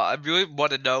I really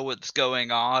want to know what's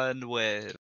going on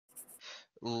with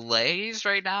Lays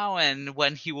right now and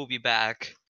when he will be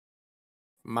back.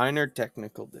 Minor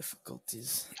technical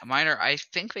difficulties. I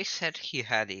think they said he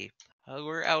had a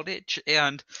power outage,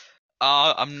 and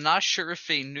I'm not sure if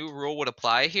a new rule would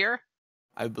apply here.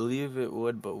 I believe it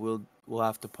would, but we'll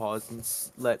have to pause and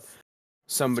let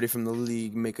somebody from the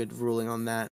league make a ruling on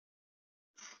that.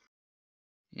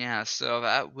 Yeah, so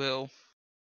that will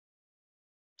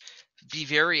be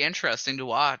very interesting to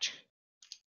watch.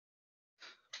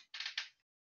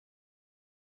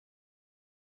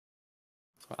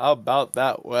 How about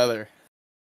that weather?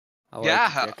 I like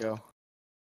Yeah. it, Gecko.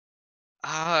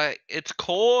 It's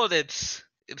cold. It's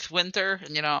winter,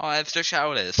 and it's just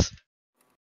how it is.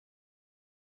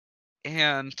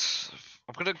 And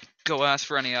I'm gonna go ask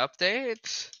for any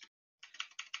updates.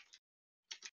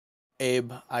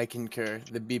 Abe, I concur.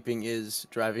 The beeping is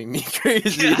driving me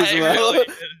crazy Yeah, as it well. really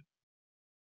is.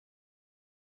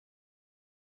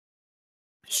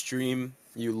 Stream,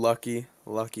 you lucky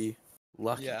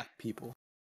Yeah. people.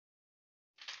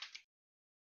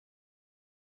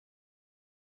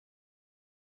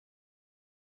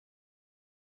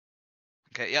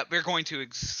 Okay, yep, we're going to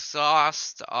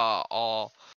exhaust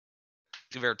all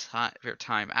their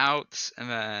timeouts and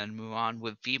then move on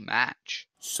with the match.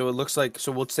 So it looks like, so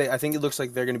we'll say, I think it looks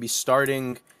like they're going to be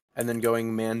starting and then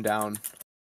going man down.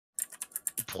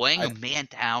 Playing a man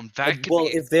down, that could Well,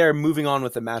 be. if they're moving on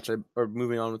with the match, or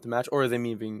moving on with the match, or are they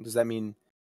moving? Does that mean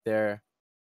they're?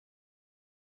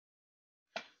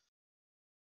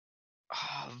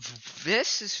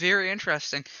 This is very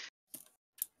interesting.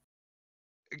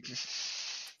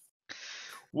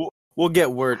 We'll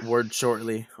get word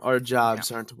shortly. Our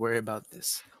jobs aren't to worry about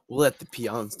this. We'll let the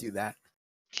peons do that.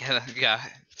 Yeah.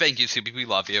 Thank you, Subi. We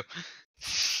love you.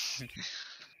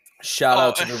 Shout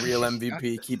out to the real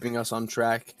MVP, keeping us on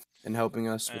track and helping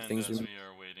us with things. As we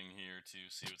are waiting here to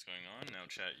see what's going on, now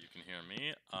chat, you can hear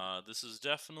me. This is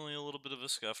definitely a little bit of a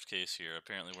scuffed case here.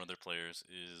 Apparently one of their players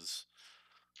is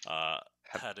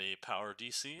had a power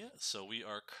DC, so we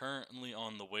are currently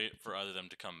on the wait for either them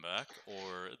to come back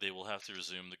or they will have to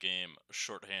resume the game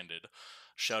shorthanded.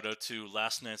 Shout out to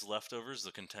last night's leftovers,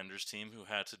 the contenders team, who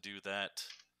had to do that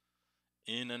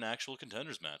in an actual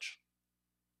contenders match.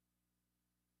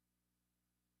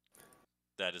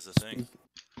 That is a thing.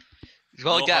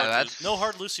 Well, no yeah, hard that's no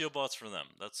hard Lucio bots for them.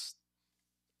 That's.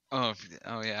 Oh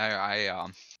yeah,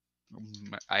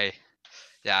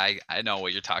 I know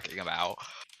what you're talking about.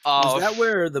 Was that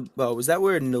where was that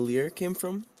where Nalir came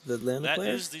from? The Atlanta That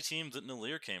player? is the team that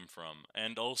Nalir came from,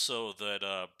 and also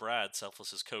that Brad,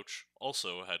 Selfless's coach,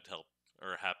 also had helped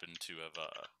or happened to have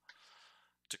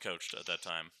to coached at that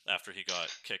time after he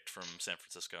got kicked from San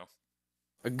Francisco.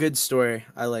 A good story.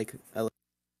 I like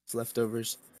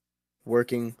leftovers,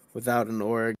 working without an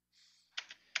org.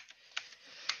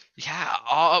 Yeah,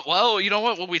 well, you know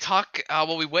what? When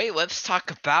we wait, let's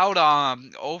talk about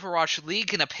Overwatch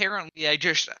League. And apparently,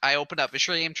 I opened up a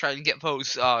stream trying to get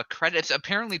those credits.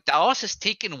 Apparently, Dallas has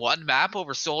taken one map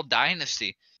over Seoul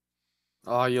Dynasty.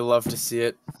 Oh, you love to see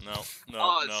it. No.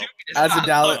 As a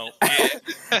Dallas,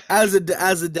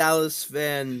 as a Dallas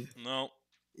fan, no.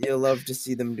 You'll love to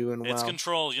see them doing well. It's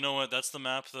Control. You know what? That's the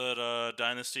map that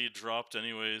Dynasty dropped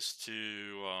anyways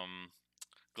to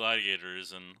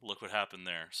Gladiators, and look what happened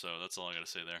there. So that's all I gotta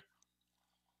say there.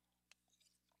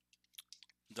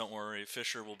 Don't worry,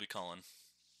 Fisher will be calling.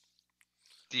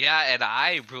 Yeah, and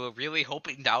I really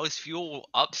hoping Dallas Fuel will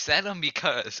upset him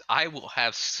because I will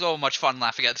have so much fun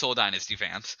laughing at Seoul Dynasty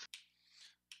fans.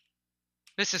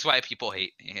 This is why people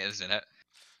hate me, isn't it?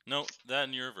 No, that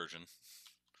and your version.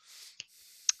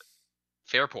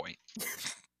 Fair point.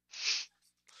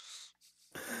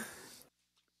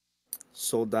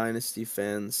 Seoul Dynasty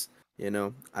fans,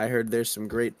 I heard there's some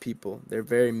great people. They're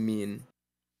very mean.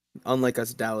 Unlike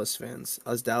us Dallas fans.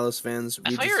 Us Dallas fans,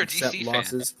 we just accept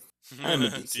losses. I'm a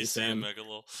DC fan.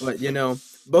 But,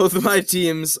 both of my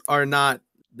teams are not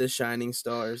the shining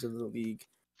stars of the league.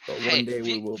 But one day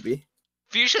we will be.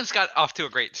 Fusion's got off to a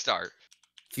great start.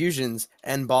 Fusions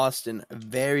and Boston, a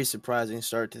very surprising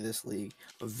start to this league.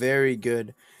 Very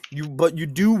good. But you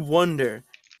do wonder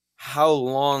how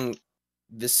long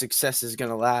this success is going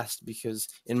to last, because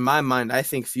in my mind, I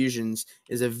think Fusions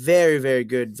is a very, very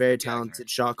good, very talented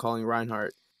shot calling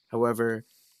Reinhardt. However,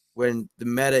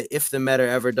 if the meta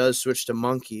ever does switch to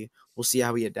Monkey, we'll see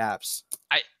how he adapts.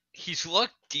 He's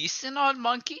looked decent on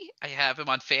Monkey. I have him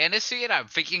on fantasy, and I'm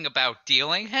thinking about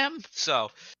dealing him.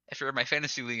 So if you're in my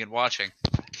fantasy league and watching,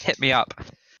 hit me up.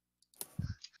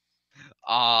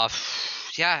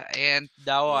 Yeah, and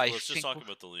now let's just talk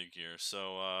about the league here.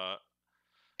 So,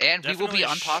 and we will be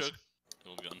unpausing.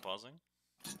 We'll be unpausing.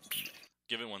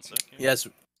 Give it 1 sec. Yes.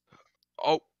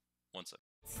 Oh. 1 sec.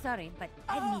 Sorry, but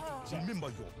I need to jet.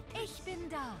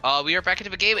 We are back into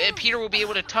the game, and Peter will be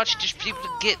able to touch, just be able to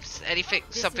get anything,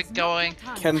 something going.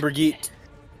 Can Brigitte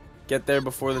get there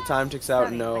before the time ticks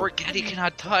out? No. Brigitte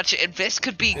cannot touch, and this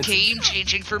could be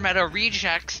game-changing for Meta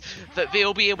Rejects, that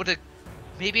they'll be able to,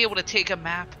 maybe able to take a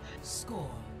map. Score.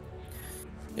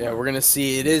 Yeah, we're gonna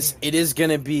see. It is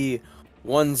gonna be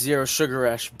 1-0 Sugar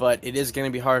Rush, but it is gonna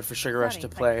be hard for Sugar Rush to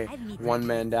play one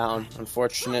man down.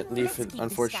 Unfortunately,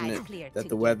 unfortunate that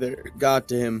the weather got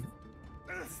to him.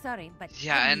 Sorry, but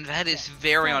Yeah, and that is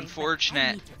very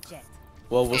unfortunate.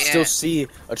 Well, we'll still see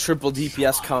a triple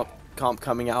DPS comp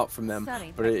coming out from them,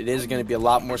 but it is going to be a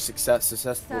lot more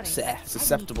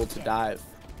susceptible to dive.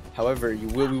 However,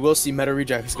 we will see Meta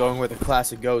Rejects going with a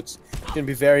classic goats. It's going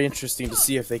to be very interesting to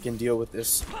see if they can deal with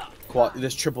this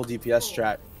triple DPS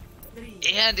strat.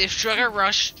 And if Sugar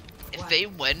Rush, if they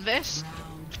win this,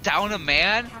 down a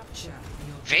man,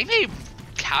 they may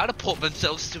catapult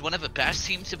themselves to one of the best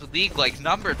teams of the league, like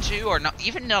number 2 or not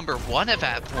even number 1 at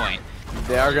that point.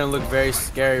 They are going to look very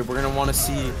scary. We're going to want to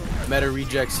see Meta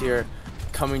Rejects here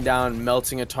coming down,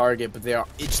 melting a target, but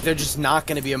they're just not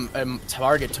going to be a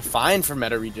target to find for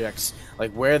Meta Rejects.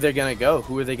 Like, where are they going to go?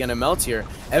 Who are they going to melt here?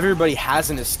 Everybody has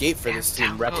an escape for this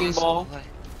team. Wrecking Ball,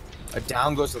 a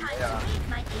down goes Leia.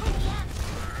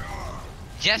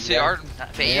 Yes, they are.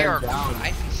 They are.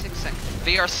 I think 6 seconds.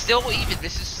 They are still even.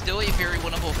 This is still a very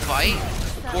winnable fight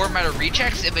for Meta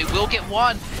Rejects, and they will get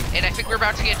 1. And I think we're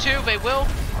about to get 2. They will.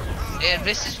 And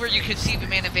this is where you can see the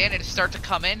man advantage start to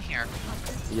come in here.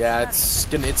 Yeah, it's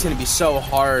gonna be so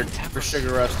hard for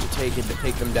Sugar Rush to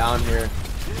take them down here.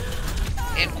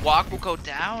 And Guac will go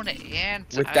down, and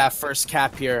with that first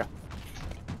cap here,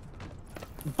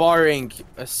 barring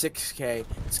a 6K,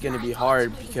 it's gonna be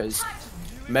hard because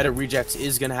Meta Rejects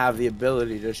is gonna have the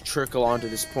ability to just trickle onto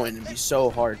this point and be so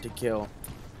hard to kill.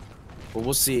 But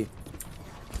we'll see.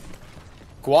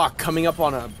 Guac coming up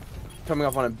on a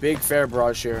big fair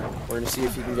barrage here. We're gonna see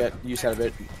if he can get use out of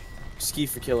it.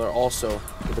 Skifa Killer also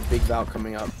with a big Val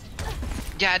coming up.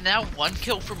 Yeah, now 1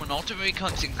 kill from an ultimate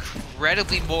becomes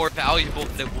incredibly more valuable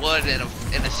than it would in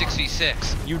a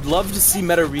 6v6. You'd love to see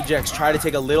Meta Rejects try to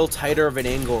take a little tighter of an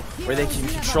angle where they can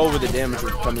control where the damage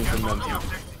is coming from them.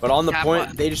 But on the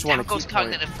point, they just want to keep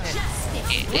going.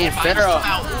 And Pharaoh.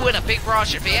 Ooh, and a big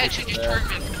barrage. They actually just turned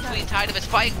the complete tide of his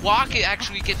fight. Guac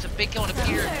actually gets a big kill and a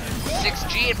Peter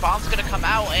 6G, and Bomb's gonna come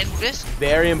out, and this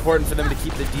very important for them to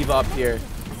keep the D.Va up here.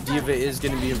 D.Va is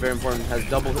going to be very important. Has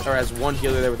 1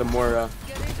 healer there with a Moira.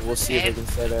 We'll see if they can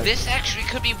stay there. This actually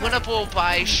could be winnable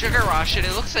by Sugar Rush, and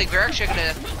it looks like they're actually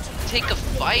going to take a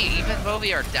fight, even though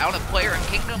they are down a player. And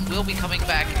Kingdom will be coming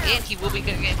back, and he will be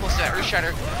getting close to that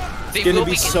Earthshatter. It's going to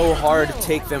be so hard to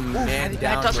take them man down.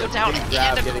 That does go down.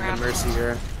 Getting the Mercy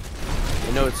here.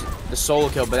 I know it's the solo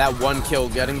kill, but that 1 kill,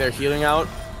 getting their healing out,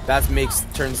 that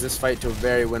turns this fight to a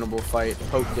very winnable fight.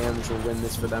 Poke damage will win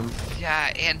this for them.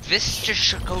 Yeah, and this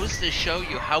just goes to show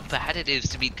you how bad it is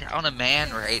to be down a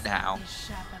man right now.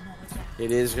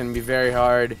 It is going to be very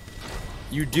hard.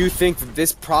 You do think that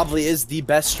this probably is the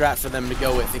best strat for them to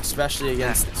go with, especially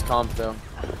against this comp, though.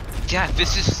 Yeah,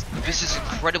 this is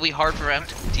incredibly hard for them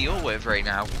to deal with right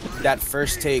now. That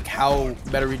first take, how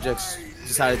Meta Rejects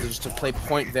decided to play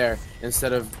point there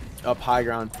instead of up high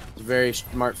ground, is very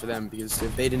smart for them, because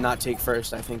if they did not take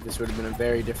first, I think this would have been a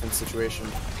very different situation.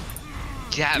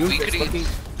 Yeah, we could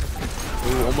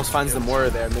Ooh, almost finds the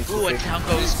Moira there. Ooh, and down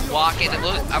goes Guac, and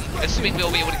I'm assuming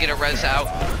they'll be able to get a res out.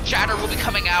 Shatter will be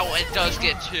coming out and does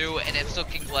get 2, and it's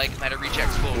looking like Meta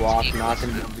Rejects will Guac not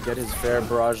going to get his fair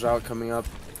barrage out coming up.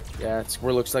 Yeah,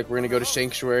 looks like we're going to go to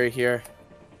Sanctuary here.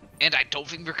 And I don't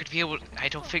think we're going to be able to, I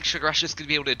don't think Sugar Rush is going to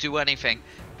be able to do anything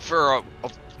for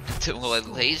until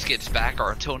Lays gets back,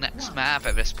 or until next map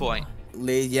at this point.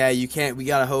 Yeah, you can't. We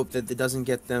gotta hope that it doesn't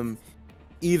get them,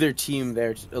 either team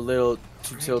there, a little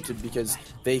too tilted, because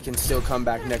they can still come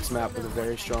back next map with a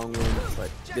very strong win.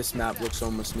 But this map looks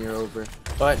almost near over.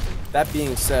 But that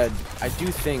being said, I do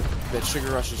think that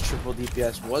Sugar Rush's triple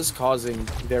DPS was causing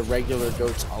their regular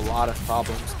goats a lot of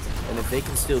problems. And if they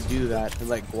can still do that and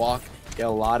let Guac get a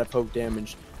lot of poke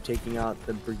damage, taking out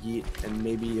the Brigitte, and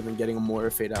maybe even getting a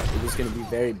Moira fade out, it is going to be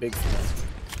very big for them.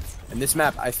 And this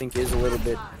map, I think, is a little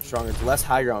bit stronger. It's less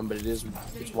high ground, but it's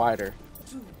wider.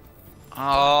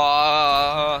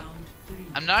 I'm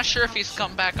not sure if he's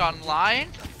come back online.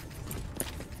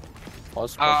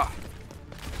 Pause.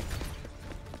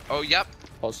 Oh, yep.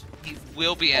 Pause. He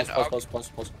will be in.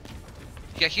 Pause.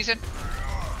 Yeah, he's in.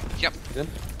 Yep. He's in?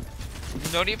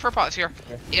 No need for a pause here.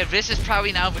 Okay. Yeah, this is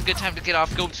probably now a good time to get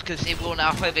off goats, because they will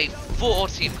now have a full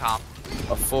team comp.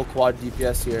 A full quad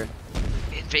DPS here.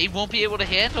 And they won't be able to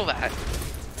handle that.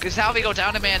 Because now they go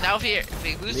down to man. Now if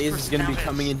they lose Lays is going to be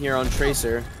coming in here on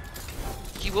Tracer.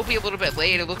 He will be a little bit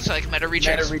late. It looks like Meta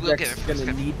Rejects will get is going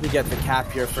to need to get the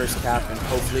cap here, first cap, and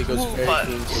hopefully it goes very but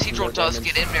clean. Seadrill does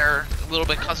get in there a little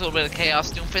bit, cause a little bit of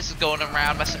chaos. Doomfist is going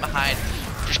around, messing behind,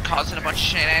 just causing a bunch of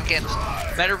shenanigans.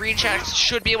 Meta Rejects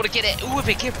should be able to get it. Ooh, if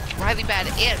they give Riley bad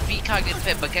and VCog get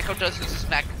fit, but Gecko does lose his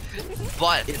mech.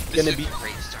 But it's going to be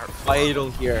great start. Vital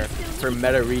here for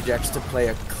Meta Rejects to play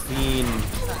a clean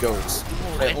Goats.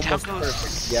 And down goes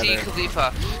C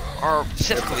Khalifa, or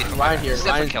Sith Khalifa. Right here,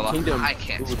 Ryan Killer. Kingdom, I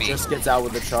can't who speak. just gets out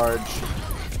with the charge.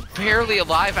 Barely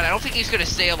alive, and I don't think he's gonna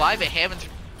stay alive at Hammond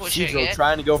pushing Seadrill it.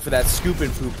 trying to go for that scoop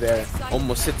and poop there.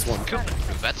 Almost hits one.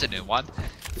 That's a new one.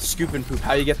 The scoop and poop,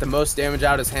 how you get the most damage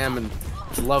out is Hammond.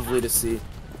 It's lovely to see.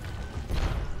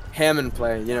 Hammond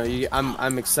play, you know,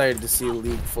 I'm excited to see a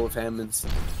league full of Hammonds.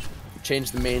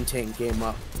 Change the main tank game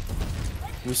up.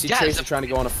 We see Tracer trying to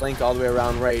go on a flank all the way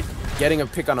around right. Getting a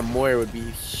pick on a Moira would be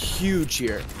huge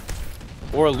here.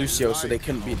 Or a Lucio, so they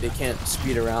can't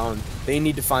speed around. They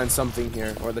need to find something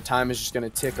here, or the time is just gonna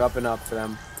tick up and up for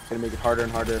them. It's gonna make it harder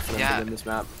and harder for them to win this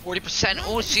map. 40%.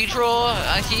 Oh, Seadrill,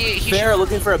 he Fair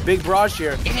looking for a big barrage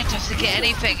here. And it doesn't get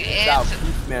anything. Wow,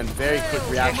 man, very quick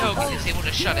reaction. Gecko is able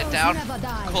to shut it down.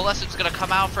 Coalescence gonna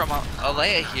come out from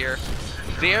Alea here.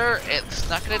 There, it's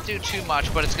not gonna do too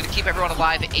much, but it's gonna keep everyone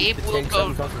alive. Abe will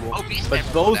go. Oh,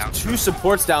 but both two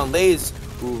supports down. Lays,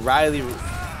 ooh, Riley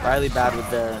bad with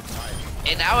there.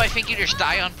 And now I think you just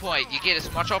die on point. You get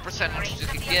as much all percentage as you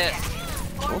can get.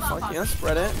 Oh fuck yeah,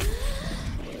 spread it.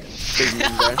 Big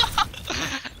move there.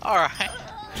 All right.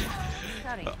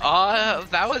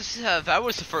 That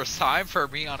was the first time for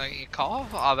me on a call.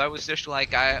 That was just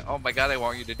like, oh my god, I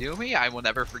want you to do me. I will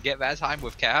never forget that time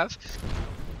with Cav.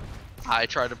 I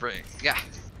tried to bring, yeah.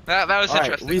 That was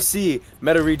interesting. We see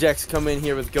Meta Rejects come in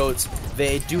here with Goats.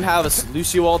 They do have a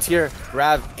Lucio ult here,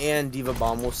 Rav and Diva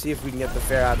Bomb. We'll see if we can get the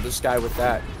fair out of this guy with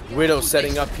that. Widow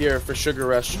setting up here for Sugar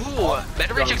Rush. Ooh,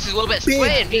 Meta Rejects is a little bit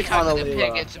split. Big cognitive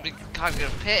pit gets a big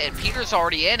cognitive pit, and Peter's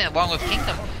already in, along with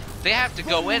Kingdom. They have to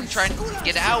go in, try and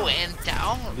get out and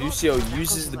down. Lucio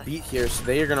uses the beat here, so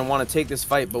they are going to want to take this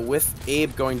fight, but with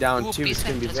Abe going down too, it's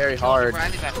going to be very hard.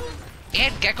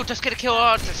 And Gecko just get a kill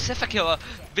on Sifa Killer.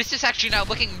 This is actually now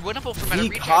looking winnable for Meta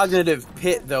Rejects. Cognitive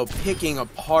Pit, though, picking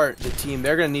apart the team.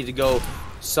 They're going to need to go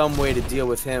some way to deal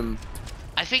with him.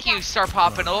 I think you start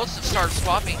popping ults and start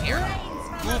swapping here.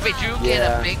 Ooh, they do get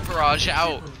a big barrage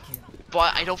out.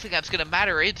 But I don't think that's going to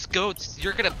matter. It's Goats.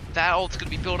 That ult's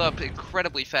going to be built up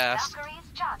incredibly fast.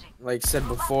 Like I said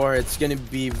before, it's going to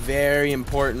be very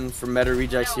important for Meta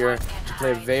Rejects here to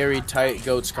play a very tight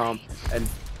Goats comp and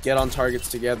get on targets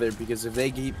together, because if they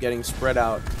keep getting spread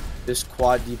out, this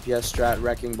quad DPS strat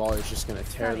Wrecking Ball is just going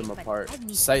to tear them apart.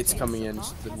 Sight's coming in.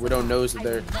 So the Widow knows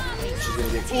that she's going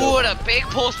to get killed. Ooh, and a big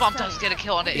pulse bomb does get a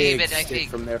kill on the Aven, I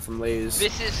think. From there from Lays.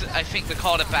 This is, I think, the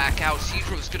call to back out.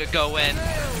 Seadrill's going to go in.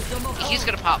 He's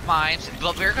going to pop mines,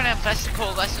 but we're going to invest the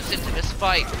Coalescence into this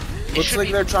fight. Looks like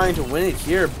they're trying to win it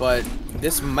here, but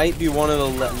this might be one of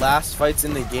the last fights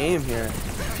in the game here.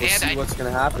 We'll see what's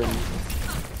going to happen.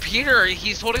 Peter,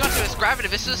 he's holding on to his gravity.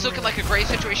 This is looking like a great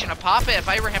situation to pop it. If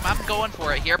I were him, I'm going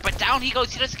for it here. But down he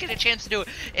goes. He doesn't get a chance to do it.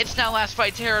 It's now last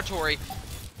fight territory.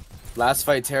 Last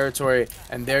fight territory,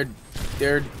 and they're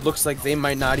looks like they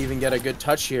might not even get a good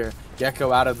touch here.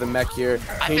 Gecko out of the mech here.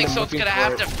 I think someone's gonna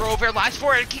have to throw over lies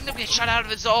for it. Kingdom gets shut out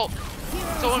of his ult.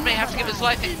 Someone may have to give his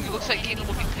life. It looks like Kingdom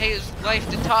will pay his life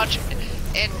to touch.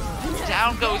 And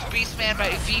down goes Beastman by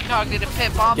VCog to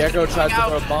pit bomb. Gecko tries to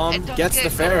throw a bomb, gets the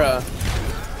Pharah.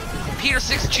 Peter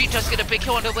 6G does get a big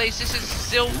kill on delays. This is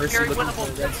still very winnable.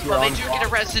 But they do get a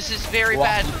res. This is very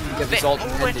bad. Oh,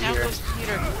 and down goes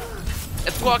Peter.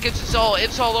 If Squad gets his ult,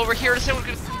 it's all over here. Someone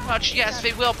can touch. Yes,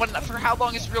 they will. But for how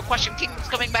long is the real question. Kingdom's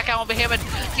coming back out on him, and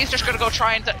he's just going to go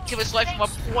try and give his life from a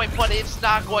point, but it's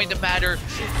not going to matter.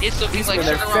 It's looking like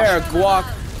Sugar Rush. Guac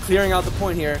clearing out the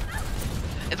point here.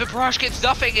 If the barrage gets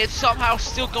nothing, it's somehow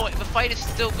still going. The fight is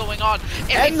still going on.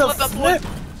 And the flip.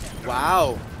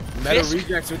 Wow. Meta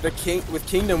Rejects with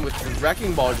Kingdom with the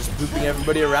Wrecking Ball just booping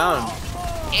everybody around.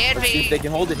 And let's see if they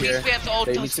can hold it here.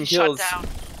 They need some kills.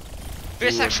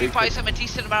 This actually buys them a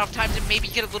decent amount of time to maybe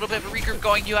get a little bit of a regroup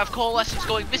going. You have Coalescence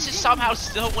going. This is somehow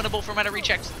still winnable for Meta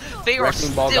Rejects. They are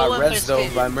Wrecking Ball got res though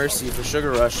by Mercy for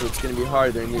Sugar Rush, so it's going to be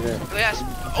hard. They need it. Yes.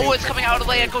 Oh, it's coming out.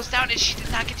 Leia goes down, and she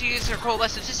did not get to use her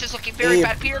Coalescence. This is looking very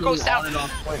bad. Peter goes down.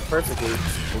 Point perfectly.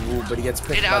 Ooh, but he gets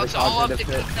picked by the it's all up to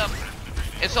Kingdom.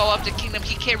 It's all up to Kingdom.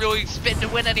 He can't really spin to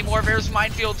win anymore. There's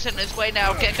minefields in his way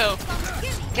now. Gecko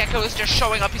is just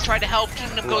showing up. He's trying to help.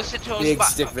 Kingdom goes into a big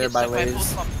stick there by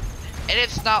Lays. And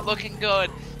it's not looking good.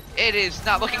 It is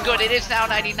not looking good. It is now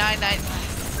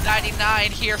 99-9.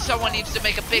 99 here. Someone needs to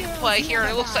make a big play here, and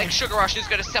it looks like Sugar Rush is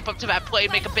going to step up to that play,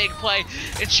 make a big play,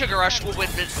 and Sugar Rush will win.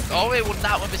 Oh, it will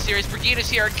not win the series. Brigida's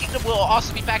here, and Kingdom will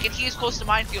also be back, and he is close to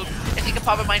Minefield. I think if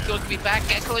Papa Minefield can be back,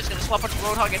 Gecko is going to swap up to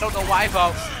Roadhog. I don't know why,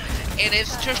 though. And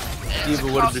it's just... Diva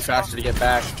would have been faster to get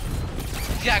back.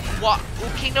 Yeah,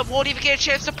 Kingdom won't even get a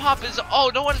chance to pop his...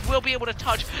 Oh, no one will be able to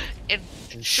touch. And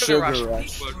Sugar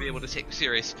Rush won't be able to take the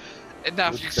series. And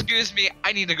now, if you excuse me,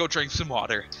 I need to go drink some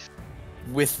water.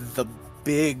 With the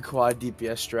big quad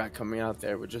DPS strat coming out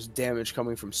there, with just damage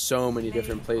coming from so many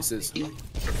different places.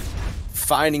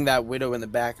 Finding that Widow in the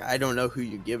back, I don't know who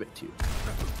you give it to.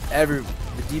 The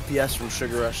DPS from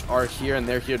Sugar Rush are here, and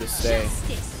they're here to stay.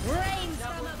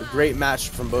 A great match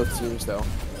from both teams, though.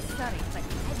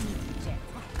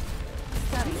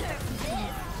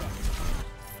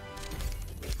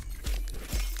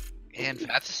 And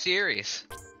that's a series.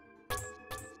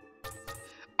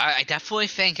 I definitely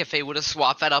think if they would have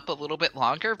swapped that up a little bit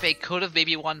longer, they could have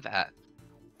maybe won that.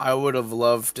 I would have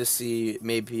loved to see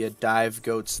maybe a Dive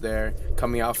Goats there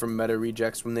coming out from Meta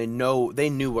Rejects when they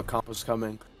knew what comp was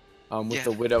coming, with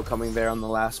the Widow coming there on the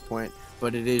last point.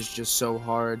 But it is just so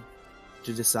hard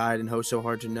to decide and so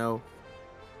hard to know.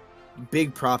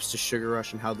 Big props to Sugar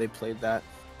Rush and how they played that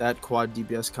quad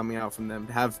DPS coming out from them.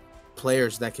 To have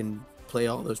players that can play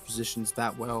all those positions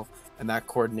that well and that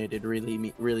coordinated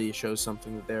really shows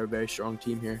something that they're a very strong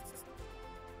team here.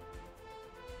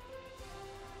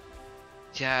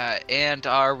 Yeah, and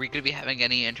are we going to be having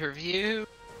any interview?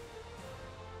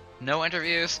 No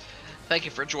interviews? Thank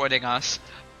you for joining us.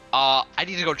 I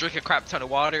need to go drink a crap ton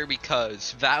of water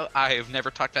because I have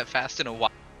never talked that fast in a while.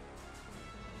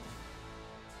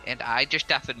 And I just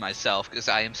deafened myself because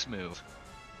I am smooth.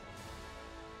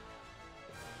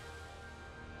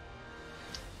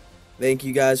 Thank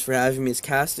you guys for having me as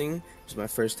casting. It was my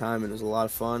first time and it was a lot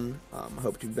of fun. I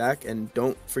hope to be back, and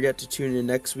don't forget to tune in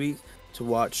next week to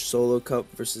watch Solo Cup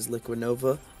versus Liquid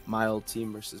Nova, my old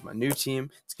team versus my new team.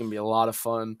 It's gonna be a lot of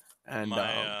fun, and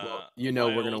my we're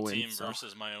gonna win. Team so.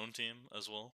 versus my own team as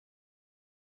well.